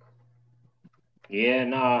 Yeah,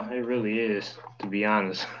 no, it really is. To be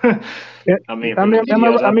honest, Yeah, I mean, I from the mean, am I,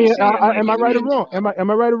 videos I I've been mean, seeing, like am I it right or is. wrong? Am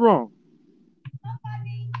I right or wrong?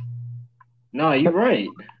 No, you're right.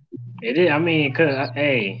 It is. I mean, cause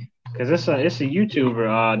it's a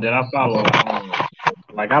YouTuber that I follow.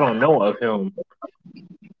 Like I don't know of him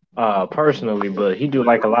personally, but he do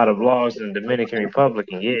like a lot of vlogs in the Dominican Republic,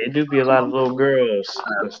 and yeah, it do be a lot of little girls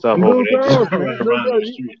and stuff over Little there just girls, man. running Little around the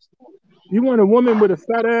girls. streets. You want a woman with a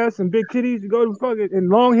fat ass and big titties? You go to fucking and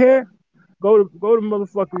long hair. Go to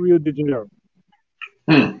motherfucking Rio de Janeiro.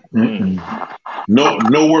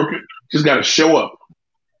 No working. Just gotta show up.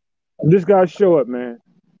 Just gotta show up, man.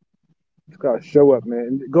 Just gotta show up,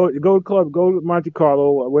 man. Go to club. Go to Monte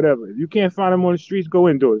Carlo or whatever. If you can't find them on the streets, go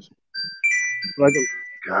indoors. Like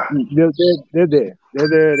God. they're there. They're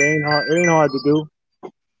there. They ain't hard. It ain't hard to do.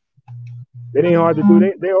 It ain't hard to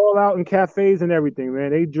do. They're all out in cafes and everything, man.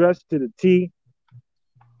 They dressed to the T,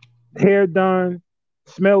 hair done,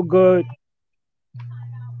 smell good.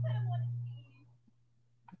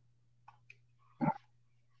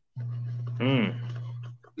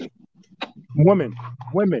 Women.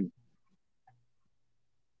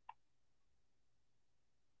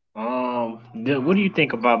 What do you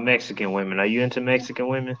think about Mexican women? Are you into Mexican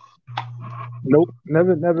women? Nope.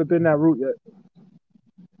 Never been that route yet.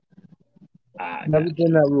 Never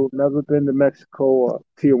been that route. Never been to Mexico or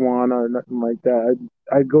Tijuana or nothing like that.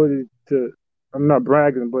 I go to I'm not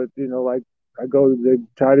bragging, but you know, like I go to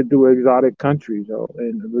try to do exotic countries,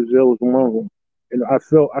 and Brazil is one of them. And I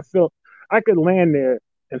feel I could land there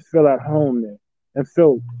and feel at home there and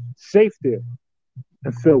feel safe there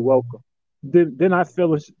and feel welcome. Then I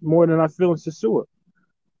feel it more than I feel in Sasua.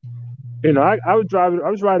 You know, I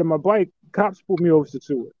was riding my bike. Cops pulled me over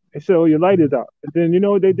Sasua. They said, "Oh, your light is out." And then you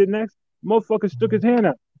know what they did next? Motherfucker stuck his hand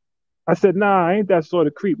out. I said, "Nah, I ain't that sort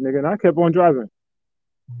of creep, nigga." And I kept on driving.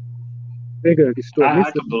 Nigga,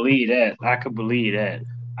 I could believe that.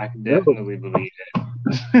 I could definitely believe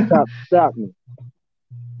that. Stop me.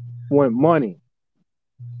 Want money.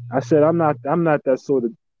 I said, I'm not that sort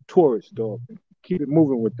of tourist, dog. Keep it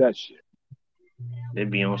moving with that shit. They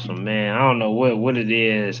be on some, man. I don't know what it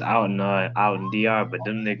is out in DR, but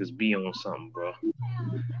them niggas be on something, bro.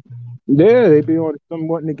 Yeah, they be on some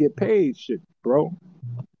wanting to get paid shit, bro.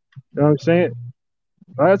 You know what I'm saying?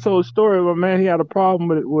 I told a story of a man. He had a problem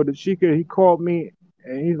with a chica. He called me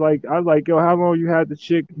and he's like, I was like, yo, how long you had the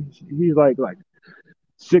chick? He's like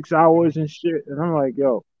 6 hours and shit. And I'm like,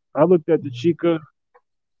 yo, I looked at the chica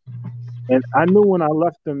and I knew when I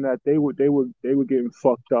left them that they were getting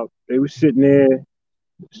fucked up. They were sitting there,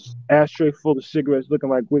 ashtray full of cigarettes, looking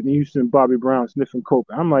like Whitney Houston and Bobby Brown sniffing coke.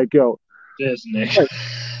 I'm like, yo, this nigga.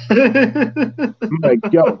 I'm like,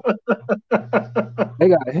 yo, they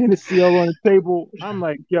got a Hennessy all on the table. I'm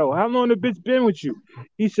like, yo, how long the bitch been with you?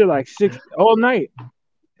 He said like 6 all night,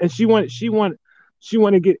 and she wanted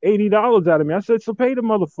to get $80 out of me. I said, so pay the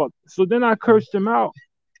motherfucker. So then I cursed him out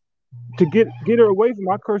to get her away from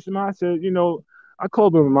me. I cursed him out. I said, you know, I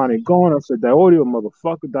called him Manigon. I said, Diodio,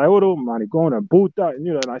 motherfucker, Diodio, Manigon, and Buta, and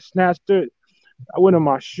and I snatched it. I went in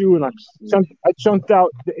my shoe and I chunked out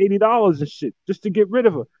the $80 and shit just to get rid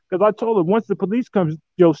of her. Because I told her, once the police comes,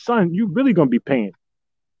 yo, son, you really gonna be paying.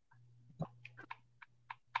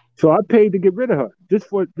 So I paid to get rid of her just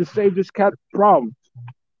to save this cat problems.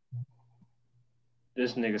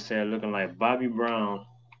 This nigga said looking like Bobby Brown.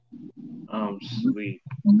 I'm sweet.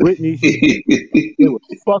 Whitney, they were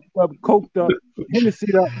fucked up, coked up,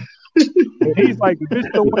 Hennessy up. And he's like, the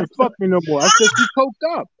bitch don't want to fuck me no more. I said, she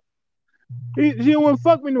coked up. She don't want to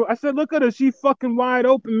fuck me no more. I said, look at her. She fucking wide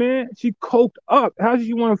open, man. She coked up. How does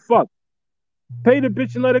she want to fuck? Pay the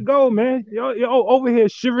bitch and let her go, man. Yo, over here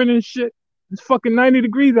shivering and shit. It's fucking 90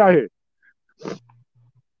 degrees out here.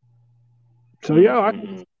 So,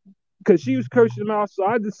 because she was cursing him out, so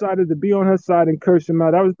I decided to be on her side and curse him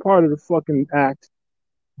out. That was part of the fucking act.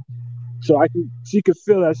 So she could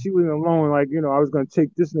feel that she wasn't alone. Like, I was going to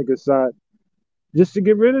take this nigga's side just to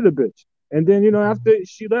get rid of the bitch. And then, after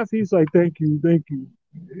she left, he's like, thank you.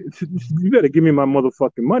 You better give me my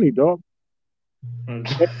motherfucking money, dog.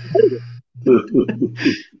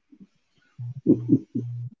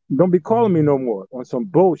 Don't be calling me no more on some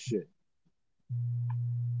bullshit.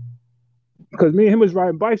 Because me and him was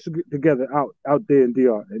riding bikes together out there in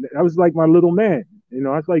DR, and I was like my little man. You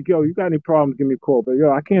know, I was like, yo, you got any problems? Give me a call. But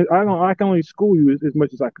yo, I can only school you as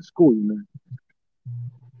much as I can school you, man.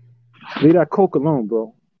 Leave that coke alone,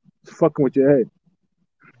 bro. It's fucking with your head.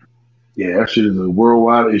 Yeah, that shit is a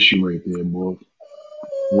worldwide issue right there, boy.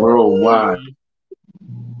 Worldwide.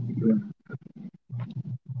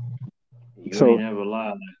 You So- ain't never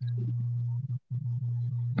lied.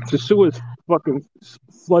 The sewer is fucking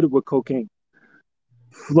flooded with cocaine.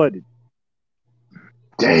 Flooded.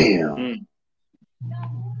 Damn.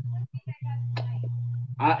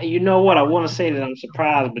 You know what? I want to say that I'm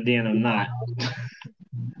surprised, but then I'm not.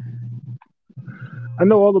 I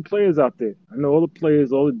know all the players out there. I know all the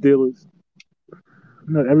players, all the dealers. I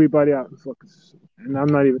know everybody out. Fucking, and I'm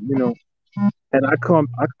not even, you know. And I come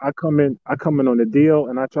in on the deal,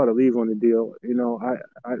 and I try to leave on the deal. You know,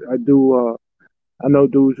 I do. I know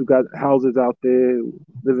dudes who got houses out there,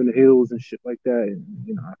 live in the hills and shit like that. And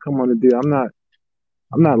you know, I come on the deal. I'm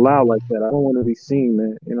not loud like that. I don't want to be seen,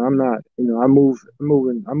 man. You know, I'm not. You know, I move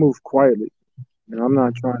quietly. You know, I'm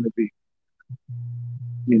not trying to be.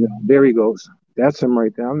 You know, there he goes. That's him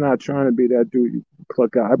right there. I'm not trying to be that dude you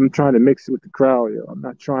pluck out. I'm trying to mix it with the crowd, yo. I'm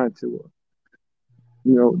not trying to,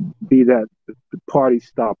 you know, be that the party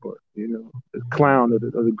stopper, you know, the clown of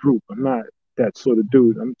the group. I'm not that sort of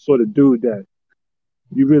dude. I'm the sort of dude that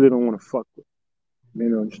you really don't want to fuck with. You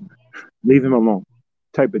know, just leave him alone,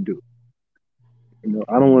 type of dude. You know,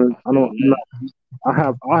 I don't want to.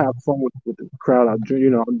 I'll have fun with the crowd. You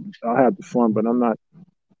know, I'll have the fun, but I'm not.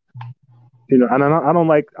 You know, and I don't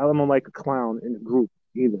like a clown in the group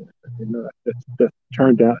either. You know, that's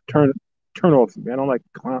turn off me. I don't like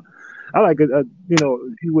a clown. I like you know,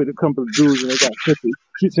 you with a couple of dudes and they got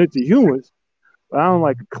sense of humor, but I don't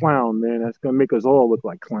like a clown, man. That's gonna make us all look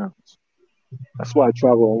like clowns. That's why I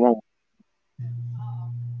travel alone.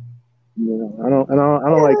 You know, I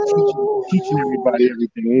don't like teaching everybody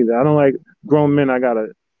everything either. I don't like grown men. I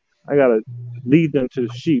gotta lead them to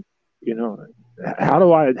the sheep. You know, how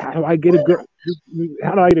do I get a girl?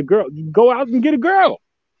 How do I get a girl? Go out and get a girl.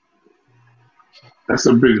 That's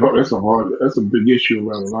a big issue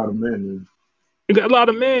around a lot of men. Man. You got a lot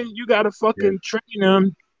of men. You gotta fucking train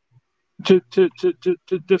them to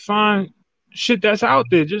define shit that's out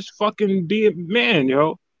there. Just fucking be a man,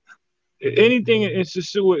 yo. Anything in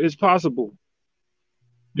Sosua is possible.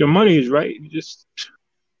 Your money is right. You just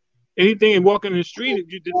anything and walking the street,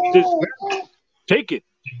 you just take it.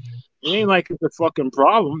 It ain't like it's a fucking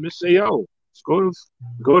problem. Just say, yo, let's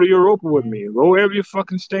go to Europa with me. Go wherever you're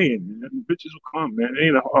fucking staying. Man. Bitches will come, man. It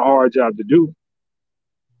ain't a hard job to do.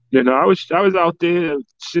 You know, I was out there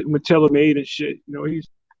sitting with Telemade and shit. You know, he's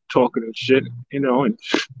talking and shit. You know, and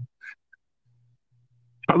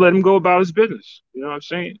I let him go about his business. You know what I'm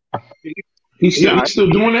saying? He's still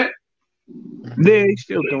doing that? Yeah, he's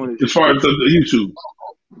still doing it. As far as the YouTube.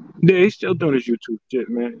 Yeah, he's still doing his YouTube shit,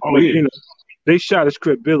 man. Oh, but, yeah. You know, they shot his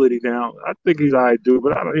credibility down. I think he's all right, dude,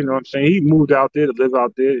 but I don't, you know what I'm saying? He moved out there to live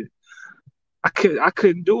out there. I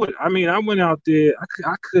couldn't do it. I mean, I went out there.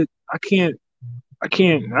 I can't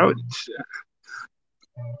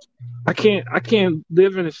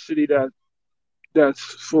live in a city that's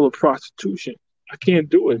full of prostitution. I can't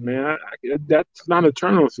do it, man. That's not a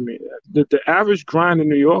turn on for me. The average grind in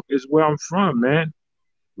New York is where I'm from, man.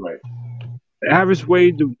 Right. The average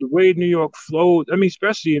way, the way New York flowed, I mean,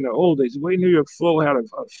 especially in the old days, the way New York flowed had a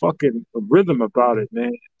fucking rhythm about it,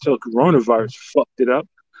 man, until coronavirus fucked it up.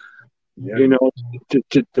 Yeah. You know,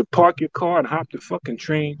 to park your car and hop the fucking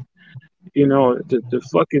train, you know, to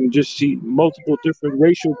fucking just see multiple different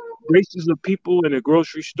races of people in a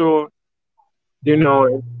grocery store, you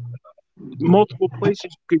know, multiple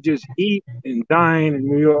places you could just eat and dine in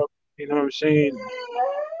New York, you know what I'm saying?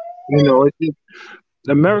 You know,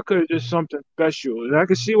 America is just something special, and I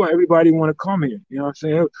can see why everybody want to come here. You know what I'm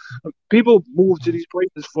saying? People move to these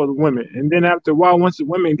places for the women, and then after a while, once the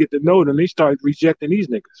women get to know them, they start rejecting these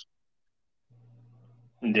niggas.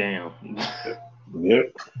 Damn.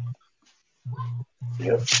 Yep.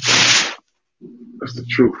 That's the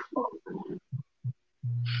truth.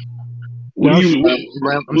 I'm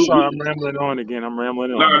sorry, I'm rambling on again. I'm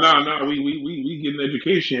rambling on. No. We get an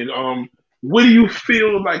education. What do you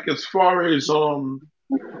feel like as far as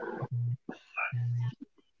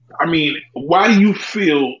I mean, why do you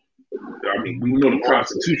feel? I mean, we know the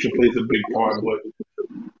prostitution plays a big part, but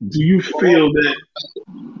do you feel that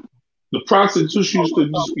The prostitution used to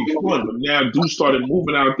just be fun, but now dudes started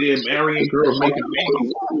moving out there, marrying girls, making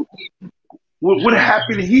babies. What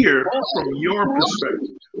happened here from your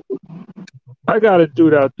perspective? I got a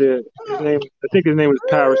dude out there. I think his name was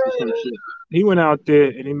Paris or some shit. He went out there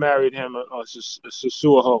and he married him a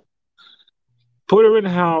Sasua hoe. Put her in the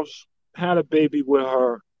house, had a baby with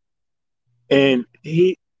her, and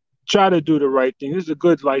he tried to do the right thing. This is a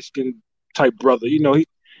good light skinned type brother. You know, me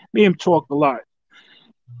and him talked a lot.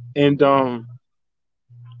 And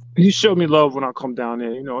he showed me love when I come down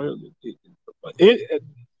there. You know,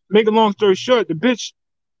 make a long story short, the bitch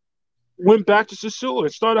went back to Sasua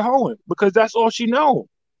and started hoeing because that's all she know.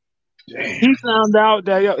 Damn. He found out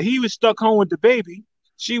that he was stuck home with the baby.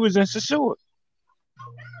 She was in Sasua.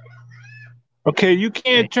 Okay, you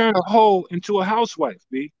can't turn a hoe into a housewife,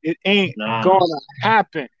 B. It ain't gonna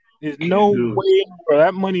happen. There's no way, bro.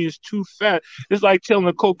 That money is too fast. It's like telling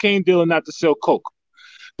a cocaine dealer not to sell coke.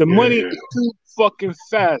 The money is too fucking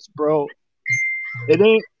fast, bro. It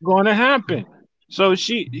ain't gonna happen. So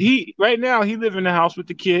he right now he live in the house with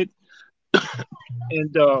the kid,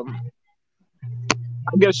 and I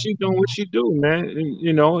guess she doing what she do, man. And,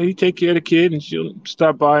 you know, he take care of the kid, and she'll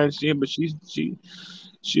stop by and see him. But she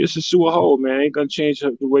is a sewer hoe, man. Ain't gonna change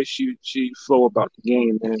the way she flow about the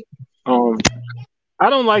game, man. I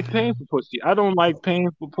don't like paying for pussy. I don't like paying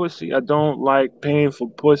for pussy. I don't like paying for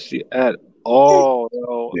pussy at all,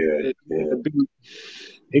 yo.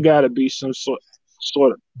 It gotta be some sort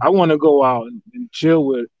of. I want to go out and chill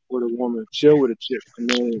with a woman, chill with a chick, and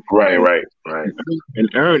then right, and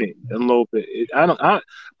earn it a little bit. I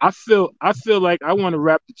feel like I want to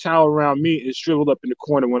wrap the towel around me and shrivel up in the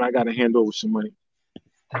corner when I got to hand over some money.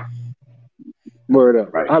 Word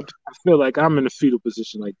up. Right. I feel like I'm in a fetal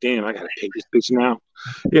position. Like, damn, I gotta pay this bitch now.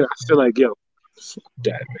 Yeah, I feel like, yo, fuck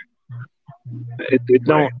that, man.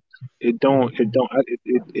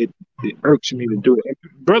 It irks me to do it.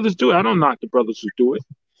 Brothers do it. I don't knock the brothers who do it.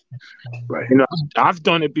 Right. You know, I've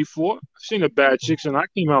done it before. I've seen a bad chick and I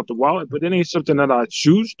came out the wallet, but it ain't something that I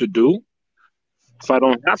choose to do if I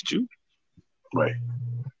don't have to. Right.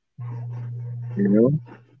 You know?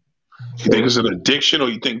 You think it's an addiction, or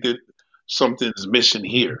you think that something's missing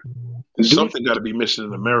here? There's something got to be missing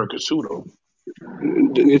in America too, though.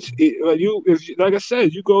 Like I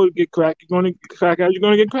said, you go to get crack, you're gonna crack out. You're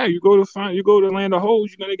gonna get crack. You go to land of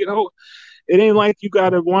hoes, you're gonna get hoes. It ain't like you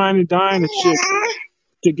gotta wine and dine and shit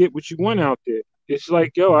to get what you want out there. It's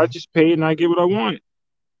like, yo, I just paid and I get what I want,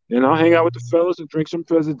 and I'll hang out with the fellas and drink some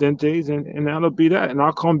Presidentes, and that'll be that. And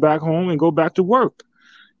I'll come back home and go back to work.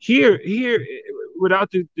 Here,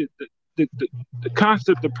 without the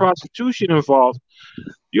concept of prostitution involved,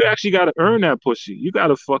 you actually got to earn that pussy. You got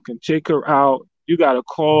to fucking take her out. You got to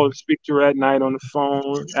call and speak to her at night on the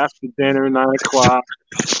phone after dinner, 9 o'clock.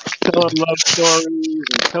 Tell her love stories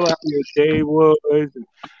and tell her how your day was,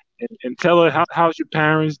 and tell her how's your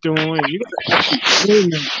parents doing. You got to actually earn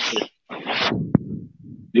that shit.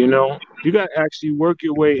 You know, you got to actually work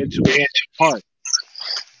your way into a heart.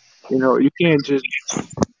 You know, you can't just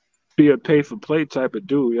be a pay for play type of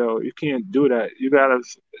dude, yo. You can't do that. You gotta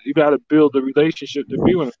build a relationship to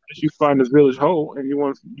be with her. You find the village hoe and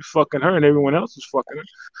you fucking her and everyone else is fucking her.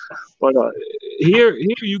 But here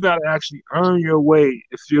you gotta actually earn your way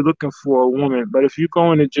if you're looking for a woman. But if you're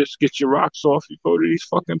going to just get your rocks off, you go to these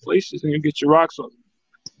fucking places and you get your rocks off.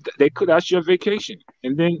 That's your vacation.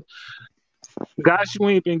 And then guys who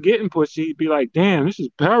ain't been getting pussy be like, damn, this is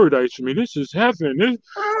paradise for me. This is heaven.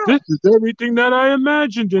 This is everything that I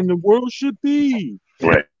imagined and the world should be.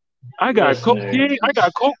 Right. I got cocaine. I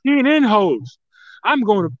got cocaine and hoes. I'm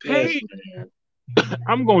going to pay.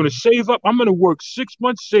 I'm going to save up. I'm going to work 6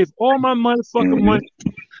 months, save all my motherfucking money.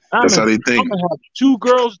 That's how they think. I'm going to have 2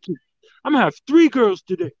 girls. I'm going to have 3 girls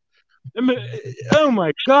today. Oh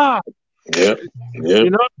my God. Yeah. You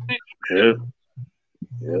know what I mean?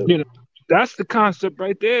 Yeah. You know, that's the concept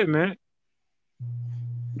right there, man.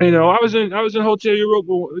 You know, I was in Hotel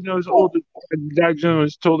Europa. You know, this older Jack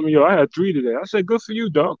Jones told me, yo, I had 3 today. I said, good for you,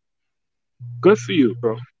 dog. Good for you,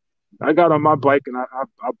 bro. I got on my bike and I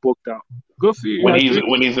booked out. Good for you. When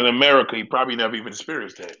he's in America, he probably never even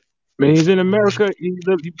experienced that. Man, he's in America. He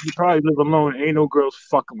probably live alone. Ain't no girls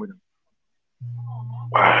fucking with him.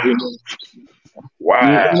 Wow. You know?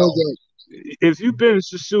 Wow. You know, if you've been in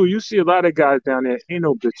Sasua, you see a lot of guys down there. Ain't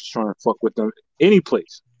no bitches trying to fuck with them any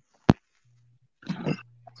place,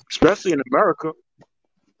 especially in America.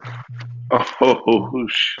 Oh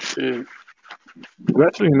shit!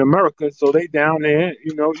 Especially in America, so they down there.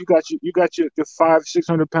 You know, you got your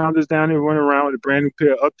 500-600 pounders down there running around with a brand new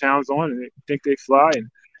pair of Uptowns on, and they think they fly. And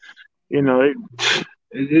you know,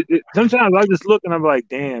 sometimes I just look and I'm like,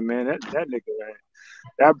 damn, man, that nigga, man.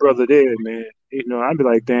 That brother there, man. You know, I'd be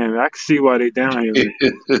like, damn, I can see why they down here, man.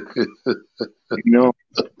 You know,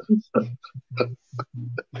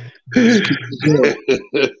 just keep it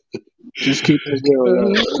real. Just keep it real,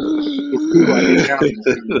 yo. You can see why they down here.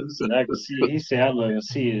 He said I can see. He said I look and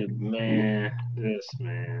see it, man. This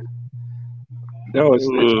man. No, I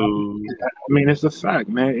mean, it's a fact,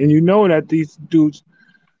 man. And you know that these dudes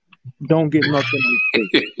don't get nothing on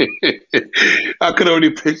face. I could already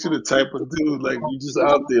picture the type of dude like you just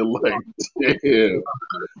out there like, damn.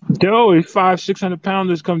 There always 500-600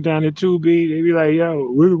 pounders come down there too, B. They be like,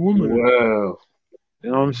 yo, we're the woman. Wow.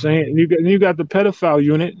 You know what I'm saying? You got the pedophile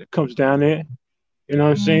unit that comes down there. You know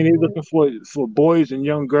what I'm saying? They looking for boys and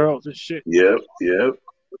young girls and shit. Yep.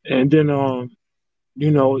 And then you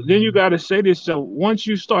know, then you gotta say to yourself, once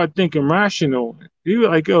you start thinking rational, you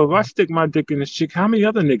like, yo, if I stick my dick in this chick, how many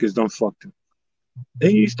other niggas done fucked him?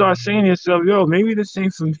 Then you start saying to yourself, yo, maybe this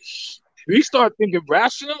ain't for me. If you start thinking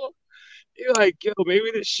rational, you're like, yo,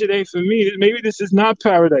 maybe this shit ain't for me. Maybe this is not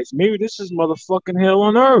paradise. Maybe this is motherfucking hell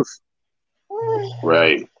on earth.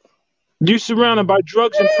 Right. You surrounded by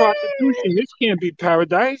drugs and prostitution. This can't be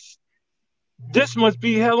paradise. This must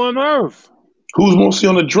be hell on earth. Who's mostly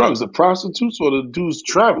on the drugs, the prostitutes or the dudes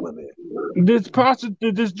traveling there? There's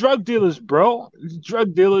drug dealers, bro. There's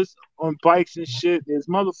drug dealers on bikes and shit. There's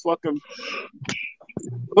motherfucking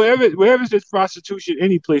wherever there's prostitution,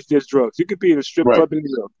 any place there's drugs. You could be in a strip club in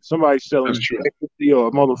New York. Somebody's selling ecstasy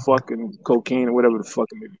or motherfucking cocaine or whatever the fuck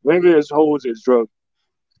it may be. Wherever there's hoes, there's drugs.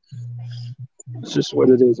 It's just what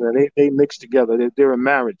it is, man. They mix together. They're a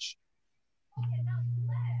marriage.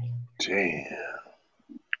 Damn.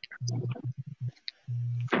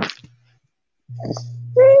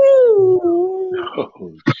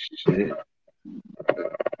 Oh shit.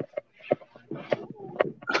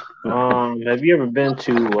 Have you ever been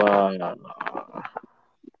to let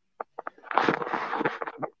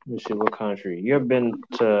me see what country? You ever been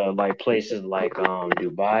to like places like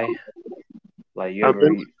Dubai? Like you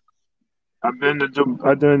ever I've been to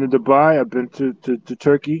Dubai, I've been to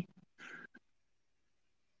Turkey.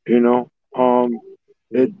 You know,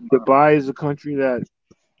 Dubai is a country that,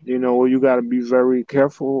 you know, where you got to be very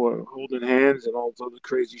careful of holding hands and all this other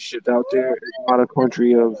crazy shit out there. It's not a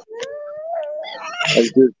country of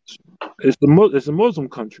it's a Muslim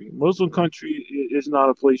country. Muslim country is not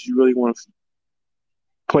a place you really want to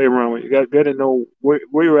play around with. You got to know where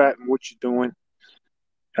you're at and what you're doing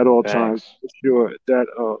at all times. For sure that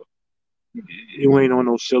you ain't on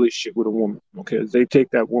no silly shit with a woman, okay? They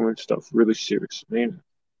take that woman stuff really serious, man.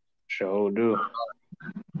 Sure do.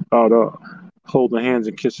 About holding hands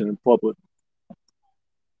and kissing in public.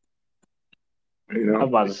 You know? I'm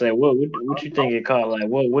about to say, what you think it cost? Like,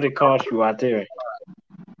 what would it cost you out there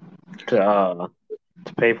to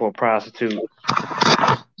pay for a prostitute?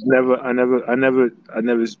 I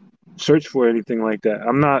never search for anything like that.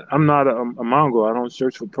 I'm not a Mongo. I don't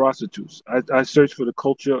search for prostitutes. I search for the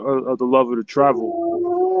culture of the love of the travel.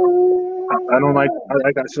 I don't like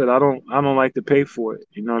I said, I don't like to pay for it.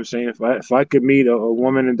 You know what I'm saying? If I could meet a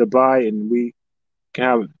woman in Dubai and we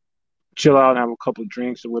can chill out and have a couple of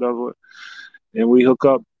drinks or whatever, and we hook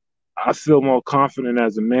up, I feel more confident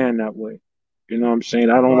as a man that way. You know what I'm saying?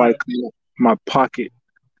 I don't like my pocket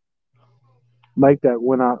like that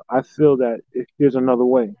when I feel that if there's another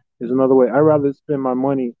way. There's another way. I'd rather spend my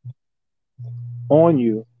money on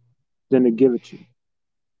you than to give it to you.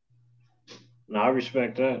 No, I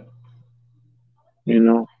respect that. You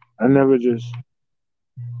know, I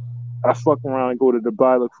fuck around and go to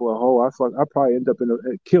Dubai, look for a hoe. I probably end up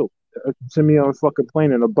killed. Send me on a fucking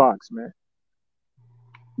plane in a box, man.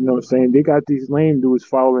 You know what I'm saying? They got these lame dudes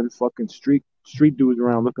following fucking street dudes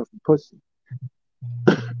around looking for pussy.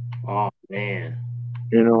 Oh man.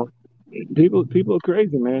 You know, people are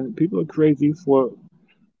crazy, man. People are crazy for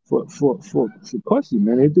pussy,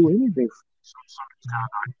 man. They do anything for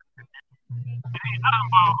it ain't nothing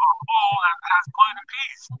but a ball that has blood and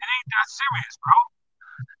peas. It ain't that serious, bro.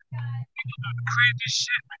 People do the craziest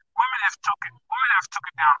shit. Women have taken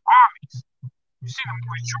down armies. You see the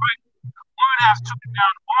movie Troy? Women have taken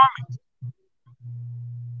down armies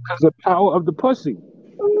because of the power of the pussy.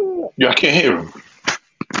 Yeah, I can't hear him.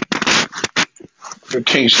 Your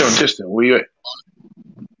king's so distant. Where you at?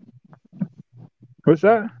 What's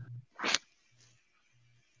that?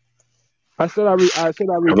 I said I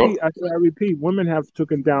repeat. Women have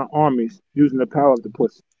taken down armies using the power of the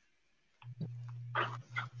pussy.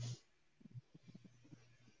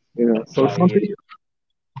 You know, so some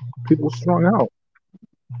people strung out.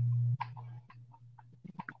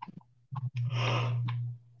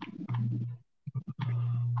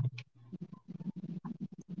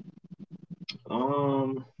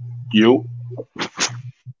 You.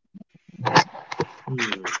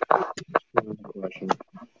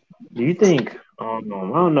 Do you think? I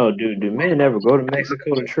don't know. Do men ever go to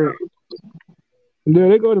Mexico to trade? Yeah,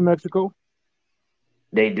 they go to Mexico.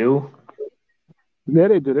 They do. Yeah,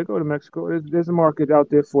 they do. They go to Mexico. There's a market out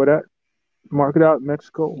there for that. Market out in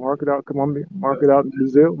Mexico. Market out in Colombia. Market out in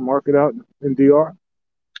Brazil. Market out in DR.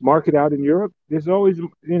 Market out in Europe. There's always,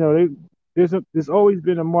 there's always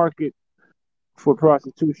been a market for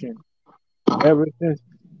prostitution ever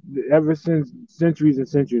since centuries and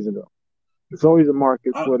centuries ago. There's always a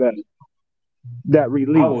market for that I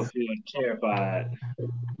relief. would feel terrified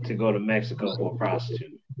to go to Mexico for a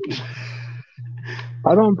prostitute.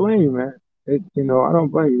 I don't blame you, man. I don't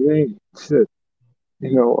blame you. It ain't shit.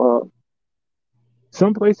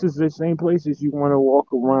 Some places, the same places you want to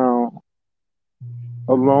walk around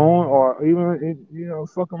alone, or even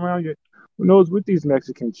fuck around. Who knows what these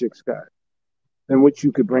Mexican chicks got, and what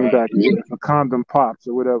you could bring Right. back if a condom pops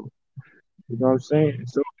or whatever. You know what I'm saying?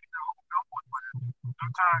 So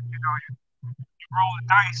sometimes you roll the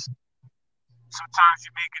dice. Sometimes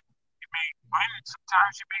you make win.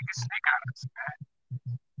 Sometimes you make a snake out of us, man.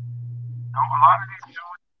 A lot of these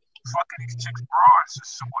dudes fucking these chicks broads or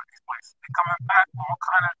so what these places. They coming back with all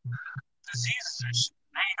kind of diseases and shit.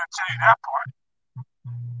 They ain't gonna tell you that part.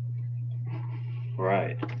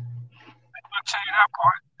 Right. They gonna tell you that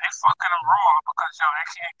part. They fucking them raw because they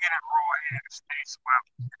can't get it raw here in the States. Well,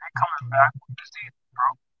 they coming back with diseases,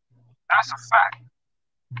 bro. That's a fact.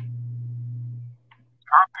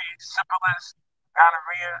 Herpes, syphilis,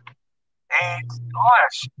 gonorrhea, AIDS, all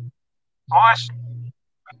that shit. All that shit.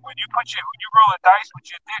 When you roll a dice with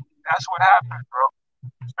your dick, that's what happens, bro.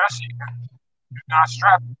 Especially if you're not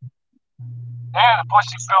strapped. Yeah, the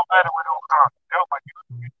pussy feel better with no condom. But you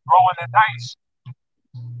rolling the dice,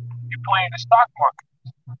 you playing the stock market.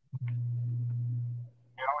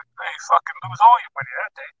 They fucking lose all your money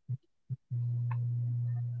that day.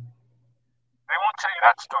 They won't tell you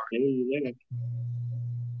that story.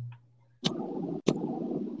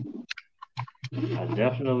 I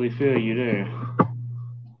definitely feel you there.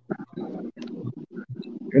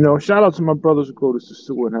 Shout out to my brothers who go to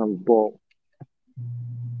Sasua and have a ball.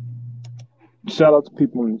 Shout out to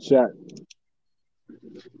people in the chat.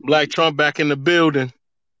 Black Trump back in the building.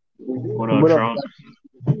 What up, What up? Trump?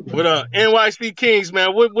 What up? NYC Kings,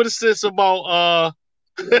 man. What is this about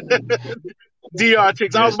DR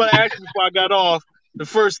chicks? I was about to ask you before I got off the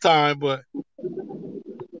first time, but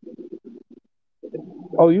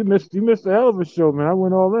Oh, you missed a hell of a show, man. I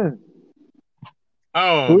went all in.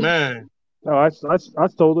 oh man. Oh, I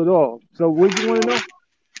told it all. So what do you want to know?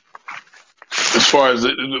 As far as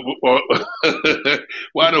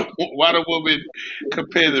why the woman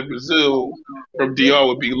compared to Brazil from DR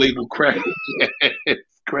would be labeled crackhead?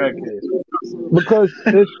 Because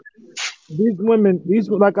these women,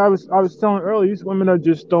 like I was telling earlier, these women are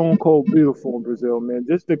just stone cold beautiful in Brazil, man.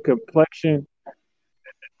 Just the complexion,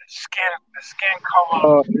 the skin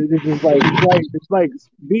color. It's just it's like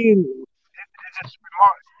being. It's just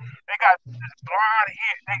remarkable. They got this blonde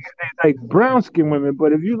hair. They like brown skin women,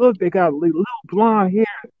 but if you look, they got little blonde hair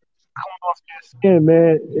coming off their skin,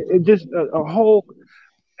 man. It just a whole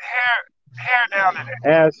hair down to the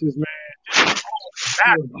asses, man.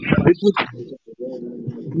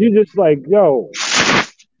 You just like, yo,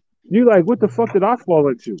 you like, what the fuck did I fall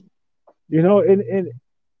into? And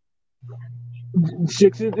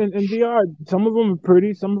chicks in DR, some of them are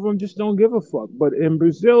pretty, some of them just don't give a fuck. But in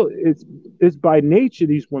Brazil, it's by nature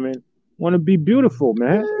these women want to be beautiful,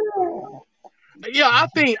 man. Yeah, I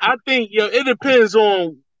think it depends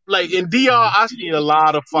on, like, in DR I see a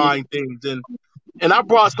lot of fine things, and I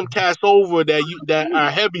brought some cats over that are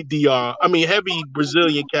heavy heavy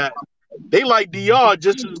Brazilian cats. They like DR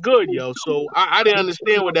just as good, yo. So I didn't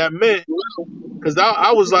understand what that meant, because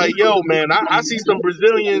I was like, yo, man, I see some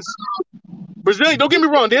Brazilian. Don't get me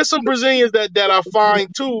wrong, there's some Brazilians that are fine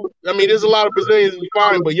too. I mean, there's a lot of Brazilians who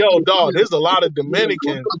are fine, but yo, dog, there's a lot of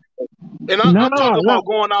Dominicans. And I'm talking about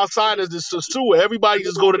going outside of the Sasua. Everybody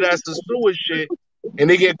just go to that Sasua shit and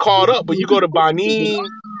they get caught up. But you go to Banin,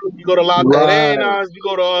 you go to La Terenas, you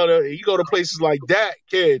go to places like that,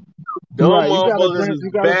 kid. Them motherfuckers is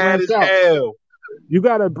bad as hell. You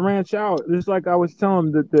gotta branch out. Just like I was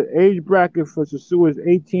telling them, that the age bracket for Sasua is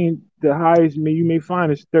 18. The highest you may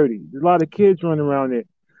find is 30. There's a lot of kids running around there.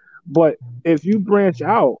 But if you branch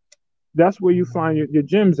out, that's where you find your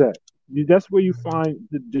gyms at. That's where you find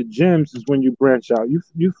the gyms, is when you branch out.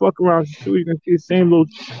 You fuck around Sasua, you can see the same little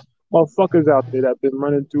motherfuckers out there that have been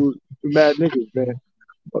running through mad niggas, man.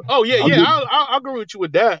 But oh yeah, I agree with you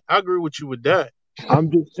with that. I'm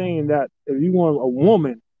just saying that if you want a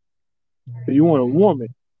woman, I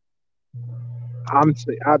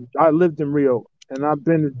lived in Rio and I've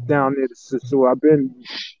been down there to Sasua. I've been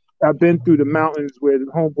I've been through the mountains where the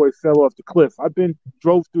homeboy fell off the cliff.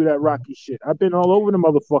 Drove through that rocky shit. I've been all over the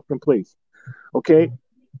motherfucking place. Okay.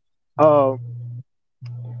 I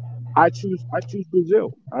choose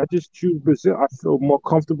Brazil. I just choose Brazil. I feel more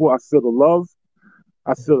comfortable. I feel the love.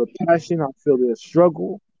 I feel the passion. I feel the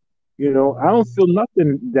struggle. You know, I don't feel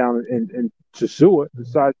nothing down in Sosua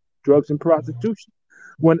besides drugs and prostitution.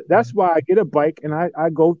 That's why I get a bike and I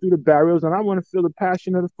go through the barriers and I want to feel the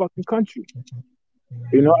passion of the fucking country.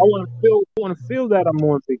 You know, I want to feel that I'm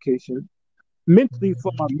on vacation mentally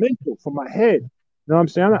for my head. You know what I'm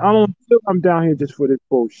saying? I don't feel I'm down here just for this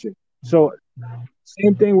bullshit. So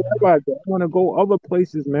same thing wherever I go. I want to go other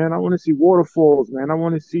places, man. I want to see waterfalls, man. I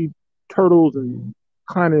want to see turtles and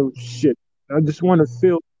kind of shit. I just want to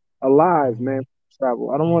feel alive, man.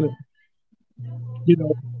 Travel. I don't want to, you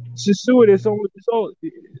know. Sosua, there's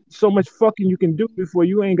so much fucking you can do before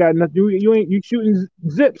you ain't got nothing. You shooting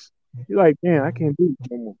zips. You're like, damn, I can't do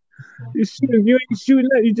it no more. You ain't shooting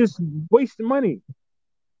that. You just wasting money.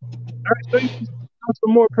 All right, so you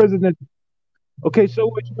some more presidential. Okay, so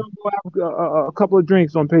what you gonna go have a couple of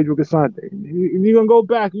drinks on Pedro Casante? You're gonna go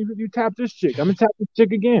back. You tap this chick. I'm gonna tap this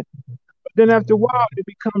chick again. But then after a while, it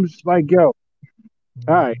becomes like, yo, all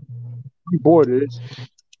right, I'm bored of this.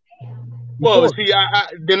 Well, see,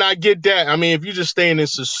 then I get that. I mean, if you're just staying in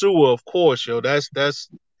Sosua, of course, yo, that's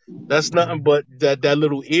nothing but that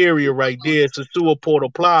little area right there, Sosua, Puerto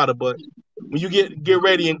Plata. But when you get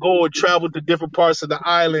ready and go and travel to different parts of the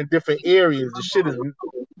island, different areas, the shit is,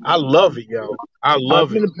 I love it, yo. I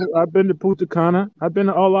love it. I've been to Punta Cana. I've been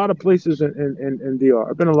to a lot of places in DR.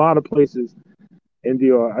 I've been a lot of places in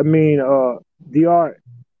DR. I mean, DR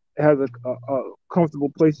has a comfortable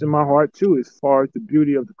place in my heart too, as far as the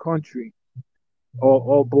beauty of the country.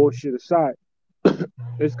 All bullshit aside,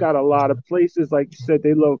 it's got a lot of places, like you said,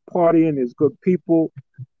 they love partying. There's good people,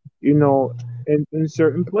 you know, in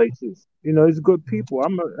certain places. You know, there's good people.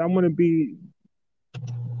 I'm gonna be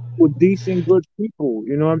with decent, good people.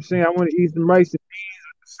 You know what I'm saying? I want to eat some rice and beans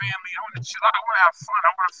with the family. I want to chill out. I want to have fun.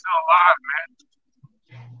 I want to feel alive, man.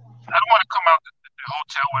 I don't want to come out the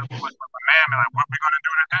hotel with my man and like, what are we gonna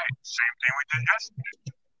do today? Same thing we did yesterday.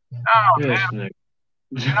 No, man.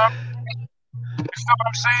 You know? You know what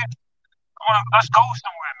I'm saying? Let's go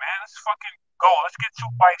somewhere, man. Let's fucking go. Let's get 2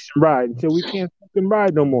 bikes and ride until we can't fucking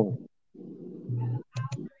ride no more.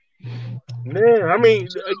 Man, I mean,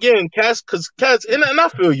 again, cats, and I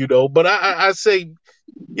feel you though, but I say,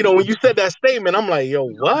 you know, when you said that statement, I'm like, yo,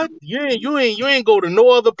 what? You ain't go to no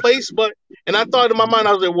other place, but, and I thought in my mind,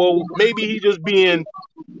 I was like, well, maybe he just being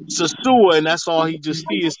Sosua, and that's all he just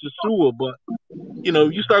sees Sosua, but. You know,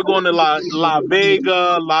 you start going to La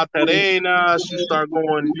Vega, La Terrenas, you start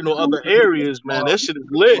going, you know, other areas, man. That shit is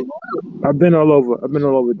lit. I've been all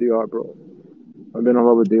over DR, bro. I've been all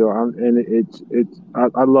over DR, and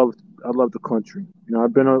I love the country. You know,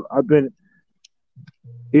 I've been,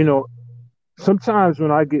 you know, sometimes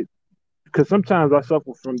when because sometimes I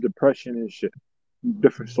suffer from depression and shit,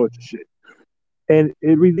 different sorts of shit, and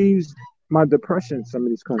it relieves my depression in some of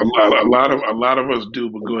these countries. A lot of us do,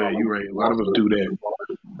 but go ahead, you're right. A lot of us do that.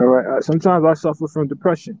 All right. Sometimes I suffer from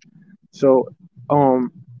depression, so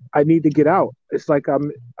I need to get out. It's like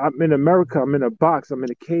I'm in America. I'm in a box. I'm in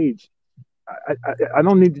a cage. I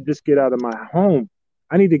don't need to just get out of my home.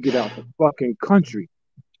 I need to get out the fucking country.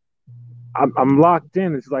 I'm locked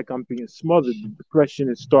in. It's like I'm being smothered. The depression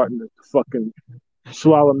is starting to fucking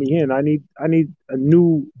swallow me in. I need a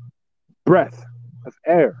new breath of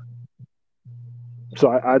air. So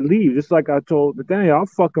I leave. Just like I told Nathaniel, I'll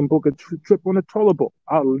fucking book a trip on a toilet boat.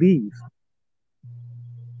 I'll leave.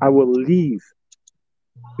 I will leave.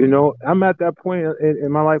 You know, I'm at that point in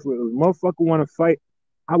my life where a motherfucker want to fight,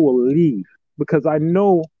 I will leave. Because I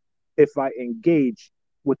know if I engage,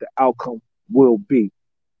 what the outcome will be.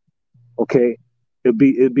 Okay? It'll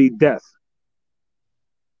be death.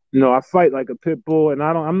 You know, I fight like a pit bull, and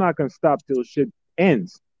I'm not gonna stop till shit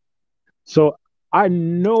ends. So I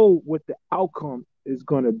know what the outcome is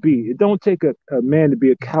going to be. It don't take a man to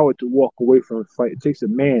be a coward to walk away from a fight. It takes a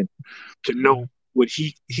man to know what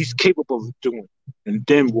he's capable of doing and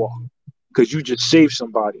then walk. Because you just saved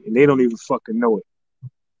somebody and they don't even fucking know it.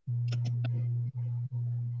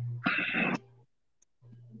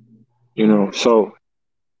 You know, so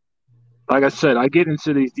like I said, I get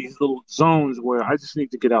into these little zones where I just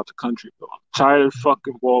need to get out the country, bro. I'm tired of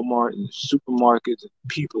fucking Walmart and supermarkets and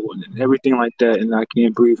people and everything like that, and I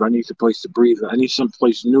can't breathe. I need a place to breathe. I need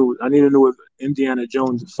someplace new. I need a new Indiana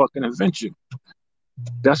Jones fucking adventure.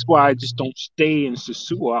 That's why I just don't stay in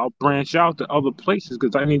Sosua. I'll branch out to other places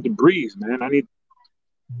because I need to breathe, man. I need,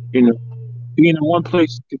 you know, being in one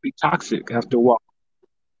place could be toxic after a while.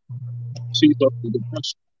 See, the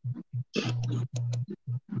depression.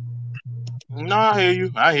 No, I hear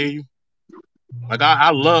you. I hear you. Like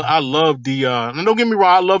I love DR. And don't get me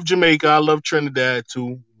wrong, I love Jamaica, I love Trinidad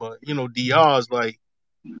too. But DR is like,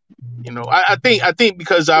 I think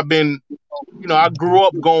because I've been, I grew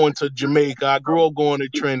up going to Jamaica. I grew up going to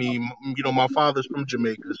Trinity. My father's from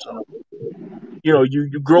Jamaica, so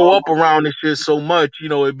you grow up around this shit so much,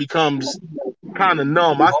 it becomes kind of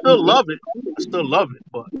numb. I still love it. I still love it,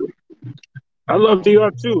 but I love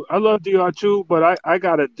DR too. I love DR too, but I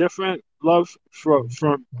got a different love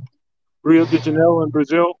from Rio de Janeiro in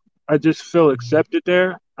Brazil. I just feel accepted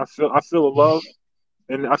there. I feel the love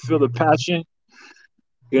and I feel the passion.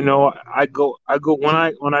 I go when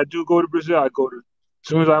I do go to Brazil. I go to as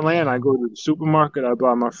soon as I land, I go to the supermarket. I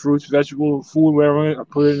buy my fruits, vegetables, food, whatever. I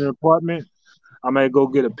put it in an apartment. I might go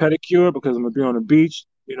get a pedicure because I'm gonna be on the beach.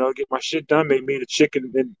 Get my shit done. Maybe meet a chick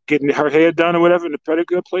and getting her hair done or whatever in the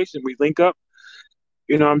pedicure place, and we link up.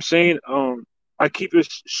 You know what I'm saying? I keep it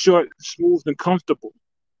short, smooth, and comfortable.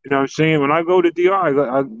 You know what I'm saying? When I go to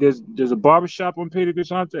DR, there's a barbershop on Pedro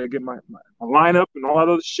Casante. I get my lineup and all that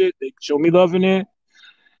other shit. They show me love in there.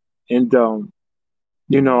 And,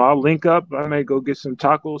 I'll link up. I may go get some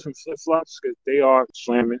tacos from Flip Flops because they are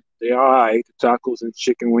slamming. They are all right. The tacos and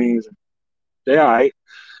chicken wings, they all right.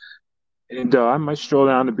 And I might stroll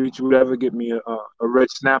down the beach or whatever, get me a red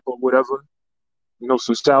snap or whatever.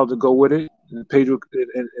 Some salad to go with it. And Pedro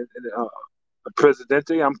and a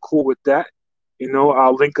Presidente, I'm cool with that.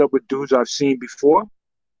 I'll link up with dudes I've seen before.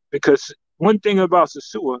 Because one thing about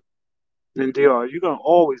Sosua and DR, you're going to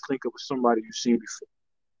always link up with somebody you've seen before.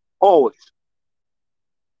 Always.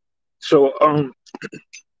 So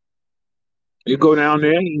you go down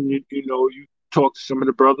there and you talk to some of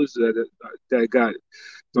the brothers that got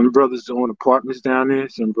some brothers own apartments down there.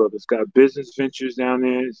 Some brothers got business ventures down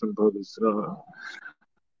there. Some brothers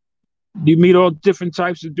you meet all different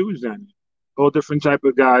types of dudes down there. All different type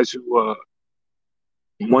of guys who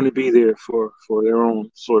want to be there for their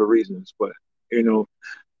own sort of reasons. But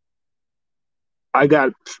I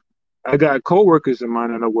got coworkers of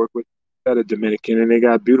mine that I work with that are Dominican, and they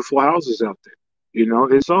got beautiful houses out there.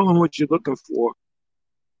 It's all in what you're looking for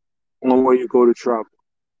on where you go to travel.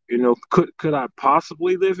 Could I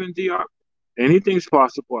possibly live in DR? Anything's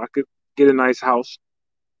possible. I could get a nice house,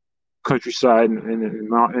 countryside, and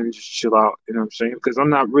mountain, and just chill out. You know what I'm saying? Because I'm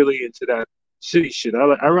not really into that city shit.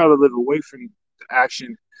 I rather live away from the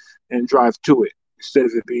action and drive to it instead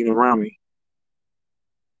of it being around me.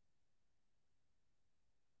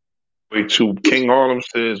 Wait, to King Harlem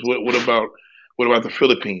says, what about the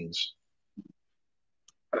Philippines?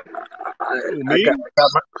 I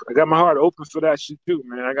got my heart open for that shit too,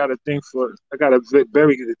 man. I got a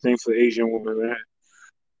very good thing for Asian women, man.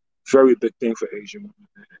 Very big thing for Asian women,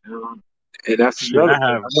 man. And that's another thing.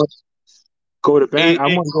 I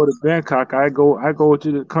want to go to Bangkok. I go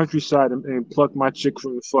to the countryside and pluck my chick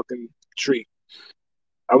from the fucking tree.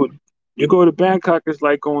 You go to Bangkok, it's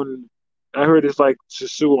like going. I heard it's like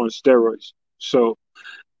Sosua on steroids. So,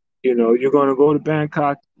 you're gonna go to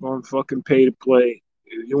Bangkok, going to fucking pay to play.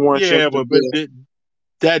 You want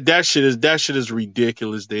that shit is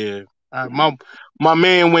ridiculous. There, my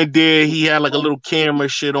man went there. He had like a little camera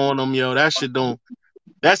shit on him. That shit don't.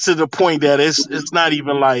 That's to the point that it's not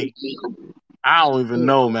even like, I don't even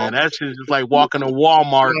know, man. That shit is just like walking to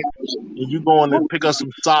Walmart and you going to pick up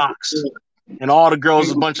some socks and all the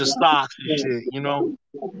girls a bunch of socks and shit.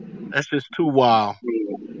 That's just too wild.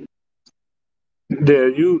 Yeah,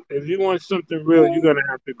 if you want something real, you're gonna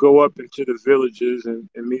have to go up into the villages and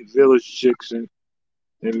meet village chicks and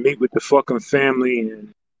meet with the fucking family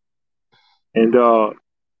and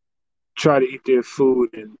try to eat their food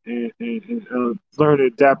and learn to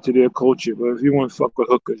adapt to their culture. But if you want to fuck with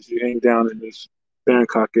hookers, you hang down in these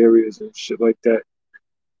Bangkok areas and shit like that.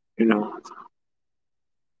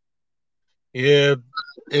 Yeah,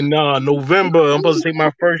 in November, I'm supposed to take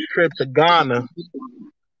my first trip to Ghana.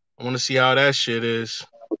 I want to see how that shit is.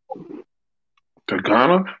 To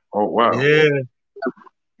Ghana? Oh, wow. Yeah.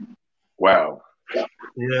 Wow. Yeah,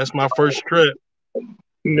 that's my first trip.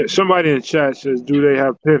 Somebody in the chat says, "Do they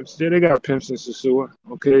have pimps?" Yeah, they got pimps in Sosua.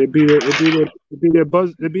 Okay, it be their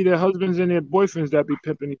husbands and their boyfriends that be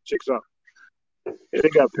pimping these chicks up. Yeah, they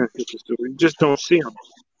got pimps in Sosua. You just don't see them.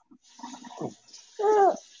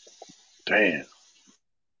 Damn.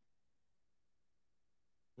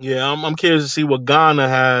 Yeah, I'm curious to see what Ghana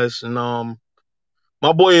has, and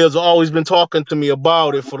my boy has always been talking to me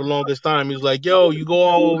about it for the longest time. He's like, "Yo, you go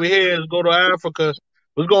all over here, let's go to Africa."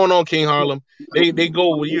 What's going on, King Harlem? They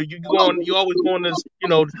go. You always going to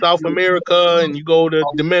South America, and you go to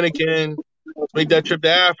Dominican. make that trip to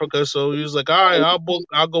Africa. So he was like, all right,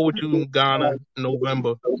 I'll go with you in Ghana in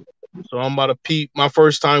November. So I'm about to peep my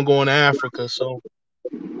first time going to Africa. So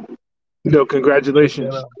Yo,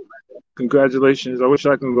 congratulations. Congratulations. I wish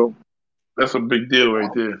I could go. That's a big deal right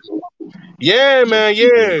there. yeah, man,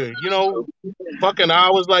 yeah. Fucking I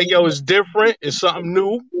was like, yo, it's different. It's something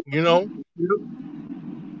new,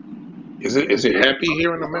 Is it happy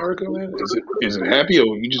here in America, man? Is it happy,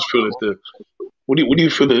 or you just feel that what do you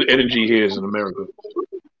feel the energy here is in America?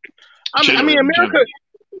 I mean, America.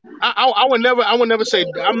 I would never say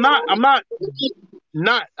I'm not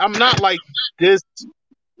like this.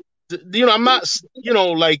 I'm not.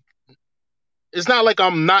 Like it's not like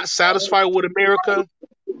I'm not satisfied with America.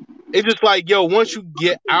 It's just like, yo, once you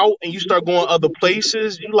get out and you start going other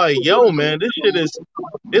places, you like, yo, man, this shit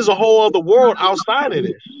is a whole other world outside of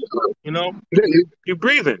this. You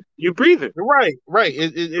breathing. You breathing. Right.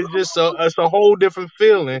 It's just it's a whole different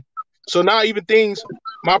feeling. So now even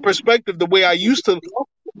my perspective, the way I used to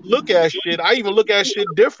look at shit, I even look at shit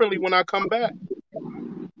differently when I come back.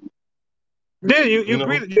 Yeah, you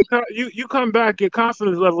breathe. You come back, your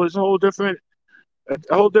confidence level is a whole different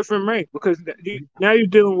rank, because now you're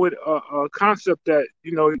dealing with a concept that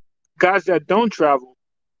guys that don't travel.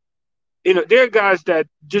 There are guys that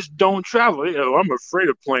just don't travel. I'm afraid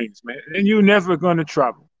of planes, man, and you're never gonna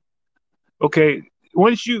travel. Okay,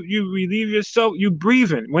 once you relieve yourself, you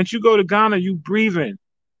breathing. Once you go to Ghana, you breathing.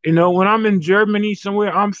 When I'm in Germany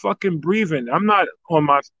somewhere, I'm fucking breathing. I'm not in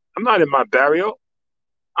my barrio.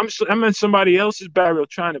 I'm in somebody else's barrio,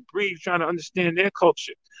 trying to breathe, trying to understand their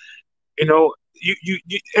culture.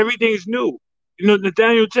 Everything's new.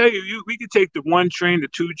 Nathaniel tell you, we could take the 1 train, the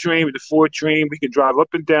 2 train, the 4 train. We can drive up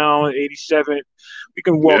and down 87. We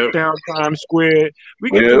can walk down Times Square. We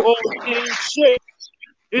can do all the same shit.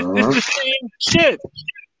 It's the same shit.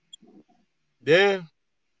 Yeah.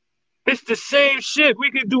 It's the same shit. We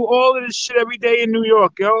can do all of this shit every day in New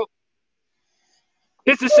York, yo.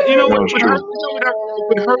 It's the same. What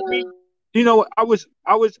would hurt me? I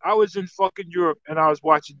was in fucking Europe, and I was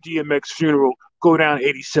watching DMX funeral go down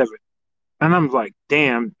 87. And I'm like,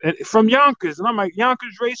 damn. And from Yonkers. And I'm like,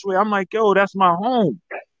 Yonkers Raceway. I'm like, yo, that's my home.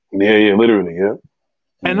 Yeah, literally, yeah.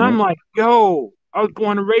 And I'm like, yo, I was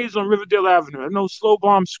born and raised on Riverdale Avenue. I know Slow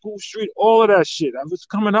Bomb, School Street, all of that shit. I was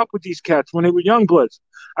coming up with these cats when they were young bloods.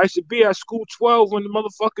 I used to be at School 12 when the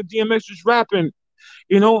motherfucker DMX was rapping,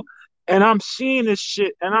 and I'm seeing this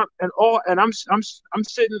shit, and I'm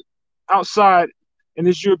sitting outside in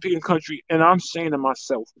this European country, and I'm saying to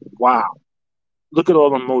myself, wow, look at all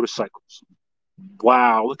them motorcycles.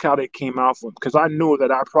 Wow, look how they came out from. Because I knew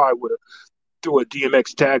that I probably would have threw a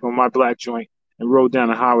DMX tag on my black joint and rode down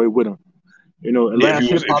the highway with him.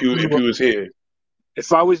 If he was here.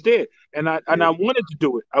 If I was there, and I wanted to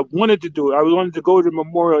do it. I wanted to go to the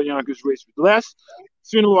Memorial Yonkers race. The last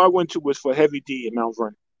funeral I went to was for Heavy D in Mount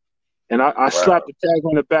Vernon, and I slapped the tag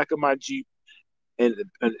on the back of my Jeep, and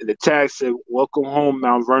the tag said, "Welcome home,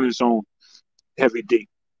 Mount Vernon's own Heavy D."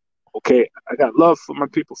 Okay, I got love for my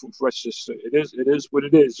people from Fresh Sister. It is what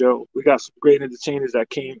it is, yo. We got some great entertainers that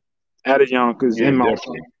came out of Yonkers and Mount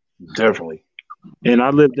Vernon. Definitely. And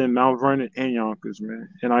I lived in Mount Vernon and Yonkers, man.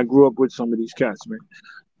 And I grew up with some of these cats, man.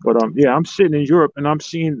 But I'm sitting in Europe and I'm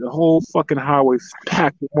seeing the whole fucking highway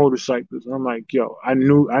packed with motorcycles. And I'm like, yo, I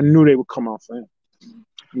knew they would come out for him.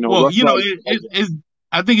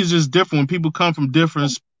 I think it's just different when people come from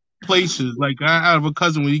different places. Like I have a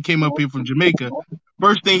cousin when he came up here from Jamaica.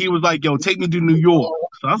 First thing he was like, yo, take me to New York.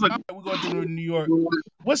 So I was like, all right, we're going to New York.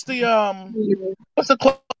 What's the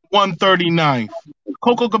club 139th?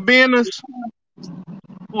 Coco Cabanas?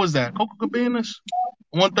 What was that? Coco Cabanas?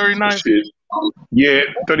 139th? Yeah,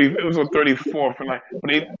 30. It was on 34th,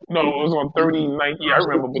 and it was on 39th. Yeah, I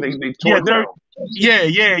remember, but they tore it down. Yeah.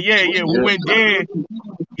 We went there.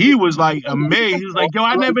 He was like amazed. He was like, yo,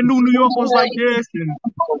 I never knew New York was like this. And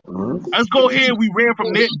let's go here. We ran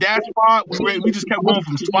from that spot. We just kept going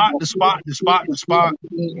from spot to spot to spot to spot.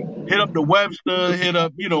 Hit up the Webster, hit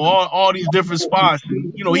up, all these different spots.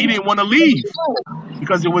 And, he didn't want to leave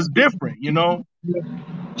because it was different,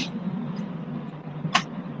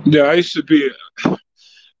 Yeah, I used to be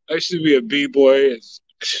a B-boy.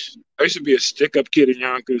 I used to be a stick-up kid in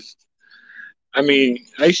Yonkers. I mean,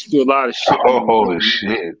 I used to do a lot of shit. Oh, holy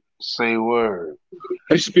shit. Say word.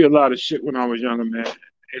 I used to be a lot of shit when I was younger, man.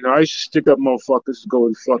 I used to stick up motherfuckers to go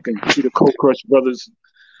and fucking see the Cold Crush Brothers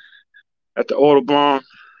at the Autobahn.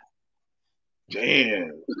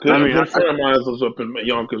 Damn. A friend of mine was up in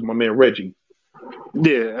Yonkers, my man Reggie.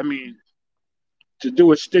 Yeah, I mean, to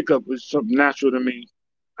do a stick-up was something natural to me.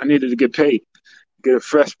 I needed to get paid. Get a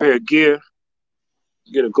fresh pair of gear,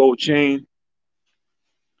 get a gold chain,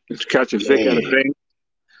 To catch a Vic at a bank.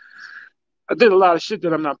 I did a lot of shit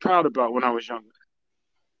that I'm not proud about when I was younger.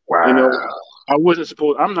 Wow. You know, I'm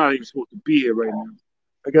not even supposed to be here right now.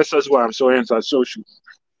 I guess that's why I'm so antisocial.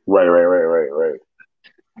 Right.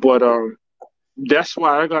 But that's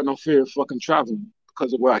why I got no fear of fucking traveling,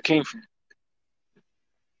 because of where I came from.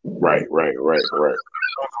 Right. Why DMX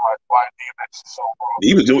is so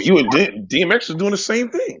wrong. DMX was doing the same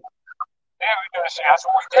thing. Yeah, we do the same. That's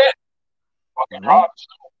what we did. Fucking jobs.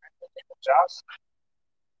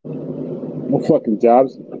 No fucking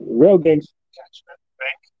jobs. Real gangsters catch you at the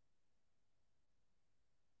bank.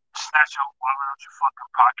 Snatch your wallet out your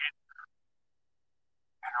fucking pocket.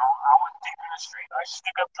 You know, I went deep in the street. I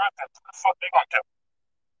stick up drug test. What the fuck they gonna do?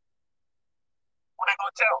 What they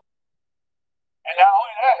gonna tell? And not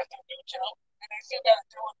only that, if they do tell, then they still gotta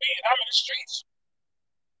deal with me, and I'm in the streets.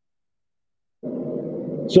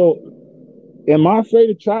 So, am I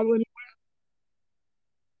afraid of traveling anywhere?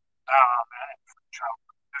 Nah, man, I ain't afraid of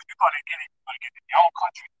traveling. If you're gonna get it, you're gonna get it in your own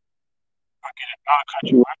country. You're gonna get it in another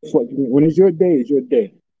country. When it's your day, it's your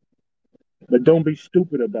day. But don't be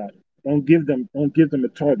stupid about it. Don't give them a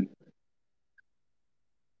target.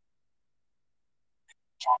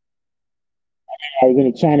 I was in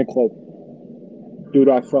a China club. Dude,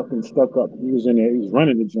 I fucking stuck up. He was in there. He was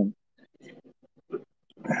running the gym.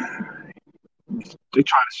 They tried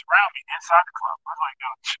to surround me inside the club. I was like, yo.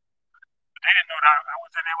 But they didn't know that I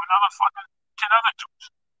was in there with another fucking 10 other dudes.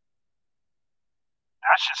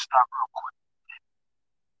 That shit stopped real quick.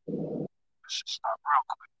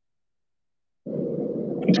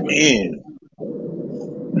 Man.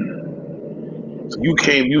 So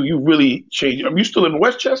you really changed. Are you still in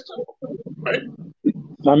Westchester? Right?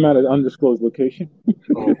 I'm at an undisclosed location.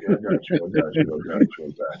 Okay, I got you.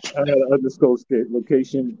 I'm at an undisclosed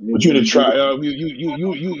location. But you didn't try. You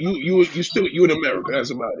in America.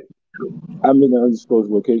 That's about it. I'm in an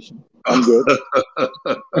undisclosed location. I'm good.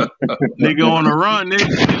 Nigga on the run,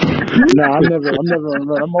 nigga. No, I'm never on the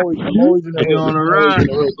run. I'm always in the hood. On the run.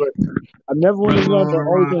 I'm never on the run, but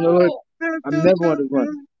always in the hood. I'm never on the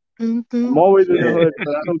run. I'm always in the hood,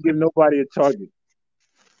 but I don't give nobody a target.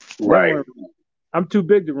 Right. I'm too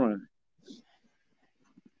big to run.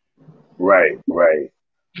 Right. You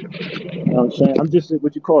know what I'm saying? I'm just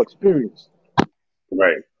what you call experienced.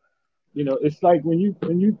 Right. You know, it's like when you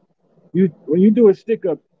do a stick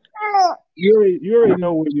up, you already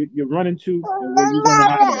know where you're running to and where you're gonna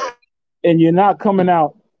hide. And you're not coming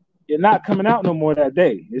out no more that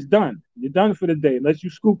day. It's done. You're done for the day. Unless you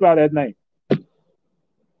scoop out at night.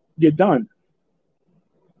 You're done.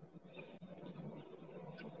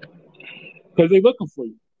 Because they're looking for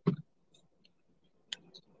you.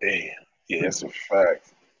 Damn. Yeah, that's a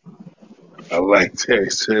fact. I like that. He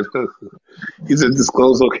said he's in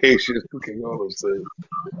disclosed location. Okay, you know what I'm saying?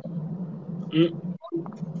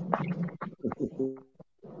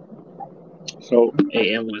 So,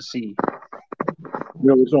 hey, NYC.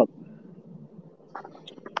 Yo, what's up?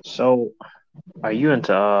 So, are you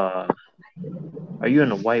into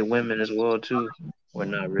white women as well too, or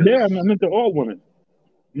not really? Yeah, I'm into all women.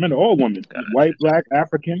 Gotcha. White, black,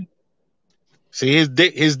 African. See, his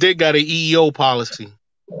dick got an EEO policy.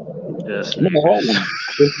 Yes. I'm into all women.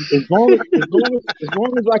 As long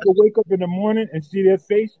as I can wake up in the morning and see their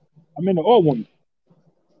face, I'm into all women.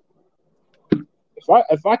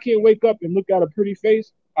 If I can't wake up and look at a pretty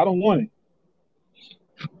face, I don't want it.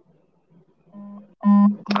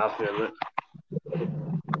 I feel it.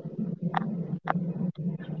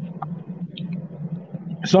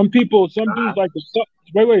 Some dudes like the fuck.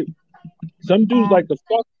 Wait. Some dudes like the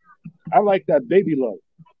fuck. I like that baby love.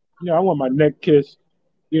 You know, I want my neck kissed.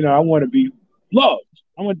 You know, I want to be loved.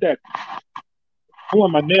 I want that. I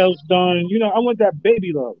want my nails done. You know, I want that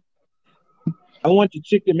baby love. I want the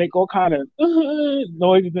chick to make all kind of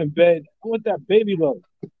noises in bed. I want that baby love.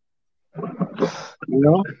 You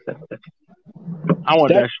know? I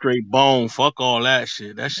want that straight bone. Fuck all that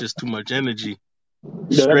shit. That's just too much energy.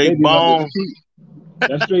 Straight bone.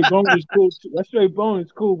 That straight bone is cool. That straight bone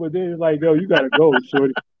is cool, but then it's like, yo, you gotta go,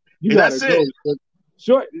 shorty. You gotta go.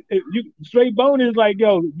 Straight bone is like,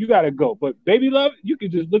 yo, you gotta go. But baby love, you can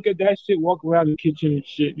just look at that shit, walk around the kitchen and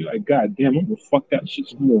shit. You're like, God damn, I'm gonna fuck that shit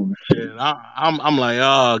some more. Yeah, I'm like,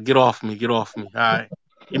 get off me. All right,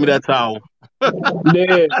 give me that towel.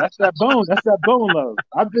 Yeah, that's that bone. That's that bone love.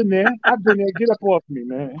 I've been there. Get up off me,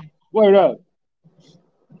 man. Word up.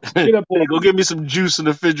 Get up off Go get me some juice in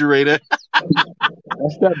the refrigerator.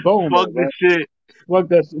 That's that bone. Fuck this shit. Fuck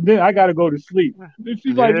that. Then I gotta go to sleep.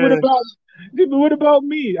 She's like, what about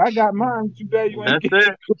me? I got mine. Too bad you ain't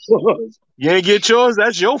get yours. You ain't get yours?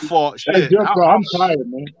 That's your fault. Shit. That's your fault. I'm tired,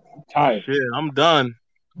 man. I'm tired. Shit, I'm done.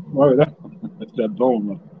 Word up. That's that bone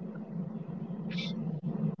love.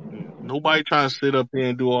 Nobody trying to sit up there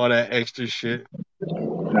and do all that extra shit.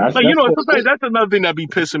 That's Like, what sometimes that's another thing that be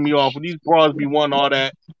pissing me off when these bras be wanting all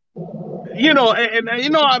that.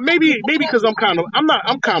 And maybe because I'm kind of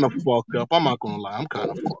fucked up. I'm not gonna lie, I'm kind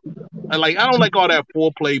of fucked up. I don't like all that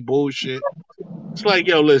foreplay bullshit. It's like,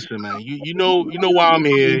 yo, listen, man, you know why I'm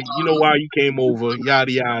here. You know why you came over.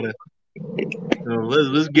 Yada yada.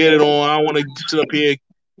 Let's get it on. I want to sit up here,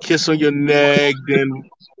 kiss on your neck, then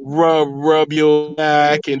rub your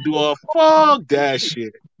back and do all fuck that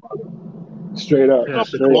shit. straight up, Pick up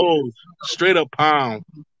the clothes, straight up pound.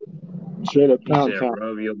 Straight up pound town.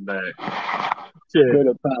 Rub your back. Straight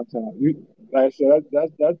up pound town. Like I said,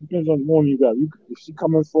 that depends on the woman you got. If she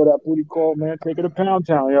coming for that booty call, man, take her to pound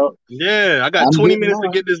town, yo. Yeah, I got 20 minutes to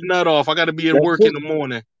get this nut off. I got to be at work in the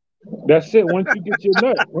morning. That's it. Once you get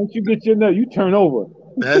your nut, you turn over.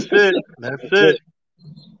 That's it.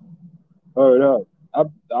 Word up.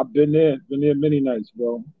 I've been there many nights,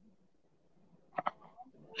 bro.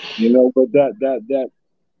 But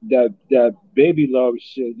that baby love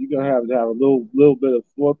shit, you're gonna have to have a little bit of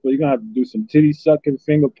foreplay. You're gonna have to do some titty sucking,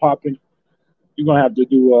 finger popping. You're gonna have to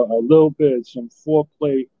do a little bit of some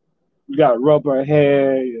foreplay. You got to rub her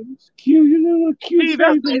hair. It's cute, you little cute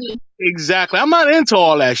baby. Exactly. I'm not into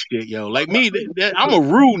all that shit, yo. Like me, I'm a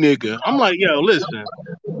rude nigga. I'm like, yo, listen.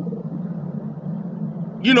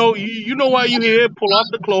 You know why you here? Pull off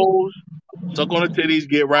the clothes, suck on the titties,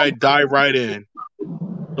 get right, dive right in.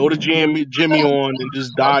 Throw the Jimmy on and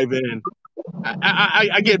just dive in.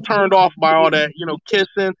 I get turned off by all that,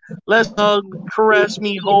 kissing. Let's hug, caress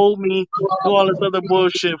me, hold me, do all this other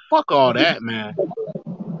bullshit. Fuck all that, man.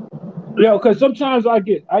 Yo, because sometimes I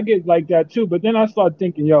get like that too, but then I start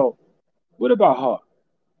thinking, yo, what about her?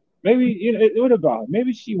 Maybe what about her?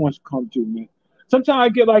 Maybe she wants to come too, man. Sometimes I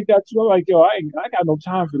get like that too. I'm like, yo, I got no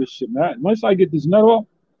time for this shit, man. Once I get this nut off,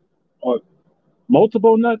 or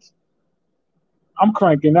multiple nuts, I'm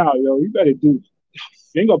cranking out, yo. You better do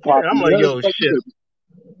finger popping. I'm like, yo, shit.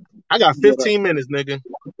 I got 15 minutes, nigga.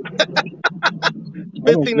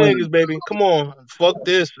 15 niggas, baby. Come on. Fuck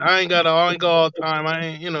this. I ain't got all time. I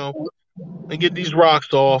ain't, and get these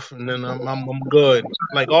rocks off, and then I'm good.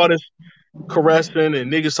 Like all this caressing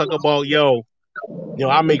and niggas talk about,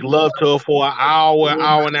 I make love to her for an hour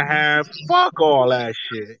and a half. Fuck all that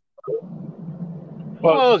shit.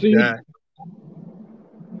 Fuck that.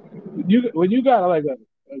 When you got like a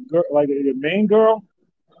girl, like your main girl,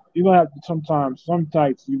 you're gonna have to some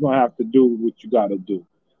nights you're gonna have to do what you gotta do.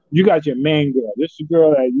 You got your main girl. This is a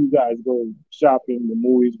girl that you guys go shopping, the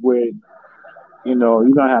movies with. You're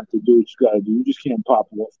gonna have to do what you gotta do. You just can't pop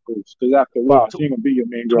off first, because after a while, she ain't gonna be your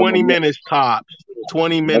main girl. 20 minutes tops.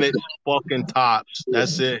 20 minutes fucking tops.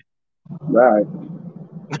 That's it. Right.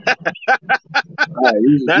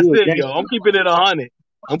 That's it, yo. I'm keeping it 100.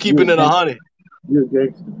 I'm keeping it 100. You're a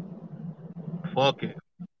gangster. Fuck it.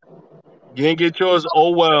 You ain't get yours.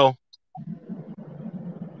 Oh well.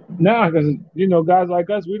 Nah, because guys like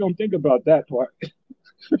us, we don't think about that part.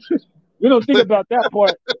 We don't think about that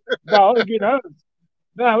part about her getting hers.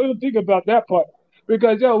 Nah, we don't think about that part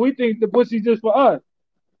because we think the pussy's just for us.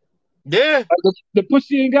 Yeah. Like the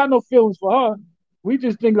pussy ain't got no feelings for her. We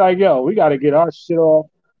just think like, we got to get our shit off,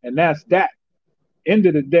 and that's that. End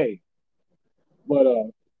of the day. But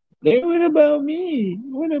what about me?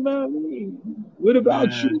 What about me? What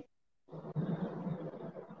about you?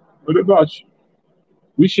 What about you?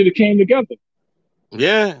 We should have came together.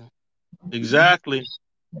 Yeah, exactly.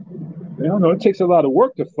 I don't know. It takes a lot of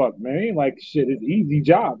work to fuck, man. It ain't like shit. It's an easy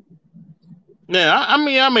job. Yeah, I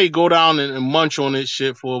mean, I may go down and munch on this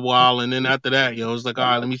shit for a while, and then after that, it's like, all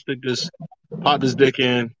right, let me pop this dick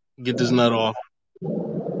in, get this nut off.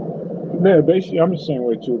 Yeah, basically, I'm the same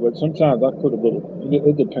way too. But sometimes I put a little.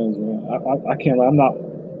 It depends, man. I can't. I'm not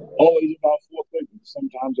always about foreplay.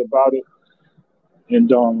 Sometimes about it, and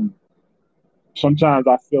sometimes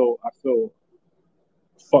I feel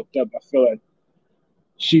fucked up. I feel like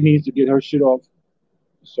she needs to get her shit off,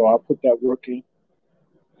 so I put that work in.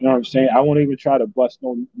 You know what I'm saying? I won't even try to bust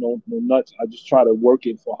no nuts. I just try to work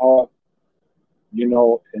it for her,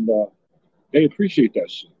 and they appreciate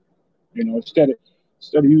that shit. Instead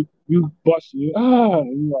of you busting,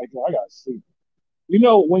 and you're like, I gotta sleep.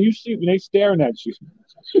 When you sleep, when they staring at you,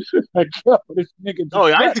 like, yo, this nigga.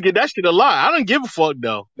 I used to get that shit a lot. I don't give a fuck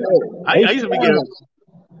though. I used to be getting.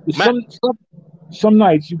 Some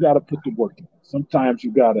nights you gotta put the work in. Sometimes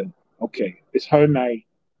you gotta. Okay, it's her night.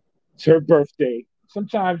 It's her birthday.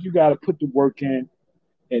 Sometimes you gotta put the work in,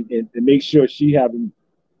 and make sure she having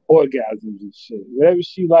orgasms and shit. Whatever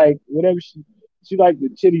she like the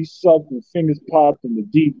titties sucked and fingers popped and the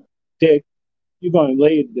deep dick. You're gonna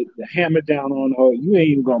lay the hammer down on her. You ain't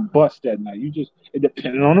even gonna bust that night. It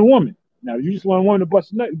depending on the woman. Now, if you just want a woman to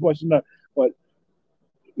bust a nut, you bust a nut. But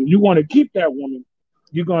if you want to keep that woman,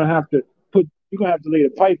 you're gonna have to lay the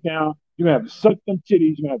pipe down. You're gonna have to suck them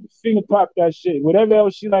titties. You're gonna have to finger pop that shit. Whatever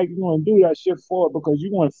else she like, you're gonna do that shit for her because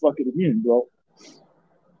you want to fuck it again, bro.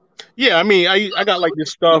 Yeah, I mean, I got like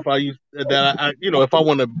this stuff I use that I if I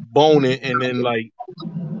want to bone it and then like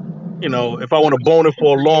if I want to bone it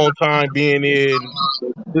for a long time, being in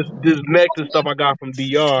this next and stuff I got from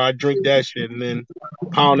DR, I drink that shit and then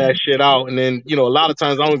pound that shit out, and then a lot of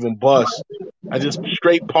times I don't even bust. I just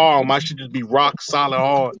straight palm. I should just be rock solid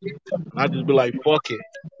hard. I just be like, fuck it.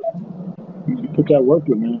 You put that work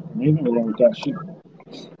in, man. Ain't nothing wrong with that shit.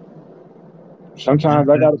 Sometimes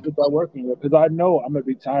I gotta put that work in because I know I'm gonna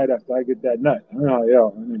be tired after I get that nut. I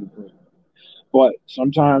need to put it. But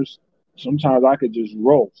sometimes I could just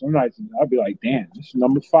roll. Some nights I'll be like, damn, this is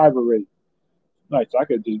number 5 already. Nights I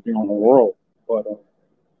could just be on a roll. But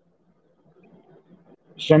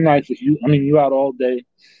some nights you out all day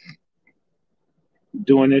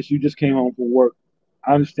doing this. You just came home from work.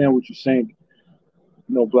 I understand what you're saying.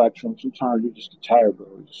 Black Trump. Sometimes you just get tired, bro.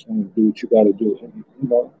 You just want to do what you got to do.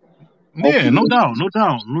 Yeah, no doubt.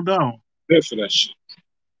 Good for that shit.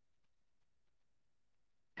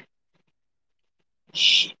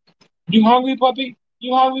 You hungry, puppy?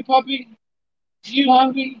 You hungry?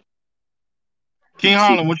 King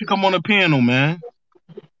Harlem, won't you come on the panel, man?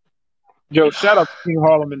 Yo, shout out to King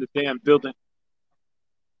Harlem in the damn building.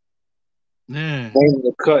 Yeah. Name of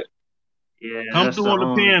the cut. Yeah, Come through on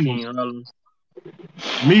the panel.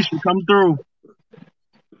 Misha, come through.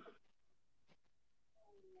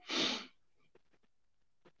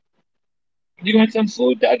 You want some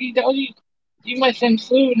food, doggy? You want some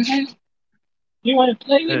food, huh? You want to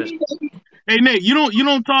play with me, doggy? Hey Nate, you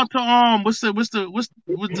don't talk to what's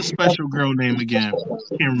the special girl name again?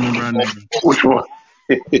 Can't remember her name. Which one?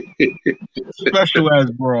 Special ass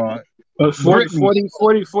broad. 40.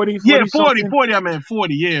 Yeah, 40. I meant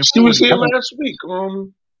 40. Yeah, 40. She was here last week.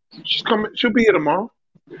 She's coming. She'll be here tomorrow.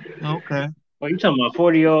 Okay. Oh, you talking about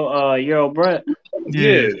 40-year-old Brett?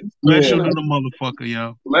 Yeah. Special to the motherfucker,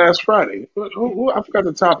 yo. Last Friday. Who, I forgot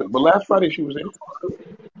the topic, but last Friday she was here.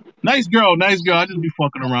 Nice girl. I just be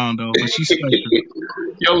fucking around though, but she's special.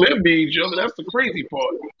 Yo, Lil Beans, yo, that's the crazy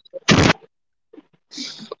part.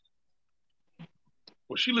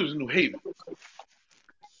 Well, she lives in New Haven.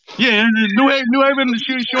 Yeah, New Haven.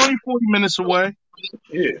 She's only 40 minutes away.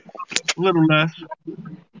 Yeah, a little less.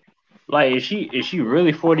 Like, is she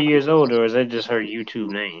really 40 years old, or is that just her YouTube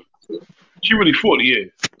name? She really 40, yeah.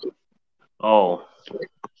 Oh.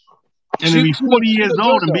 And to be 40 years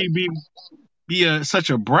old and be such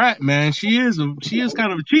a brat, man. She's a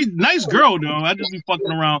nice girl though. I just be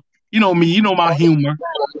fucking around. You know me, you know my humor,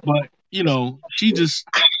 but she's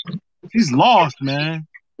lost, man.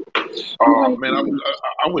 Oh man,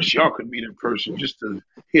 I wish y'all could meet in person just to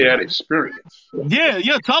hear that experience. Yeah.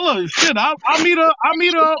 Tell her shit. I'll meet her.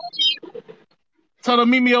 Tell her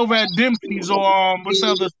meet me over at Dempsey's or what's the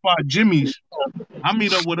other spot, Jimmy's. I'll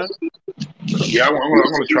meet up with her. Yeah, I'm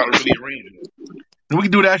gonna try to really arrange it. And we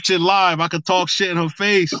can do that shit live. I could talk shit in her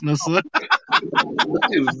face. Exactly.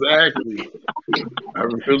 I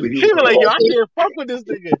feel like she be like, yo, I can't fuck with this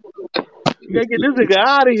nigga. You gotta get this nigga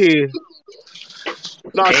out of here.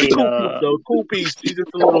 Nah, she cool piece though. Cool piece. She's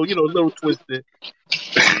just a little twisted.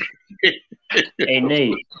 Hey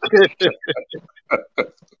Nate.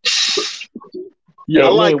 Yeah, I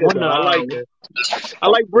like her. I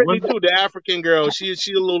like Brittany too, the African girl. She a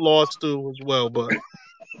little lost too as well, but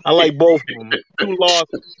I like both of them.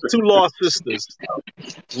 Two lost sisters.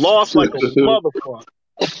 Lost like a motherfucker.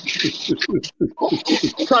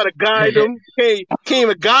 Try to guide them. Can't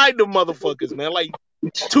even guide them motherfuckers, man. Like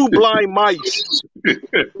two blind mice.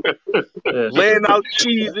 Laying out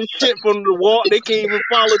cheese and shit from the wall. They can't even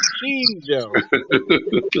follow the cheese, yo.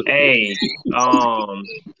 Hey,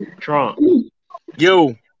 Trump.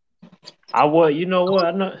 Yo. You know what?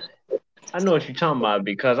 I know what you're talking about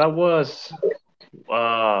because I was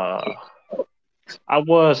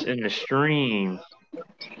in the stream.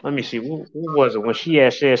 Let me see. Who was it when she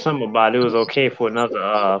had said something about it was okay for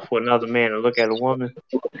another man to look at a woman?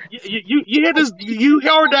 You hear this? You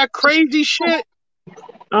heard that crazy shit?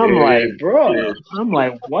 I'm like, bro. Yeah. I'm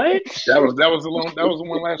like, what? That was the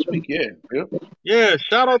one last week. Yeah. Yeah.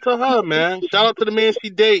 Shout out to her, man. Shout out to the man she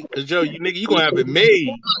date, cause yo, you gonna have it made.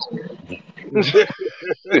 Nigga,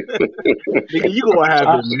 you gonna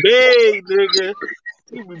have it made, nigga.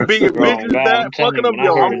 You be bigging bitches back, fucking up.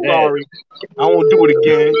 Yo, I'm sorry. I won't do it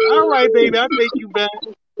again. All right, baby, I'll take you back.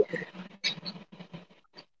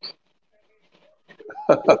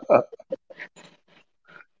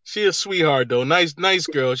 She a sweetheart though. Nice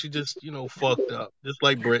girl. She just, fucked up. Just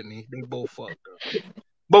like Brittany. They both fucked up.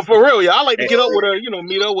 But for real, yeah, I like to get up with her,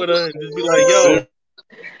 meet up with her and just be like, yo.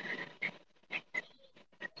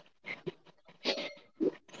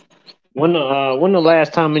 When the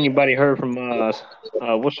last time anybody heard from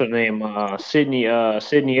what's her name? Sydney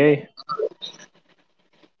A?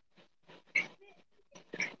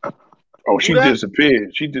 Oh, she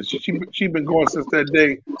disappeared. She been gone since that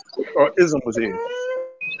day. Ism was here.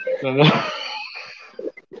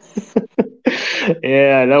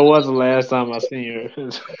 Yeah, that was the last time I seen her.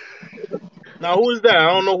 Now who is that? I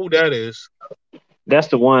don't know who that is. That's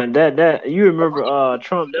the one that you remember.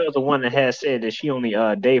 Trump. That was the one that had said that she only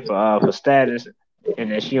date for status,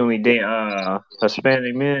 and that she only date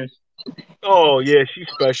Hispanic men. Oh yeah, she's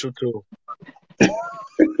special too.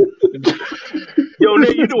 Yo,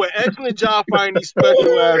 Nate, you do an excellent job finding these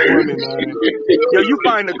special ass women, man. Yo, you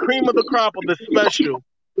find the cream of the crop of the special.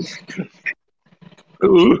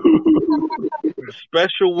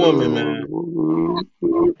 Special woman, man.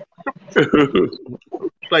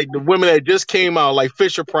 It's like the women that just came out, like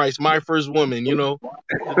Fisher Price, My First Woman, Them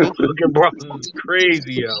fucking brothers is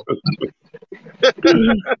crazy, yo.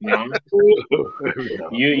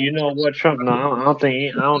 You know what, Trump? No, I don't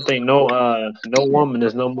think no woman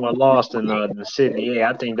is no more lost than Sydney A.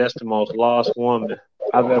 I think that's the most lost woman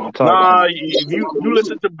I've ever talked to. Nah, if you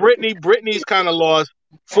listen to Brittany's kind of lost.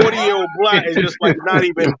 40-year-old Blatt is just like not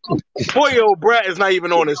even 40-year-old Brat is not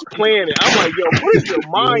even on this planet. I'm like, yo, what is your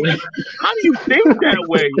mind? How do you think that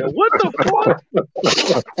way, yo? What the fuck?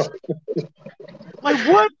 Like,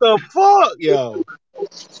 what the fuck, yo?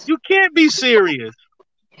 You can't be serious.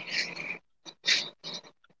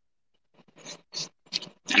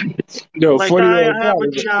 Yo, like, I have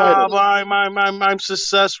a job, I'm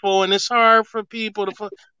successful, and it's hard for people to.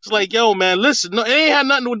 It's like, yo, man, listen, no, it ain't had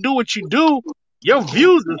nothing to do with what you do. Your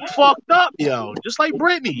views is fucked up, yo. Just like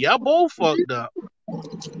Brittany, y'all both fucked up.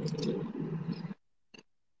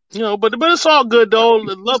 But it's all good though.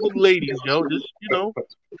 Love of ladies, yo. Just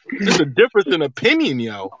there's a difference in opinion,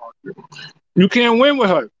 yo. You can't win with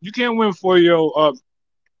her. You can't win for your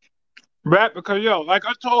rap because like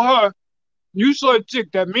I told her, you saw a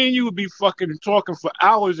chick that me and you would be fucking talking for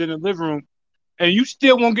hours in the living room, and you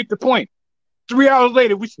still won't get the point. 3 hours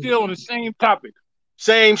later, we still on the same topic.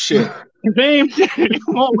 Same shit. Same shit. You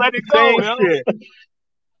won't let it go, Same shit.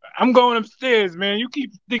 I'm going upstairs, man. You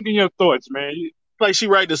keep thinking your thoughts, man. It's like she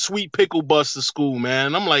ride the sweet pickle bus to school,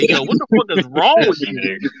 man. I'm like, yo, what the fuck is wrong with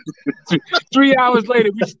you? 3 hours later,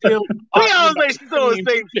 we still. 3 hours later, she's still on the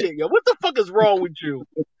same shit, yo. What the fuck is wrong with you?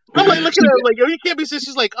 I'm like, look at her, like, yo, you can't be serious.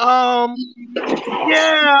 She's like,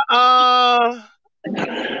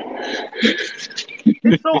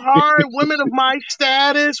 it's so hard. Women of my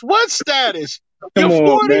status. What status? You're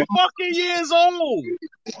 40 fucking years old.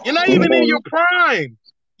 You're not even in your prime.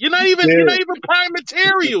 You're not even prime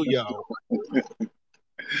material, yo.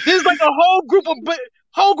 There's like a whole group of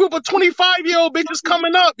 25-year-old bitches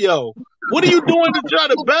coming up, yo. What are you doing to try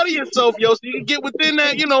to better yourself, yo, so you can get within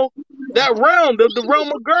that, that realm, the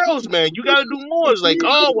realm of girls, man. You got to do more. It's like,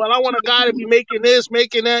 oh, well, I want a guy to be making this,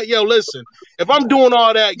 making that. Yo, listen, if I'm doing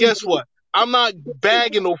all that, guess what? I'm not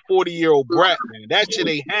bagging no 40-year-old brat, man. That shit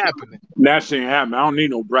ain't happening. That shit ain't happening. I don't need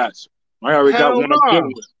no brats. I already got one. No.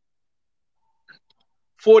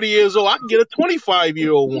 40 years old, I can get a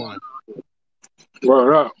 25-year-old one.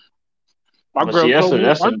 Word up. My girl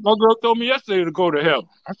told me yesterday to go to hell.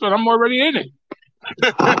 I said, I'm already in it.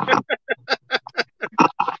 Like,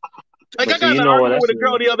 I got an argument with a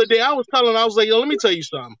girl the other day. I was like, yo, let me tell you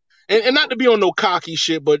something. And not to be on no cocky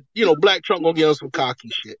shit, but, Black Trump gonna get on some cocky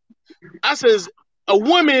shit. I says, a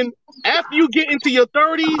woman, after you get into your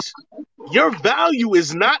 30s, your value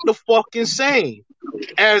is not the fucking same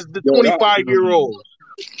as the 25-year-old.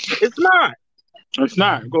 It's not. It's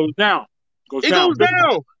not. It goes down. It goes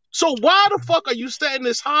down. So why the fuck are you setting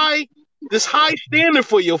this high standard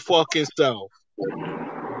for your fucking self?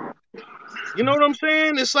 You know what I'm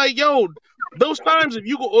saying? It's like, yo, those times if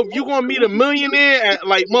you gonna meet a millionaire at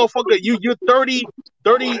like motherfucker, you're 30,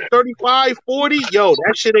 35, 40, yo,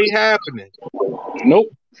 that shit ain't happening.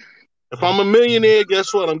 Nope. If I'm a millionaire,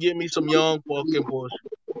 guess what? I'm getting me some young fucking pussy.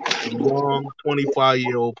 Some young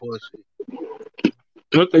 25-year-old pussy.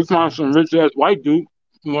 Look, they found some rich ass white dude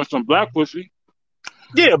who wants some black pussy.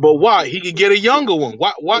 Yeah, but why? He could get a younger one.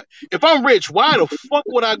 Why? If I'm rich, why the fuck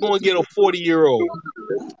would I go and get a 40-year-old?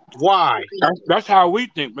 Why? That's how we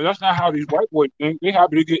think, but that's not how these white boys think. They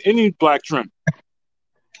happy to get any black trim.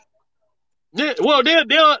 Yeah, well,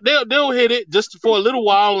 they'll hit it just for a little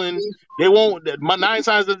while, and they won't. 9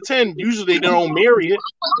 times out of 10, usually they don't marry it.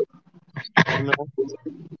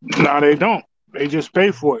 No, they don't. They just pay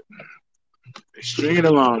for it. They string it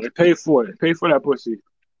along. They pay for it. Pay for that pussy.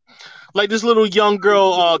 Like this little young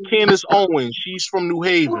girl, Candace Owens. She's from New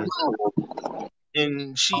Haven,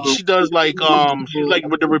 and she does like she's like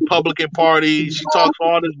with the Republican Party. She talks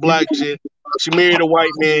all this black shit. She married a white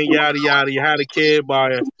man, yada yada. You had a kid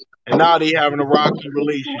by her, and now they having a rocky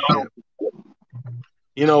relationship.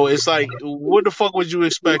 You know, it's like, what the fuck was you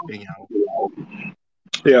expecting, yo?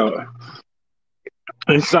 Yeah.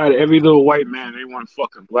 Inside every little white man, they want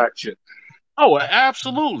fucking black shit. Oh,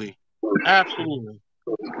 absolutely, absolutely.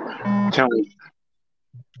 Tell me.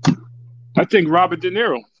 I think Robert De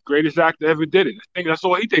Niro, greatest actor ever did it. I think that's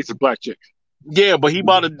all he dates a black chick. Yeah, but he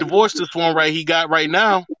about to divorce this one he got right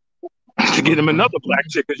now. To get him another black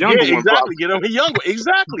chick, a younger one. Exactly. Get him a younger one.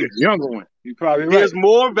 Exactly. Younger one. You probably right. There's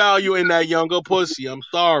more value in that younger pussy. I'm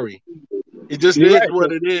sorry. It just is right.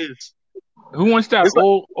 What it is. Who wants that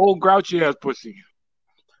old grouchy ass pussy?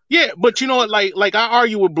 Yeah, but you know what? Like I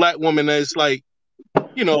argue with black women that it's like,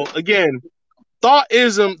 you know, again,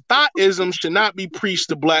 thoughtism should not be preached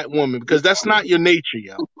to black women because that's not your nature,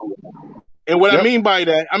 yo. And what I mean by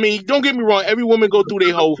that, I mean, don't get me wrong, every woman go through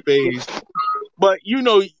their whole phase. But, you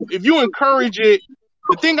know, if you encourage it,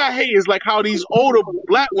 the thing I hate is like how these older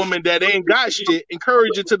black women that ain't got shit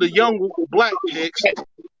encourage it to the young black chicks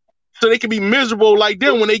so they can be miserable like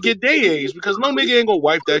them when they get their age because no nigga ain't gonna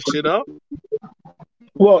wipe that shit up.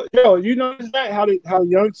 Well, yo, you notice that how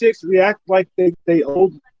young chicks react like they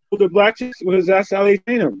older black chicks? Because that's how they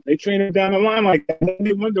train them. They train them down the line like that. And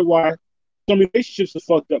they wonder why some relationships are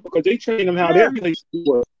fucked up because they train them how their relationships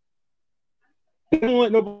work. They don't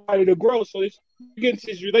want nobody to grow, so they get into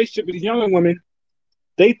this relationship with these younger women.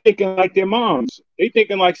 They thinking like their moms. They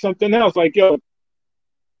thinking like something else. Like, yo,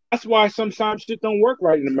 that's why sometimes shit don't work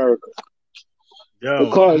right in America. Yo,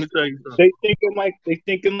 because they thinking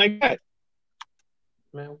like that.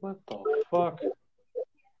 Man, what the fuck?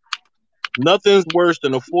 Nothing's worse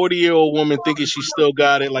than a 40-year-old woman thinking she still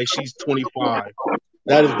got it like she's 25.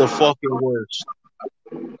 That is the fucking worst.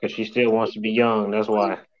 Because she still wants to be young. That's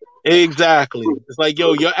why. Exactly. It's like,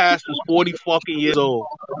 yo, your ass is 40 fucking years old.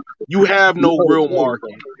 You have no real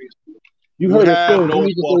market. You heard her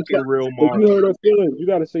feelings. No fucking real market. If you heard her feelings, you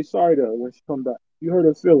gotta say sorry to her when she come back. You heard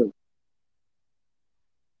her feelings.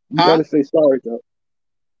 You gotta say sorry to her.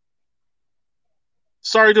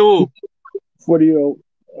 Sorry to who? 40-year-old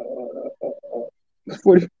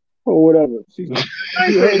 40 or whatever. I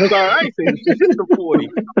ain't saying sorry. I ain't saying shit to 40.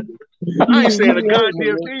 I ain't saying a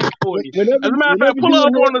goddamn thing to 40. As a matter of fact, pull up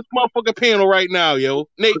on this motherfucking panel right now, yo.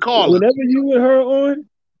 Nate, call her. Whenever you and her on,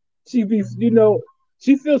 she be, you know,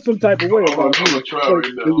 she feels some type of way about you.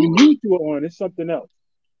 When you two are on, it's something else.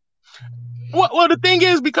 Well, the thing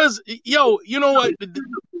is, because, yo, you know what?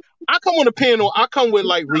 I come on the panel, I come with,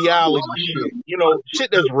 like, reality shit. You know, shit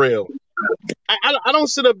that's real. I don't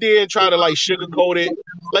sit up there and try to, like, sugarcoat it.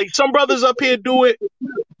 Like, some brothers up here do it.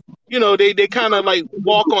 You know, they kind of, like,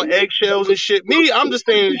 walk on eggshells and shit. Me, I'm just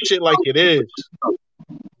saying shit like it is.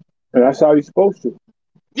 And that's how you're supposed to.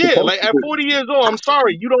 Yeah, like, at 40 years old, I'm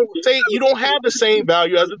sorry. You don't have the same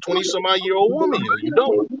value as a 20-some-odd-year-old woman. You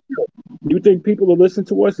don't. You think people will listen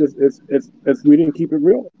to us if we didn't keep it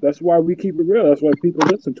real? That's why we keep it real. That's why people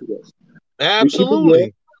listen to us.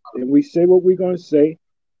 Absolutely. And we say what we're going to say.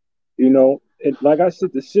 You know, like I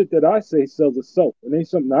said, the shit that I say sells itself. It ain't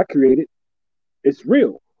something I created. It's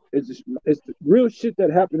real. It's the real shit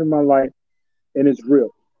that happened in my life, and it's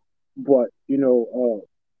real. But, you know,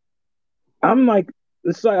 I'm like,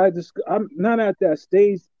 it's like I'm not at that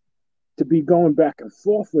stage to be going back and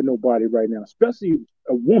forth with nobody right now, especially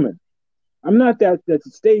a woman. I'm not that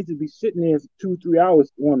stage to be sitting there for 2-3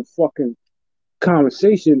 hours on a fucking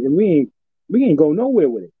conversation, and we ain't go nowhere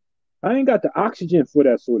with it. I ain't got the oxygen for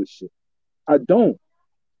that sort of shit. I don't.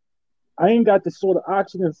 I ain't got the sort of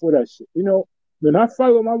oxygen for that shit. You know, when I fight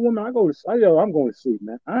with my woman, I'm going to sleep,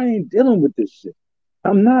 man. I ain't dealing with this shit. I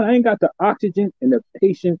ain't got the oxygen and the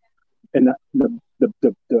patience and the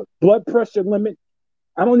blood pressure limit.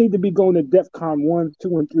 I don't need to be going to DEFCON 1,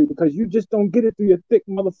 2, and 3 because you just don't get it through your thick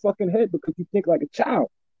motherfucking head because you think like a child.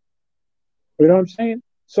 You know what I'm saying?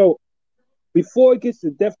 So before it gets to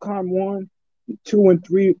DEFCON 1, 2, and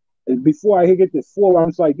 3, and before I get to 4, I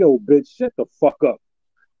was like, yo, bitch, shut the fuck up.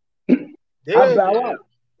 I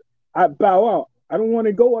bow out. I don't want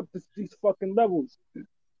to go up to these fucking levels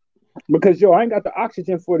because, yo, I ain't got the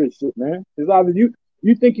oxygen for this shit, man. It's either you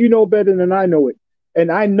think you know better than I know it,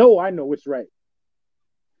 and I know it's right.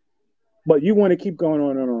 But you want to keep going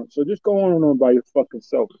on and on. So just go on and on by your fucking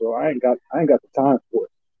self, bro. I ain't got the time for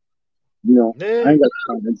it. You know, I ain't got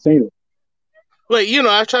the time. I'm saying it. Like, you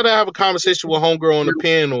know, I try to have a conversation with homegirl on the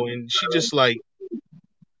panel, and she just like,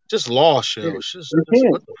 just lost, yo. Yeah. It's just You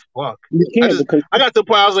can't. what the fuck. You can't because I got to the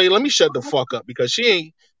point I was like, let me shut the fuck up because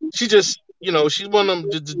she just, she's one of them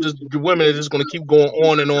the women that just gonna keep going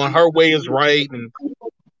on and on. Her way is right, and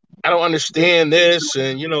I don't understand this,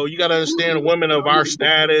 and you gotta understand the women of our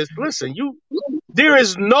status. Listen, there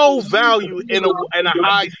is no value in a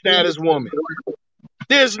high status woman.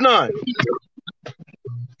 There's none.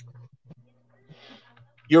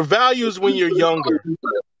 Your value is when you're younger.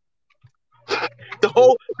 The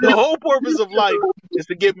whole purpose of life is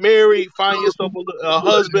to get married, find yourself a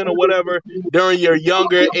husband or whatever during your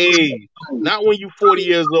younger age, not when you're 40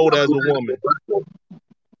 years old as a woman.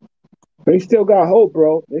 they still got hope,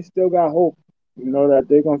 bro. They still got hope. That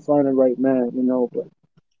they're gonna find the right man. But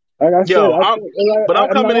like I said,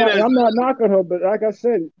 I'm not knocking her, but like I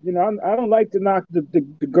said, I don't like to knock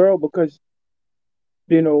the girl because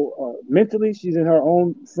mentally she's in her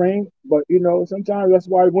own frame. But sometimes that's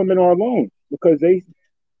why women are alone because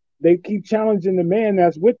they keep challenging the man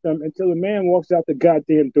that's with them until the man walks out the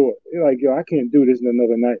goddamn door. They're like, yo, I can't do this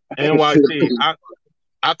another night. NYC,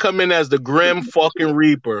 I come in as the Grim fucking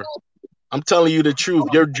Reaper. I'm telling you the truth.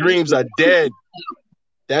 Your dreams are dead.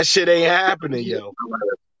 That shit ain't happening, yo.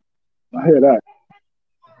 I hear that.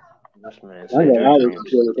 This man I said got your hours dreams to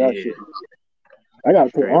deal with that dead. shit. I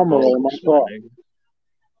gotta put Straight armor on my bogus, car. nigga.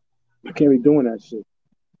 I can't be doing that shit.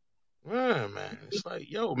 Yeah, man. It's like,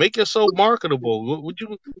 yo, make yourself marketable.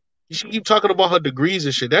 You should keep talking about her degrees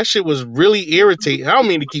and shit. That shit was really irritating. I don't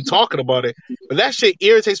mean to keep talking about it, but that shit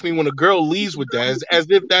irritates me when a girl leaves with that, as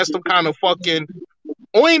if that's some kind of fucking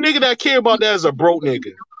only nigga that care about that is a broke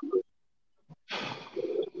nigga.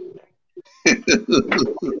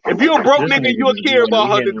 If you're a broke This nigga, nigga you'll just care be about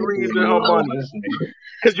her hitting degrees the and her booty money. this nigga.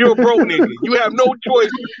 Cause you're a broke nigga. You have no choice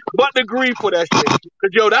but to agree for that shit.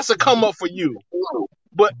 Cause that's a come up for you.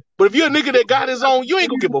 But if you're a nigga that got his own, you ain't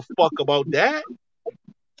gonna give a fuck about that.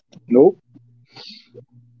 Nope.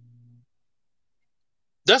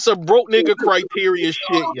 That's a broke nigga criteria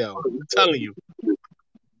shit, yo. I'm telling you.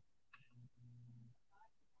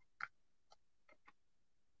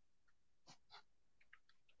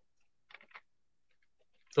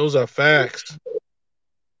 Those are facts.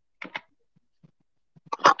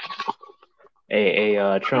 Hey,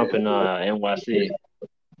 Trump and NYC.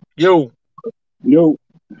 Yo.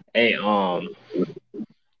 Hey,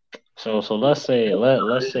 so let's say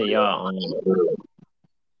y'all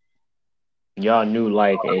y'all knew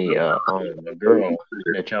like a girl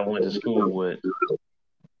that y'all went to school with,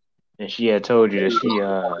 and she had told you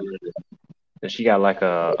that she got like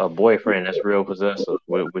a boyfriend that's real possessive.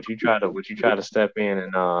 Would you try to step in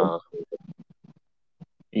and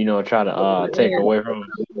try to take away from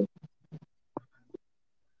him?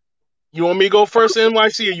 You want me to go first,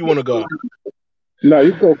 NYC, or you want to go? No,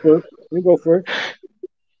 you go first. You go first.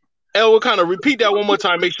 El, kind of repeat that one more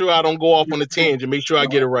time. Make sure I don't go off on a tangent. Make sure I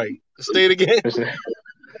get it right. Say it again.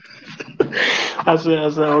 I said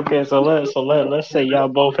okay. So let's say y'all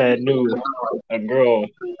both had knew a girl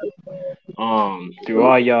through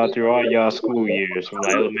all y'all school years from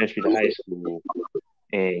like elementary to high school,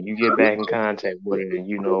 and you get back in contact with her, and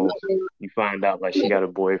you find out like she got a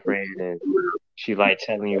boyfriend, and she like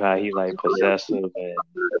telling you how he like possessive and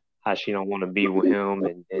how she don't want to be with him,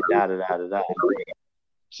 and da da da da da.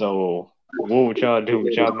 So what would y'all do?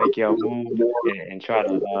 Would y'all make y'all move and try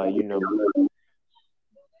to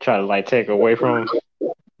try to like take away from him?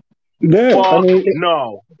 Yeah, fuck I mean,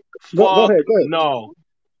 no. Go ahead. No.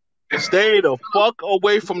 Stay the fuck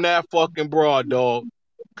away from that fucking broad, dog.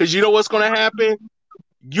 Cause you know what's gonna happen?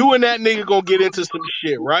 You and that nigga gonna get into some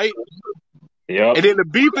shit, right? Yep. And then the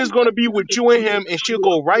beef is gonna be with you and him, and she'll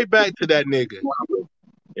go right back to that nigga.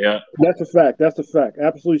 Yeah. That's a fact.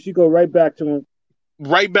 Absolutely, she go right back to him.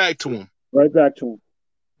 Right back to him.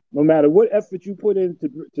 No matter what effort you put in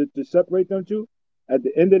to separate them two, at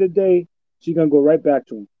the end of the day, she gonna go right back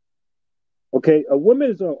to him. Okay, a woman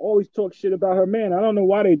is gonna always talk shit about her man. I don't know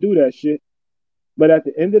why they do that shit, but at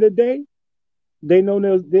the end of the day, they know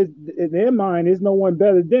there's in their mind there's no one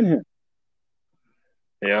better than him.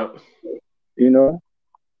 Yeah. Yeah,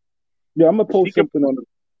 I'm gonna post something on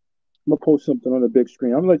the big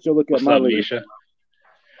screen. I'm gonna let you look at my lady.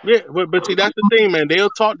 Yeah, but see, that's the thing, man. They'll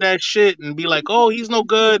talk that shit and be like, "Oh, he's no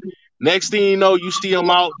good." Next thing you know, you see them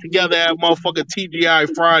out together at motherfucking TGI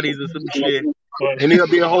Fridays or some shit, and they'll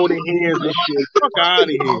be holding hands and shit. Fuck out of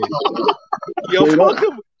here, yo. Fuck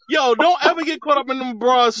them. Yo, don't ever get caught up in them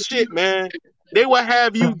bras shit, man. They will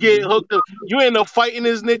have you get hooked up. You end up fighting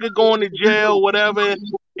this nigga, going to jail, whatever,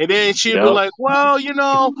 and then she'll be like, "Well,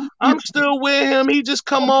 I'm still with him. He just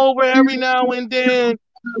come over every now and then."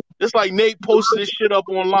 It's like Nate posted this shit up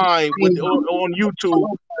online on YouTube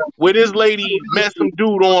where this lady met some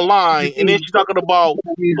dude online, and then she talking about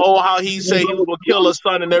how he said he was gonna kill her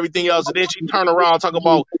son and everything else, and then she turned around and talk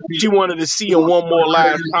about she wanted to see him one more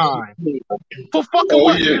last time. For fucking Oh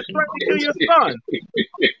what? She yeah. just threatened to kill your son.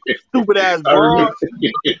 Stupid ass I broad. remember.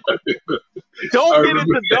 I Don't get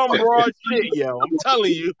remember. into dumb broad shit, yo. I'm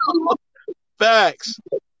telling you. Facts.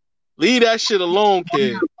 Leave that shit alone,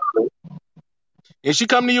 kid. If she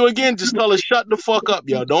come to you again, just tell her shut the fuck up,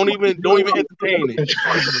 yo. Don't even entertain it.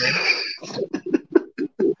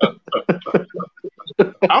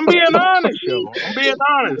 I'm being honest, yo. I'm being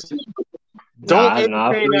honest. Don't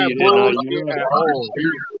entertain that bullshit at all.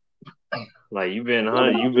 Like you been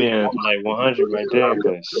like 100 right there,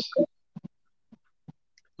 cause.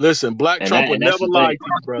 Listen, Black Trump would never lie to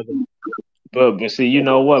you, brother. But see, you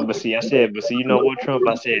know what? But see, you know what, Trump?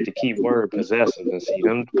 I said the key word possessive. And see,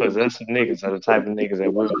 them possessive niggas are the type of niggas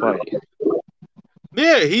that will fight.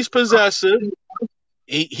 Yeah, he's possessive.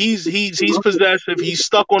 He's possessive. He's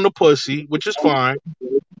stuck on the pussy, which is fine.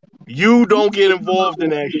 You don't get involved in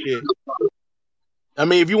that shit. I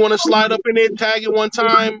mean, if you want to slide up in there, tag it one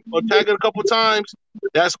time or tag it a couple times,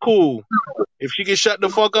 that's cool. If she can shut the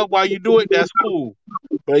fuck up while you do it, that's cool.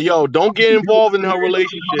 But yo, don't get involved in her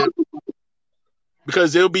relationship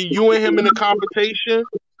because it'll be you and him in a confrontation,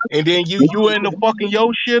 and then you end up fucking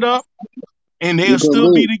your shit up, and they'll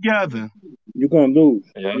still be together. You're gonna lose.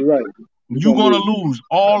 Yeah. You're right. You're gonna lose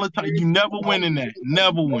all the time. You never win in that.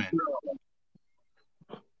 Never win.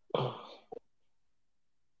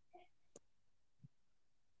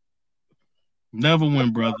 Never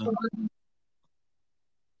win, brother.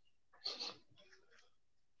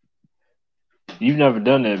 You've never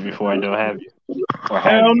done that before, though, have you? Or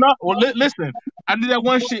have Hell you? no. Well, listen, I did that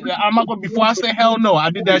one shit. I'm not gonna. Before I say hell no,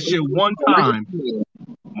 I did that shit one time.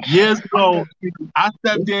 Years ago, I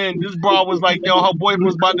stepped in. This bro was like, yo, her boyfriend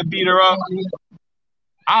was about to beat her up.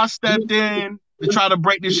 I stepped in to try to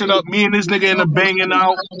break this shit up. Me and this nigga end up banging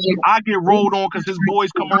out. I get rolled on because his boys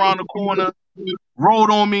come around the corner, rolled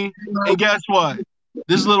on me, and guess what?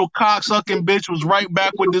 This little cocksucking bitch was right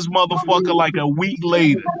back with this motherfucker like a week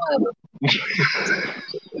later.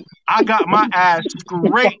 I got my ass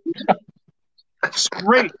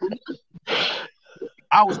scraped.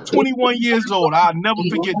 I was 21 years old. I'll never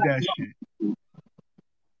forget that shit.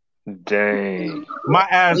 Dang. My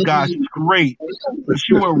ass got scraped.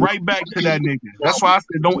 She went right back to that nigga. That's why I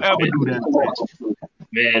said don't ever do that shit.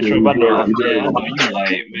 Man, Trump, I know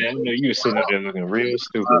you were sitting up there looking real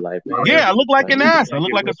stupid, like, man. Yeah, I look like an ass. I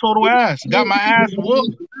look like a total ass. Got my ass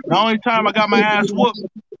whooped. The only time I got my ass whooped,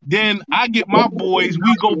 then I get my boys.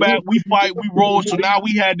 We go back, we fight, we roll. So now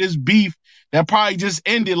we had this beef that probably just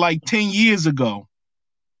ended like 10 years ago.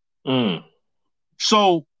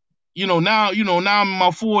 So, now I'm in my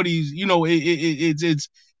 40s. It's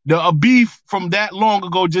a beef from that long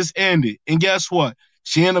ago just ended. And guess what?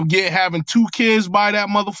 She ended up having 2 kids by that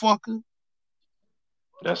motherfucker.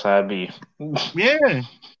 That's how it be. Yeah,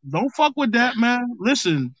 don't fuck with that, man.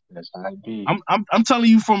 Listen, that's how it be. I'm telling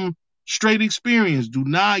you from straight experience. Do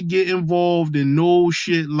not get involved in no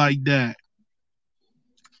shit like that.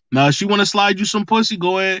 Now, if she want to slide you some pussy,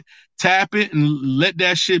 go ahead, tap it, and let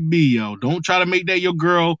that shit be, yo. Don't try to make that your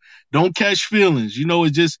girl. Don't catch feelings.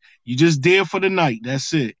 It's just you just there for the night.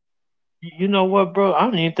 That's it. You know what, bro? I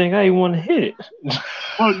don't even think I even want to hit it.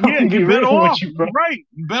 Well, yeah, you better off. Right,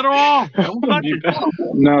 you better off. Don't touch it.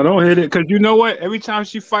 No, don't hit it, because you know what? Every time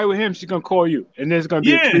she fight with him, she's gonna call you, and there's gonna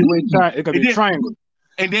be a three-way tie. It's gonna be a triangle.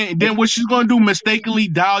 And then what she's gonna do? Mistakenly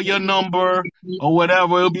dial your number or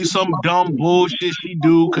whatever. It'll be some dumb bullshit she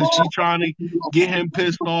do because she trying to get him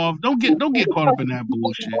pissed off. Don't get caught up in that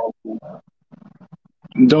bullshit.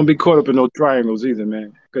 Don't be caught up in no triangles either,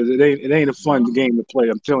 man, because it ain't a fun game to play.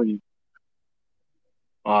 I'm telling you.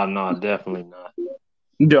 Oh no, definitely not.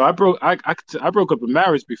 Yo, I broke up a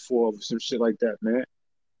marriage before over some shit like that, man.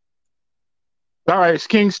 All right, it's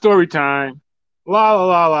King story time. La la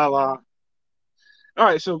la la la. All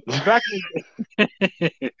right, so back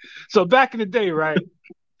in the day, right?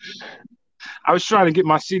 I was trying to get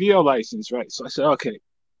my CDL license, right? So I said, okay,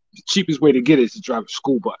 the cheapest way to get it is to drive a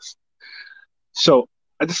school bus. So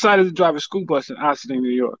I decided to drive a school bus in Ossining, New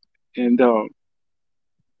York. And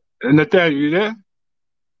Nathaniel, you there?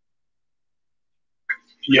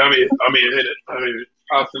 Yeah, I'm in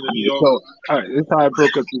Ossining, New York. So, all right, this is how I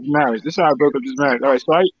broke up this marriage. All right,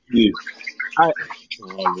 so I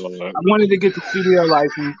wanted to get the CDL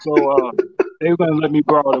license, so they were gonna let me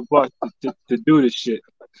borrow the bus to do this shit.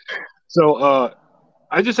 So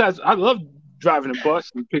I love driving a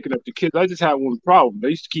bus and picking up the kids. I just had one problem. They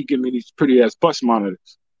used to keep giving me these pretty ass bus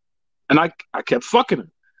monitors, and I kept fucking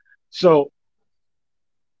them. So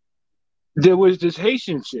there was this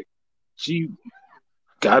Haitian chick. She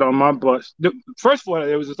got on my bus. First of all,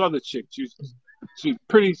 there was this other chick. She was a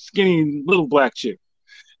pretty skinny little black chick,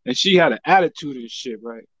 and she had an attitude and shit,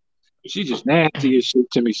 right? She just nasty as shit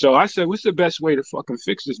to me. So I said, "What's the best way to fucking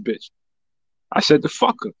fix this bitch?" I said, "To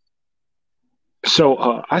fuck her."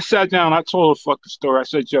 So I sat down. I told her a fucking story. I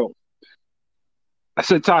said, "Yo," I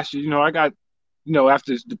said, "Tasha, I got,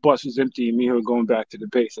 after the bus was empty and me and her going back to the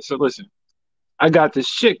base, I said, listen, I got this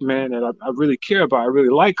chick, man, that I really care about. I really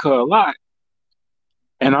like her a lot,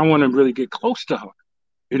 and I want to really get close to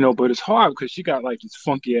her, but it's hard because she got like this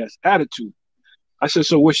funky ass attitude." I said,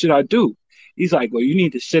 "So what should I do?" He's like, "Well, you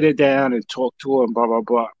need to sit her down and talk to her and blah, blah,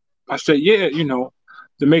 blah." I said, "Yeah,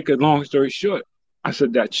 to make a long story short," I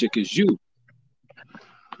said, "that chick is you."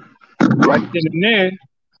 Right then and there,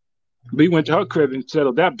 we went to her crib and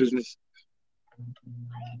settled that business.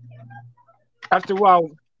 After a while,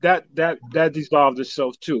 that dissolved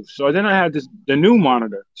itself too. So then I had the new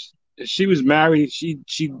monitor. She was married. She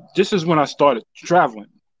this is when I started traveling.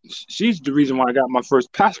 She's the reason why I got my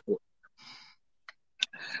first passport.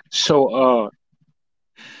 So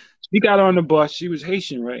she got on the bus. She was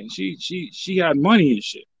Haitian, right? And she had money and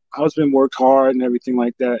shit. Husband worked hard and everything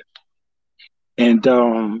like that. And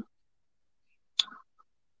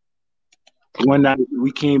one night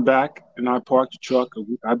we came back and I parked the truck.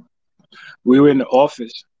 We were in the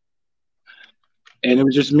office, and it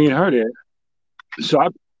was just me and her there. So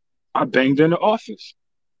I banged in the office.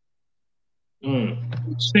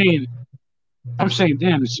 I'm saying,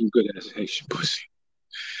 damn, there's some good ass Haitian pussy.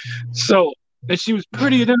 So, and she was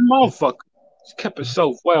prettier than a motherfucker. She kept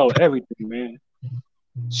herself well, everything, man.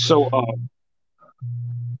 So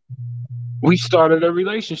we started a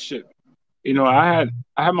relationship. I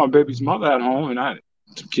had my baby's mother at home, and I had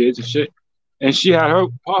some kids and shit. And she had her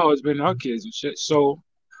husband and her kids and shit. So,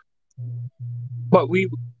 but we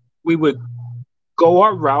would go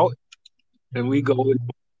our route, and we go.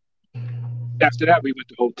 After that, we went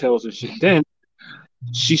to hotels and shit. Then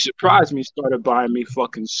she surprised me, started buying me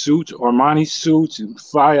fucking suits, Armani suits, and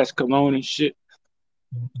fly-ass cologne and shit.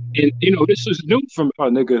 And this was new from a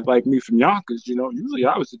nigga like me from Yonkers. Usually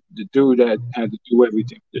I was the dude that had to do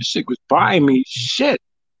everything. This chick was buying me shit.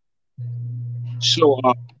 So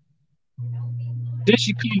then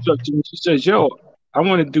she comes up to me. She says, "Yo, I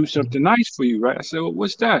want to do something nice for you, right?" I said, "Well,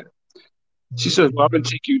 what's that?" She says, "Well, I'm gonna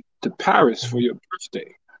take you to Paris for your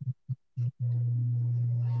birthday."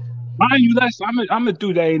 Mind you, I'm a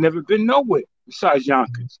dude that ain't never been nowhere besides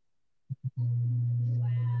Yonkers.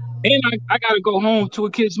 And I got to go home to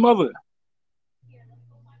a kid's mother.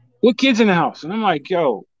 What kids in the house? And I'm like,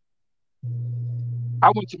 yo,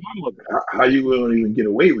 I went to my mother. How you will even get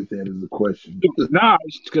away with that is the question. Nah,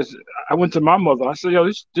 it's because I went to my mother. I said, yo,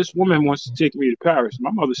 this woman wants to take me to Paris.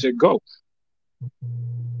 My mother said, go.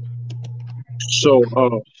 So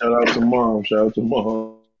shout out to mom. Shout out to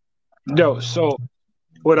mom. No, so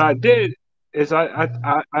what I did is I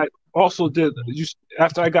also did,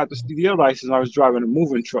 after I got the CDL license, I was driving a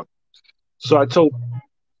moving truck. So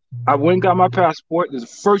I went and got my passport. This is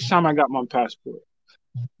the first time I got my passport.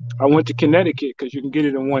 I went to Connecticut because you can get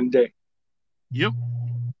it in one day. Yep.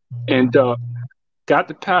 And got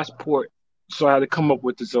the passport, so I had to come up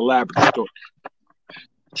with this elaborate story.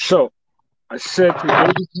 So I said to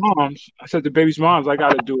the baby's moms, I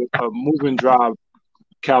got to do a move and drive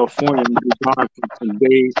California and be gone for some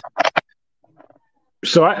days.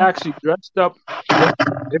 So I actually dressed up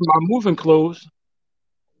in my moving clothes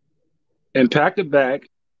and packed a bag.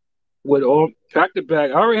 I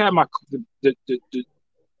already had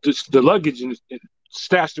the luggage and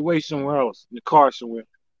stashed away somewhere else in the car somewhere.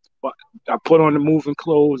 But I put on the moving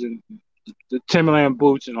clothes and the Timberland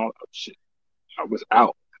boots and all that shit. I was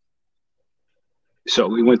out. So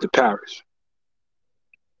we went to Paris.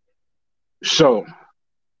 So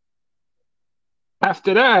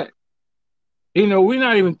after that, we're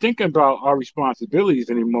not even thinking about our responsibilities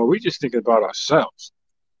anymore. We're just thinking about ourselves.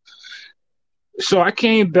 So I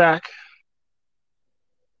came back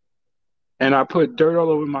and I put dirt all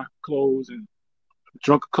over my clothes and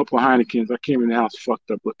drunk a couple of Heinekens. I came in the house fucked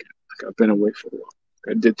up looking like I've been away for a while.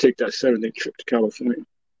 I did take that 7-day trip to California.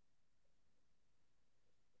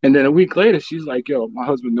 And then a week later, she's like, yo, my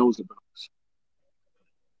husband knows about us.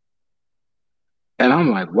 And I'm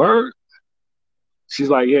like, word? She's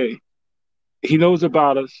like, yeah, he knows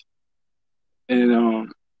about us. And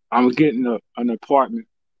I'm getting an apartment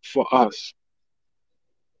for us.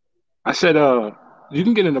 I said, you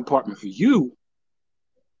can get an apartment for you.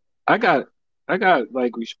 I got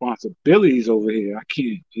like responsibilities over here. I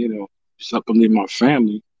can't, just up and leave my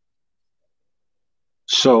family.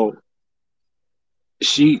 So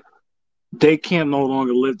they can't no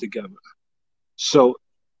longer live together. So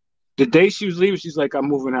the day she was leaving, she's like, I'm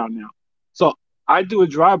moving out now. So I do a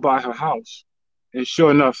drive by her house, and sure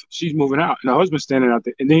enough, she's moving out, and her husband's standing out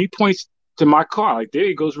there. And then he points to my car, like, there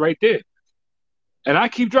he goes, right there. And I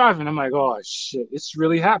keep driving. I'm like, oh shit, it's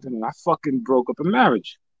really happening. I fucking broke up a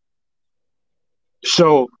marriage.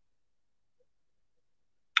 So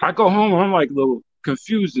I go home and I'm like a little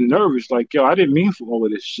confused and nervous, like, yo, I didn't mean for all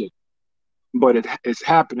of this shit, but it's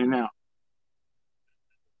happening now.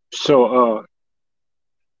 So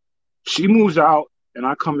she moves out, and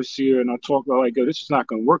I come and see her, and I talk to her like, yo, this is not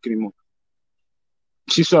gonna work anymore.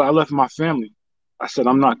 She said, I left my family. I said,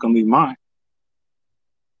 I'm not gonna leave mine.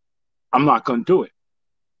 I'm not gonna do it.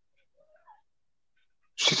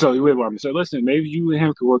 She said, wait, I said, listen, maybe you and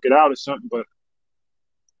him could work it out or something, but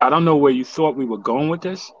I don't know where you thought we were going with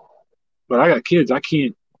this, but I got kids.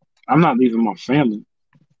 I'm not leaving my family.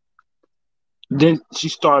 Then she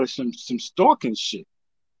started some stalking shit.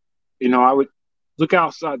 You know, I would look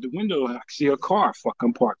outside the window and I could see her car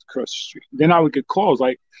fucking parked across the street. Then I would get calls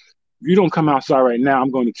like, if you don't come outside right now, I'm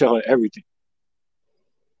going to tell her everything.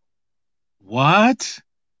 What?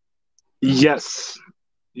 Yes.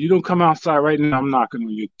 You don't come outside right now, I'm knocking on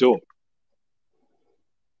your door.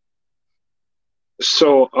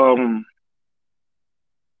 So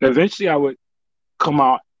eventually I would come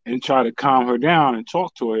out and try to calm her down and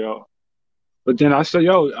talk to her, y'all. But then I said,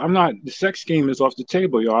 yo, the sex game is off the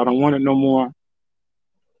table, yo. I don't want it no more.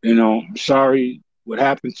 You know, I'm sorry what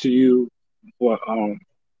happened to you. But,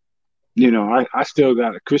 you know, I still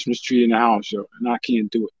got a Christmas tree in the house, yo, and I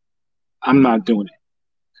can't do it. I'm not doing it.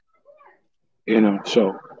 You know,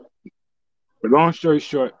 so, but long story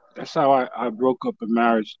short, that's how I broke up a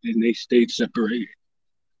marriage, and they stayed separated.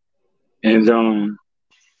 And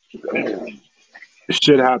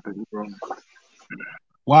shit happened, bro.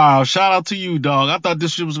 Wow, shout out to you, dog. I thought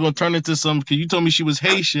this shit was gonna turn into something, because you told me she was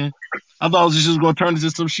Haitian. I thought this was gonna turn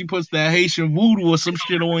into some, she puts that Haitian voodoo or some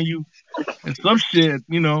shit on you. And some shit,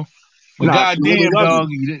 you know. But Nah, she really goddamn,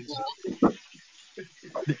 loved dog.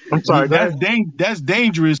 I'm sorry, That's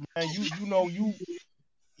dangerous, man. You know,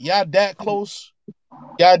 y'all that close.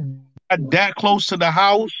 Y'all that close to the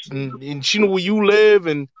house, and she knew where you live,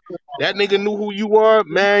 and that nigga knew who you were.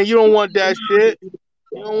 Man, you don't want that shit. You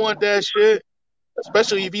don't want that shit.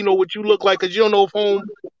 Especially if you know what you look like, because you don't know if home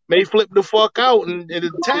may flip the fuck out and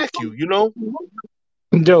attack you, you know?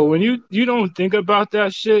 Yo, when you don't think about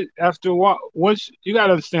that shit after a while, once you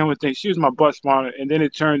gotta understand one thing. She was my bus monitor, and then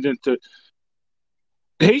it turned into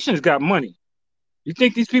Haitians got money. You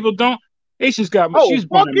think these people don't? Haitians got money. Oh,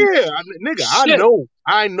 fuck yeah. Nigga, shit.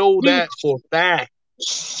 I know that for a fact.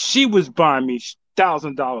 She was buying me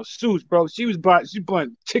 $1,000 suits, bro. She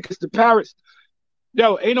buying tickets to Paris.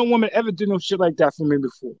 Yo, ain't no woman ever did no shit like that for me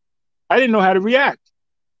before. I didn't know how to react.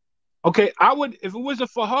 Okay, if it wasn't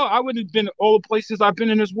for her, I would have been all the places I've been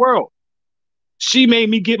in this world. She made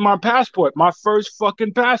me get my passport, my first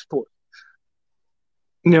fucking passport.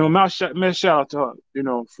 You know, shout out to her, you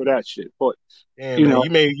know, for that shit. But yeah, you man, know,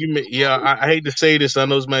 you may, yeah. I hate to say this. I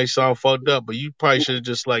know this may sound fucked up, but you probably should have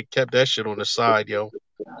just like kept that shit on the side, yo.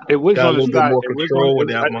 it was Got on a the little side. bit more control with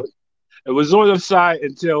that one. It was on the side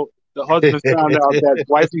until the husband found out that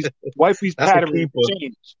wifey's pattern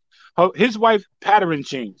changed. His wife pattern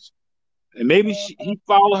changed. And maybe he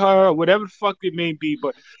followed her or whatever the fuck it may be.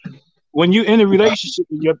 But when you're in a relationship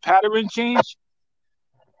and your pattern change,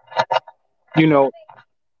 you know,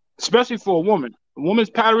 especially for a woman's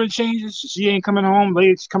pattern changes. She ain't coming home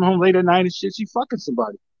late. She's coming home late at night and shit. She fucking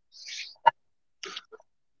somebody.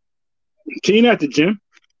 She ain't at the gym.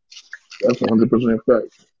 That's 100%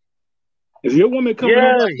 fact. If your woman coming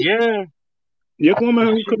home, your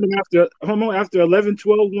woman coming after 11,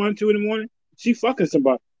 12, 1, 2 in the morning, she fucking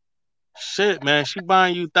somebody. Shit, man, she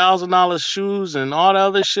buying you $1,000 shoes and all the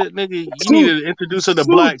other shit, nigga. You need to introduce her to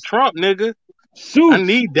Black Trump, nigga. I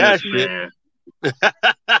need that shit. Yeah.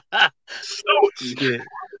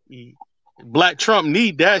 Black Trump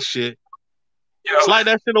need that shit. Yo. Slide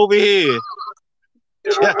that shit over here.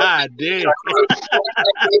 God damn.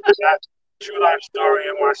 True life story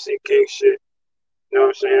NYCK shit. You know what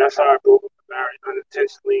I'm saying? That's how I broke up the marriage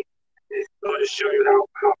unintentionally. It's going to show you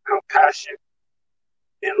how passion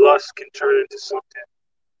and lust can turn into something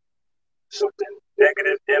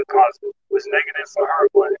negative and positive. It was negative for her,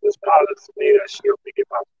 but it was positive for me that she helped me get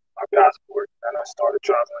my passport and I started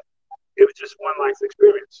traveling. It was just one life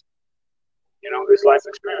experience. You know, this life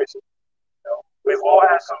experience. You know, we've all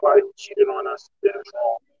had somebody who cheated on us, did us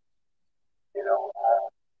wrong. You know,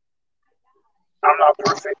 I'm not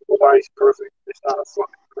perfect. Nobody's perfect. It's not a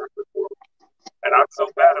fucking perfect world. And I feel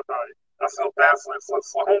bad about it. I feel bad for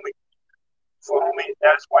homie. For homie,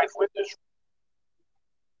 that his wife went this.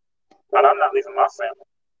 but I'm not leaving my family.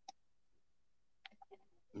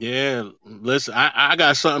 Yeah, listen, I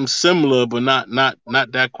got something similar, but not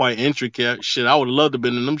that quite intricate. Shit, I would love to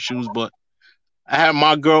been in them shoes, but I had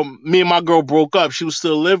me and my girl broke up. She was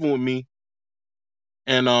still living with me,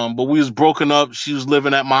 and but we was broken up. She was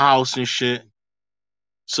living at my house and shit.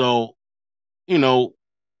 So, you know,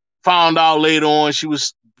 found out later on she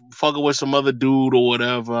was fucking with some other dude or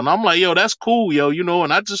whatever. And I'm like, yo, that's cool, yo,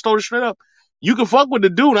 and I just told her straight up, you can fuck with the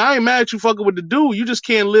dude. I ain't mad at you fucking with the dude. You just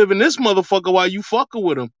can't live in this motherfucker while you fucking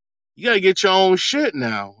with him. You gotta get your own shit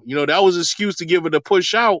now. That was an excuse to give her the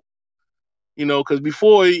push out, because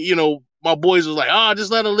before, my boys was like, oh,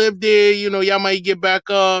 just let her live there. Y'all might get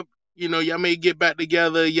back up. Y'all may get back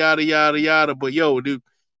together, yada, yada, yada. But, yo, dude,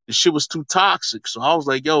 the shit was too toxic. So I was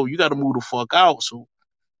like, yo, you got to move the fuck out. So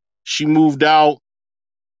she moved out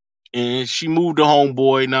and she moved to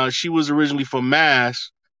homeboy. Now, she was originally from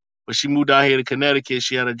Mass, but she moved down here to Connecticut.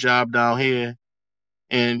 She had a job down here.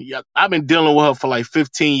 And I've been dealing with her for like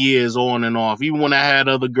 15 years on and off. Even when I had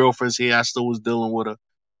other girlfriends here, I still was dealing with her.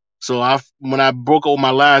 So when I broke up with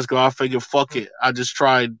my last girl, I figured, fuck it. I just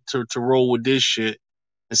tried to roll with this shit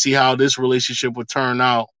and see how this relationship would turn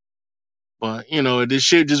out. But, this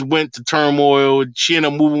shit just went to turmoil. She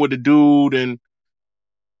ended up moving with the dude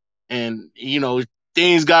and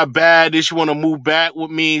things got bad. Then she want to move back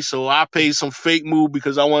with me. So I paid some fake move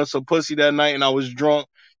because I wanted some pussy that night and I was drunk.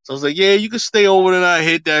 So I was like, yeah, you can stay over tonight.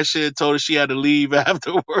 Hit that shit. Told her she had to leave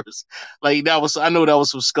afterwards. Like I know that was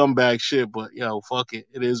some scumbag shit, but fuck it.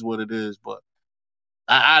 It is what it is. But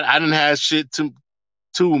I didn't have shit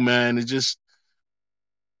too, man. It just,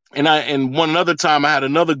 and one another time I had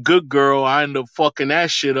another good girl. I ended up fucking that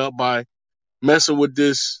shit up by messing with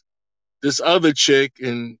this other chick,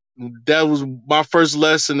 and that was my first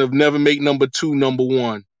lesson of never make number two number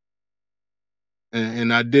one.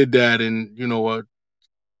 And I did that, and you know what?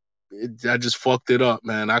 I just fucked it up,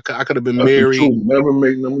 man. I could have been That's the married. truth. Never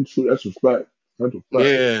make number two. That's a fact. That's a fact.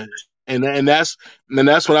 Yeah, and that's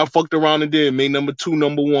what I fucked around and did. Made number two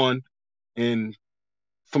number one, and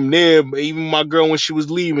from there, even my girl, when she was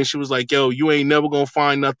leaving, she was like, yo, you ain't never gonna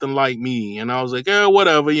find nothing like me. And I was like, yeah,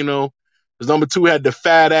 whatever, because number two had the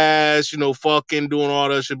fat ass, fucking doing all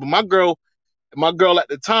that shit. But my girl at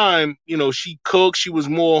the time, she cooked. She was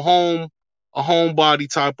more a homebody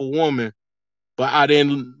type of woman. But I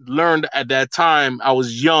didn't learn at that time. I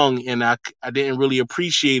was young and I didn't really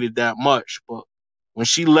appreciate it that much. But when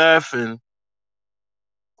she left and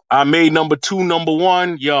I made number two number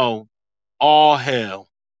one, yo, all hell.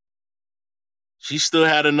 She still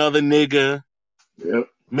had another nigga. Yep.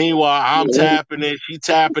 Meanwhile, I'm tapping it. She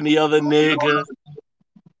tapping the other nigga.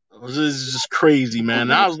 This is just crazy, man.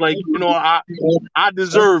 And I was like, I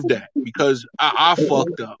deserved that because I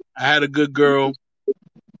fucked up. I had a good girl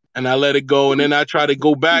and I let it go. And then I tried to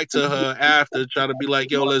go back to her after, try to be like,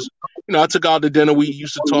 yo, let's, I took out to dinner. We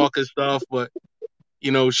used to talk and stuff, but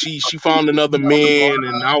she found another man,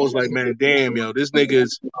 and I was like, man, damn, yo, this nigga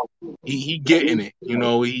is he getting it,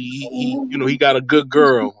 he got a good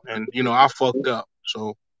girl, and I fucked up,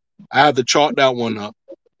 so I had to chalk that one up.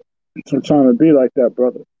 I'm trying to be like that,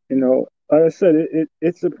 brother. Like I said,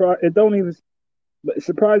 it surprised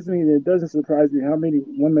me, and it doesn't surprise me how many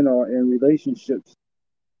women are in relationships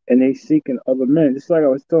and they seeking other men. Just like I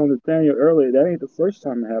was telling Nathaniel earlier, that ain't the first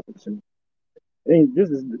time it happened to me. This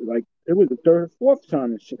is like it was the third or fourth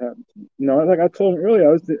time this shit happened to me. Like I told him earlier,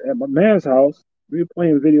 I was at my man's house. We were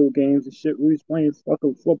playing video games and shit. We was playing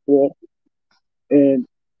fucking football, and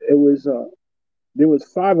it was there was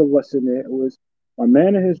 5 of us in there. It was my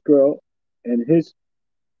man and his girl, and his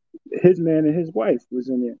man and his wife was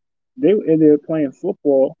in there. They were in there playing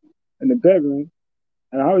football in the bedroom,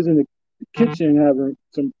 and I was in the kitchen having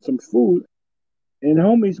some food, and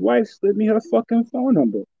homie's wife slid me her fucking phone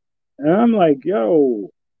number. And I'm like, yo.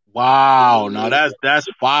 Wow, now that's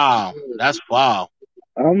foul. That's foul.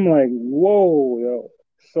 I'm like, whoa, yo.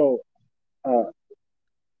 So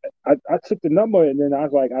I took the number and then I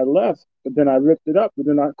was like, I left, but then I ripped it up. But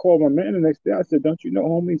then I called my man the next day. I said, don't you know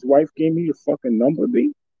homie's wife gave me your fucking number,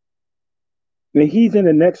 B? And he's in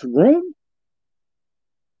the next room.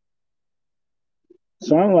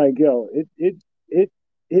 So I'm like, yo, it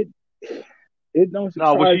don't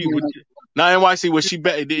surprise me. Now NYC, was she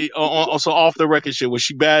bad? Also off the record shit, was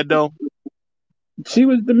she bad though? She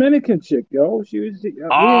was Dominican chick, yo. She was.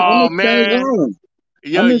 Oh man,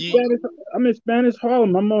 yo, I'm in Spanish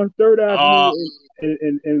Harlem. I'm on 3rd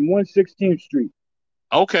Avenue and 116th Street.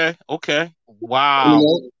 Okay. Wow.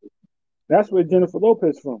 That's where Jennifer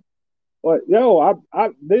Lopez from. But yo, I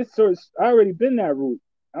already been that route.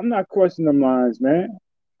 I'm not crossing them lines, man.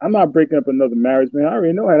 I'm not breaking up another marriage, man. I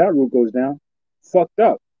already know how that route goes down. Fucked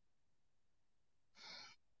up.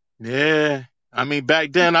 Yeah. I mean,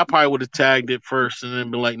 back then I probably would have tagged it first and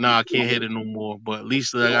then been like, nah, I can't hit it no more. But at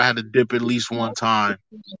least like, I had to dip at least one time.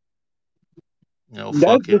 That's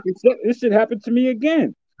Fuck it. this should happen to me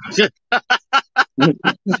again. It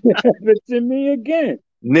happened to me again.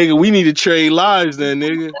 Nigga, we need to trade lives then,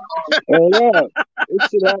 nigga. Hold up. It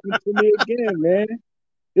should happen to me again, man.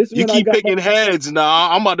 This You when I keep got picking heads. Nah,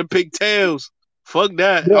 I'm about to pick tails. Fuck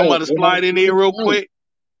that. Yo, I'm about to it slide happened in to here me real again. quick.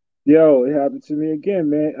 Yo, it happened to me again,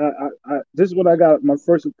 man. This is when I got my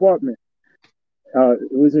first apartment.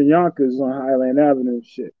 It was in Yonkers on Highland Avenue and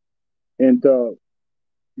shit. And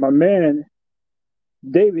my man,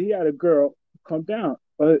 David, he had a girl come down.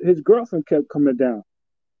 His girlfriend kept coming down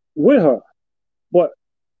with her. But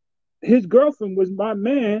his girlfriend was my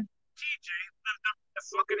man, TJ, lived up in the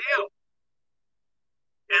fucking hill.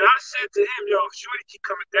 And I said to him, yo, if Shorty keep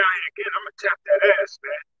coming down here again, I'm going to tap that ass,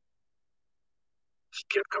 man. She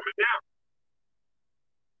kept coming down.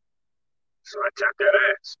 So I tapped that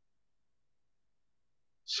ass.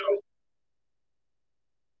 So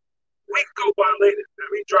we go by later, and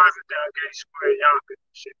we driving down Gay Square, Yonkers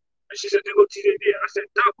and shit. And she said, go TJ there. I said,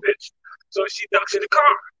 duck, bitch. So she ducks in the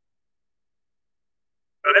car.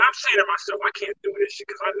 And I'm saying to myself, I can't do this shit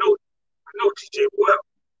because I know TJ well.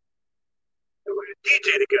 And we're gonna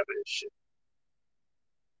DJ together and shit.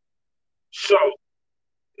 So,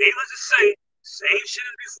 needless to say, same shit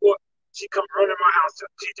as before. She come running my house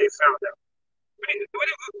and TJ found out. What do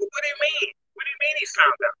you mean? What do you mean he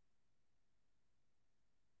found out?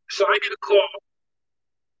 So I get a call.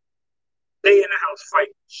 They in the house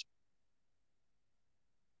fighting.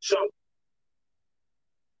 So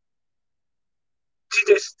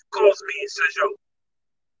TJ calls me and says, yo,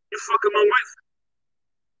 you fucking my wife?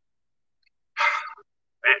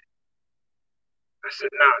 Man. I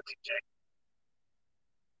said, nah, TJ.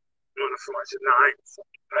 On the phone, I said, nah, I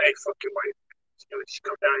ain't fucking wife. You know, she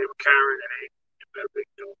come down here with Karen and ain't a big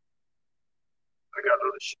deal. I got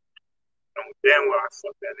other shit. I know damn well I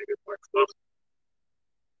fucked that nigga quite close.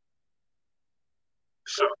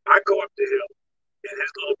 So I go up the hill, and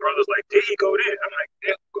his little brother's like, there you go there. I'm like,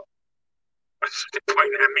 there you go. They're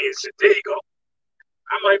pointing at me and said, there you go.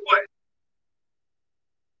 I'm like, what?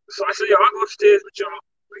 So I said, yo, I'll go upstairs with y'all.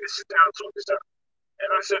 We can sit down and talk this out. And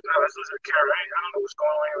I said, no, let's listen to Karen. I don't know what's going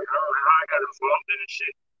on. I don't know how I got involved in this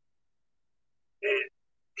shit. And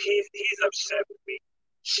he's upset with me.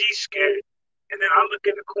 She's scared. And then I look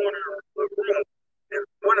in the corner of the room, and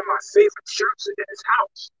one of my favorite shirts is in his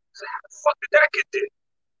house. So how the fuck did that get there?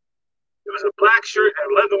 It was a black shirt, had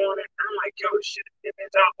leather on it. I'm like, yo, shit, it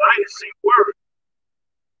means I'll buy the same word.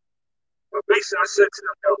 But basically, I said to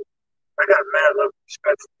them, yo, I got mad love and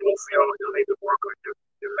respect for both of y'all. Y'all need to work on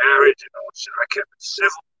your marriage and all shit. I kept it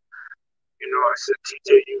civil. You know, I said,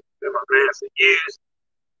 TJ, you've been my man for years.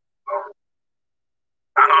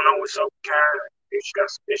 I don't know what's up with Karen. If she got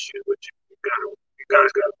some issues with you, you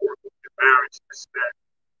guys got to work with your marriage and this and that.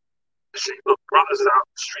 I said, look, brothers out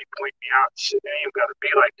the street point me out. Shit, they ain't got to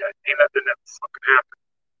be like that. Ain't nothing that fucking happened.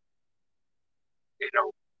 You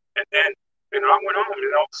know, and then, you know, I went home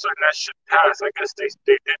and all of a sudden that shit passed. I guess they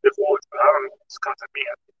did divorce, but I don't know what's because of me.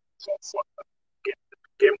 I think it's all fucked up to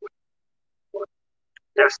begin with. But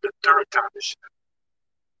that's the third time this shit happened.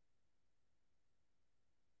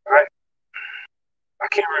 Right?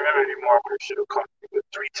 I can't remember anymore, but it should have come with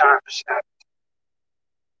 3 times this shit happened.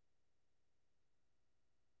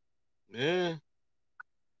 Yeah.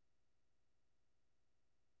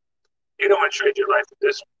 You don't want to trade your life for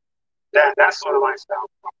this one. That sort of lifestyle.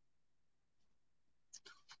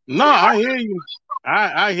 No, I hear you.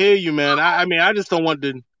 I hear you, man. I mean, I just don't want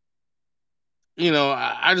the, you know,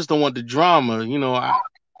 I just don't want the drama. You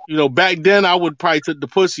know, back then I would probably took the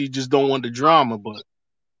pussy, just don't want the drama. But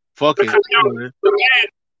fuck because, it. you know, the man,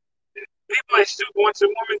 people are still once a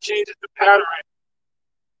woman changes the pattern,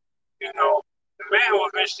 you know, the man will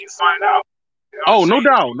eventually find out. You know Oh, no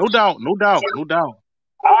doubt, no doubt, no doubt, no doubt.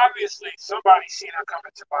 Obviously, somebody seen her come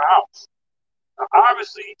into my house.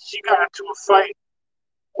 Obviously, she got into a fight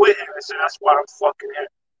with him and said, that's why I'm fucking him.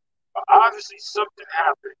 But obviously, something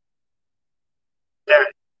happened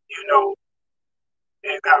that, you know,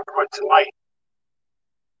 it got brought to light.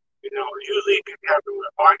 You know, usually it can happen with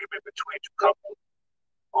an argument between 2 couples,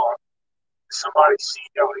 or somebody see,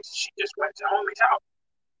 yo, she just went to homie's house.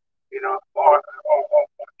 You know, or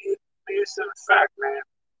it's a fact, man.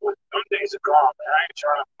 When some days are gone, man, I ain't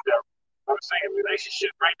trying to put that. I'm saying relationship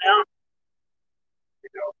right now, you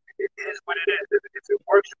know, it is what it is. If it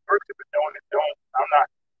works, it works. If it don't, it don't. I'm not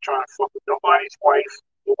trying to fuck with nobody's wife,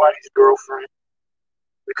 nobody's girlfriend,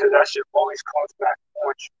 because that shit always comes back to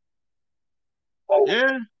haunt you.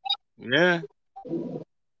 Yeah, yeah.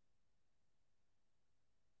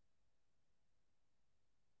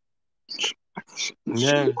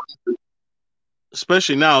 Yeah.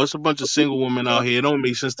 Especially now, it's a bunch of single women out here. It don't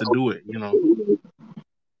make sense to do it, you know. You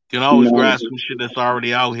can always No, grab some shit that's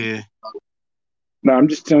already out here. no, I'm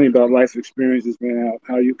just telling you about life experiences, man.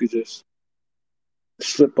 How you could just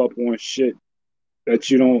slip up on shit that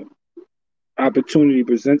you don't. Opportunity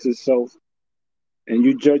presents itself, and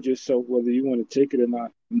you judge yourself whether you want to take it or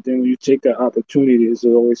not. And then when you take that opportunity, there's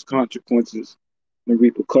always consequences and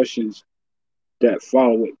repercussions that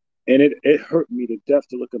follow it. And it hurt me to death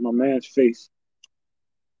to look at my man's face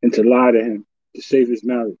and to lie to him to save his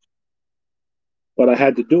marriage. But I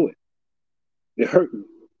had to do it. It hurt me.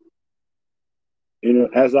 You know,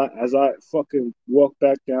 as I fucking walked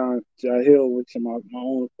back down to hill, went to my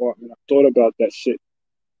own apartment, I thought about that shit.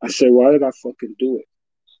 I said, why did I fucking do it?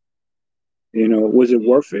 You know, was it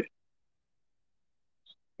worth it?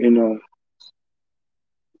 You know,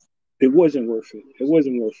 it wasn't worth it. It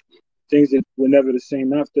wasn't worth it. Things that were never the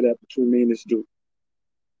same after that between me and this dude.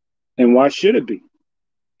 And why should it be?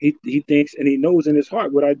 He thinks and he knows in his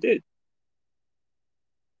heart what I did.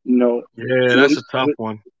 You know, Yeah, that's a tough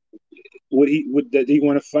one. Did he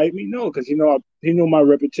want to fight me? No, because he know my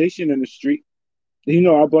reputation in the street. He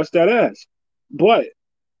know I bust that ass. But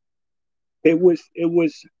it was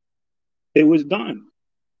done.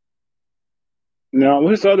 Now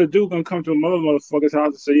this other dude gonna come to another motherfucker's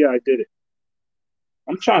house and say, yeah, I did it.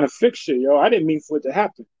 I'm trying to fix shit, yo. I didn't mean for it to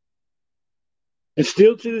happen. And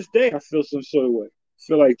still to this day, I feel some sort of way. I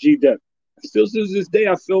feel like G-Dep. Still to this day,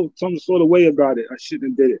 I feel some sort of way about it. I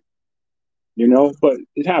shouldn't have did it. You know, but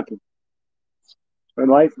it happened. And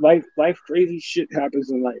life, crazy shit happens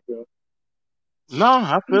in life, bro. No,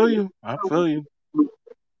 I feel you. I feel you.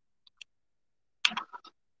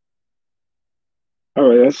 All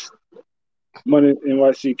right, that's Money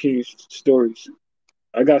NYC King's stories.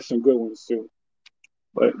 I got some good ones too,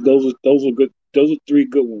 but those are good. Those are three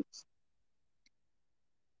good ones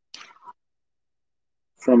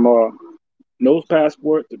from No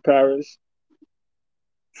Passport to Paris,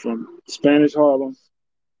 from Spanish Harlem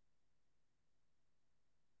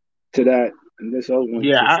to that, and this other one.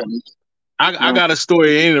 Yeah, I got a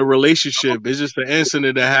story. It ain't a relationship. It's just an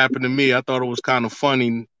incident that happened to me. I thought it was kind of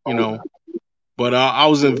funny, you know. But I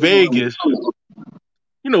was in Vegas,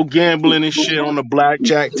 you know, gambling and shit on the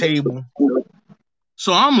blackjack table.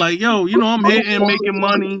 So I'm like, yo, you know, I'm hitting, making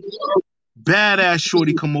money. Badass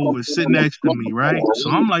shorty come over, sit next to me, right? So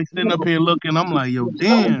I'm like sitting up here looking. I'm like, yo,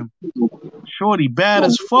 damn, shorty bad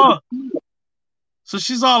as fuck. So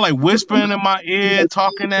she's all like whispering in my ear,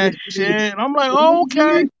 talking that shit. I'm like, oh,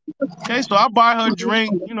 okay. Okay, so I buy her a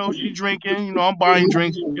drink. You know, she drinking. You know, I'm buying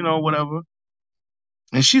drinks, you know, whatever.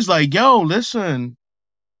 And she's like, yo, listen,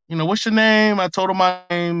 you know, what's your name? I told her my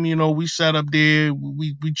name. You know, we sat up there.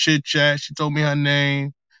 We chit chat. She told me her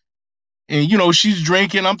name. And, you know, she's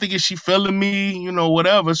drinking. I'm thinking she feeling me, you know,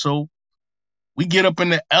 whatever. So we get up in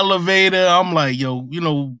the elevator. I'm like, yo, you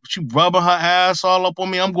know, she rubbing her ass all up on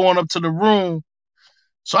me. I'm going up to the room.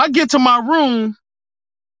 So I get to my room.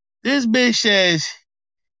 This bitch says,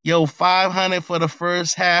 yo, 500 for the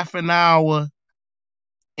first half an hour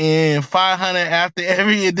and 500 after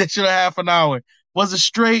every additional half an hour. Was a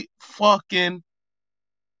straight fucking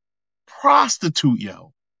prostitute,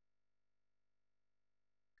 yo.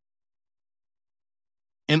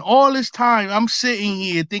 And all this time, I'm sitting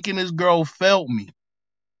here thinking this girl felt me.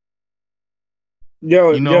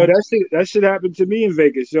 Yo, you know? that shit happened to me in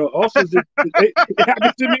Vegas. Yo, also it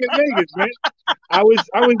happened to me in Vegas, man. I was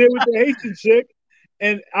there with the Haitian chick,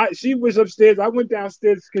 and she was upstairs. I went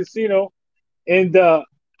downstairs to the casino, and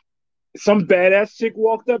some badass chick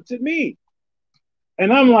walked up to me,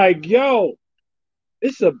 and I'm like, yo,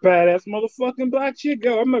 it's a badass motherfucking black chick.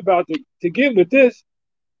 Yo, I'm about to get with this.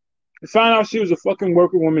 And find out she was a fucking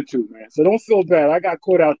worker woman too, man. So don't feel bad. I got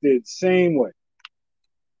caught out there the same way.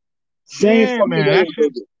 Same fucking man, way.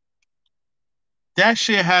 That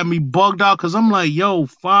shit had me bugged out because I'm like, yo,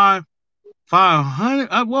 500.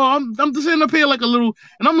 Well, I'm just sitting up here like a little,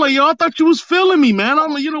 and I'm like, yo, I thought you was feeling me, man.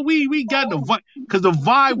 I'm like, you know, we got the vibe because the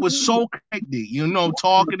vibe was so connected, you know,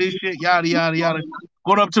 talking and shit, yada yada yada.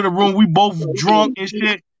 Going up to the room, we both drunk and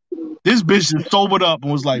shit. This bitch just sobered up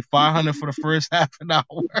and was like 500 for the first half an hour.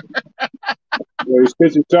 Yo,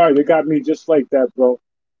 these sorry, they got me just like that, bro.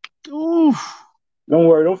 Oof. Don't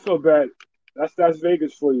worry, don't feel bad. That's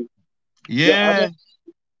Vegas for you. Yeah.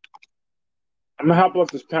 I'm gonna hop off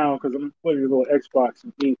this panel because I'm playing a little Xbox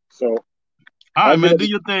and eat. So, all right, man, do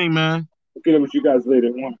your thing, man. I'll get it with you guys later.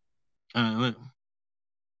 All right,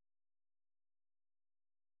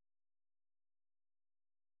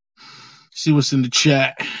 see what's in the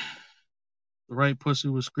chat. The right pussy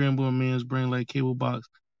will scramble a man's brain like cable box.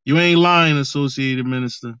 You ain't lying, Associated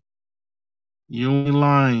Minister. You ain't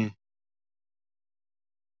lying.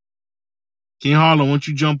 King Harlow, why don't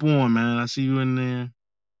you jump on, man? I see you in there.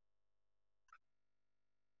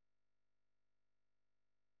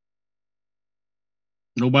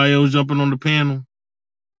 Nobody else jumping on the panel?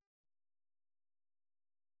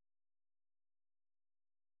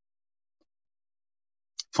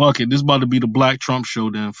 Fuck it. This is about to be the Black Trump show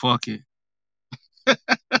then. Fuck it.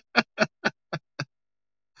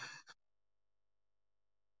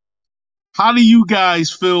 How do you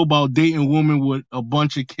guys feel about dating women with a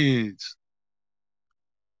bunch of kids?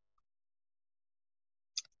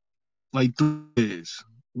 Like 3 kids.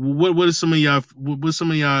 What are some of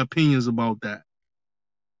y'all opinions about that?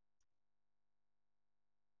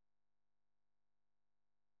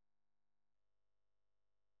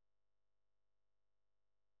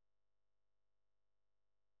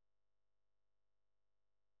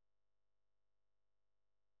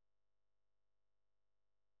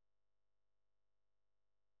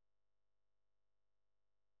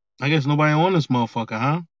 I guess nobody on this motherfucker,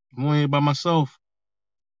 huh? I'm on here by myself.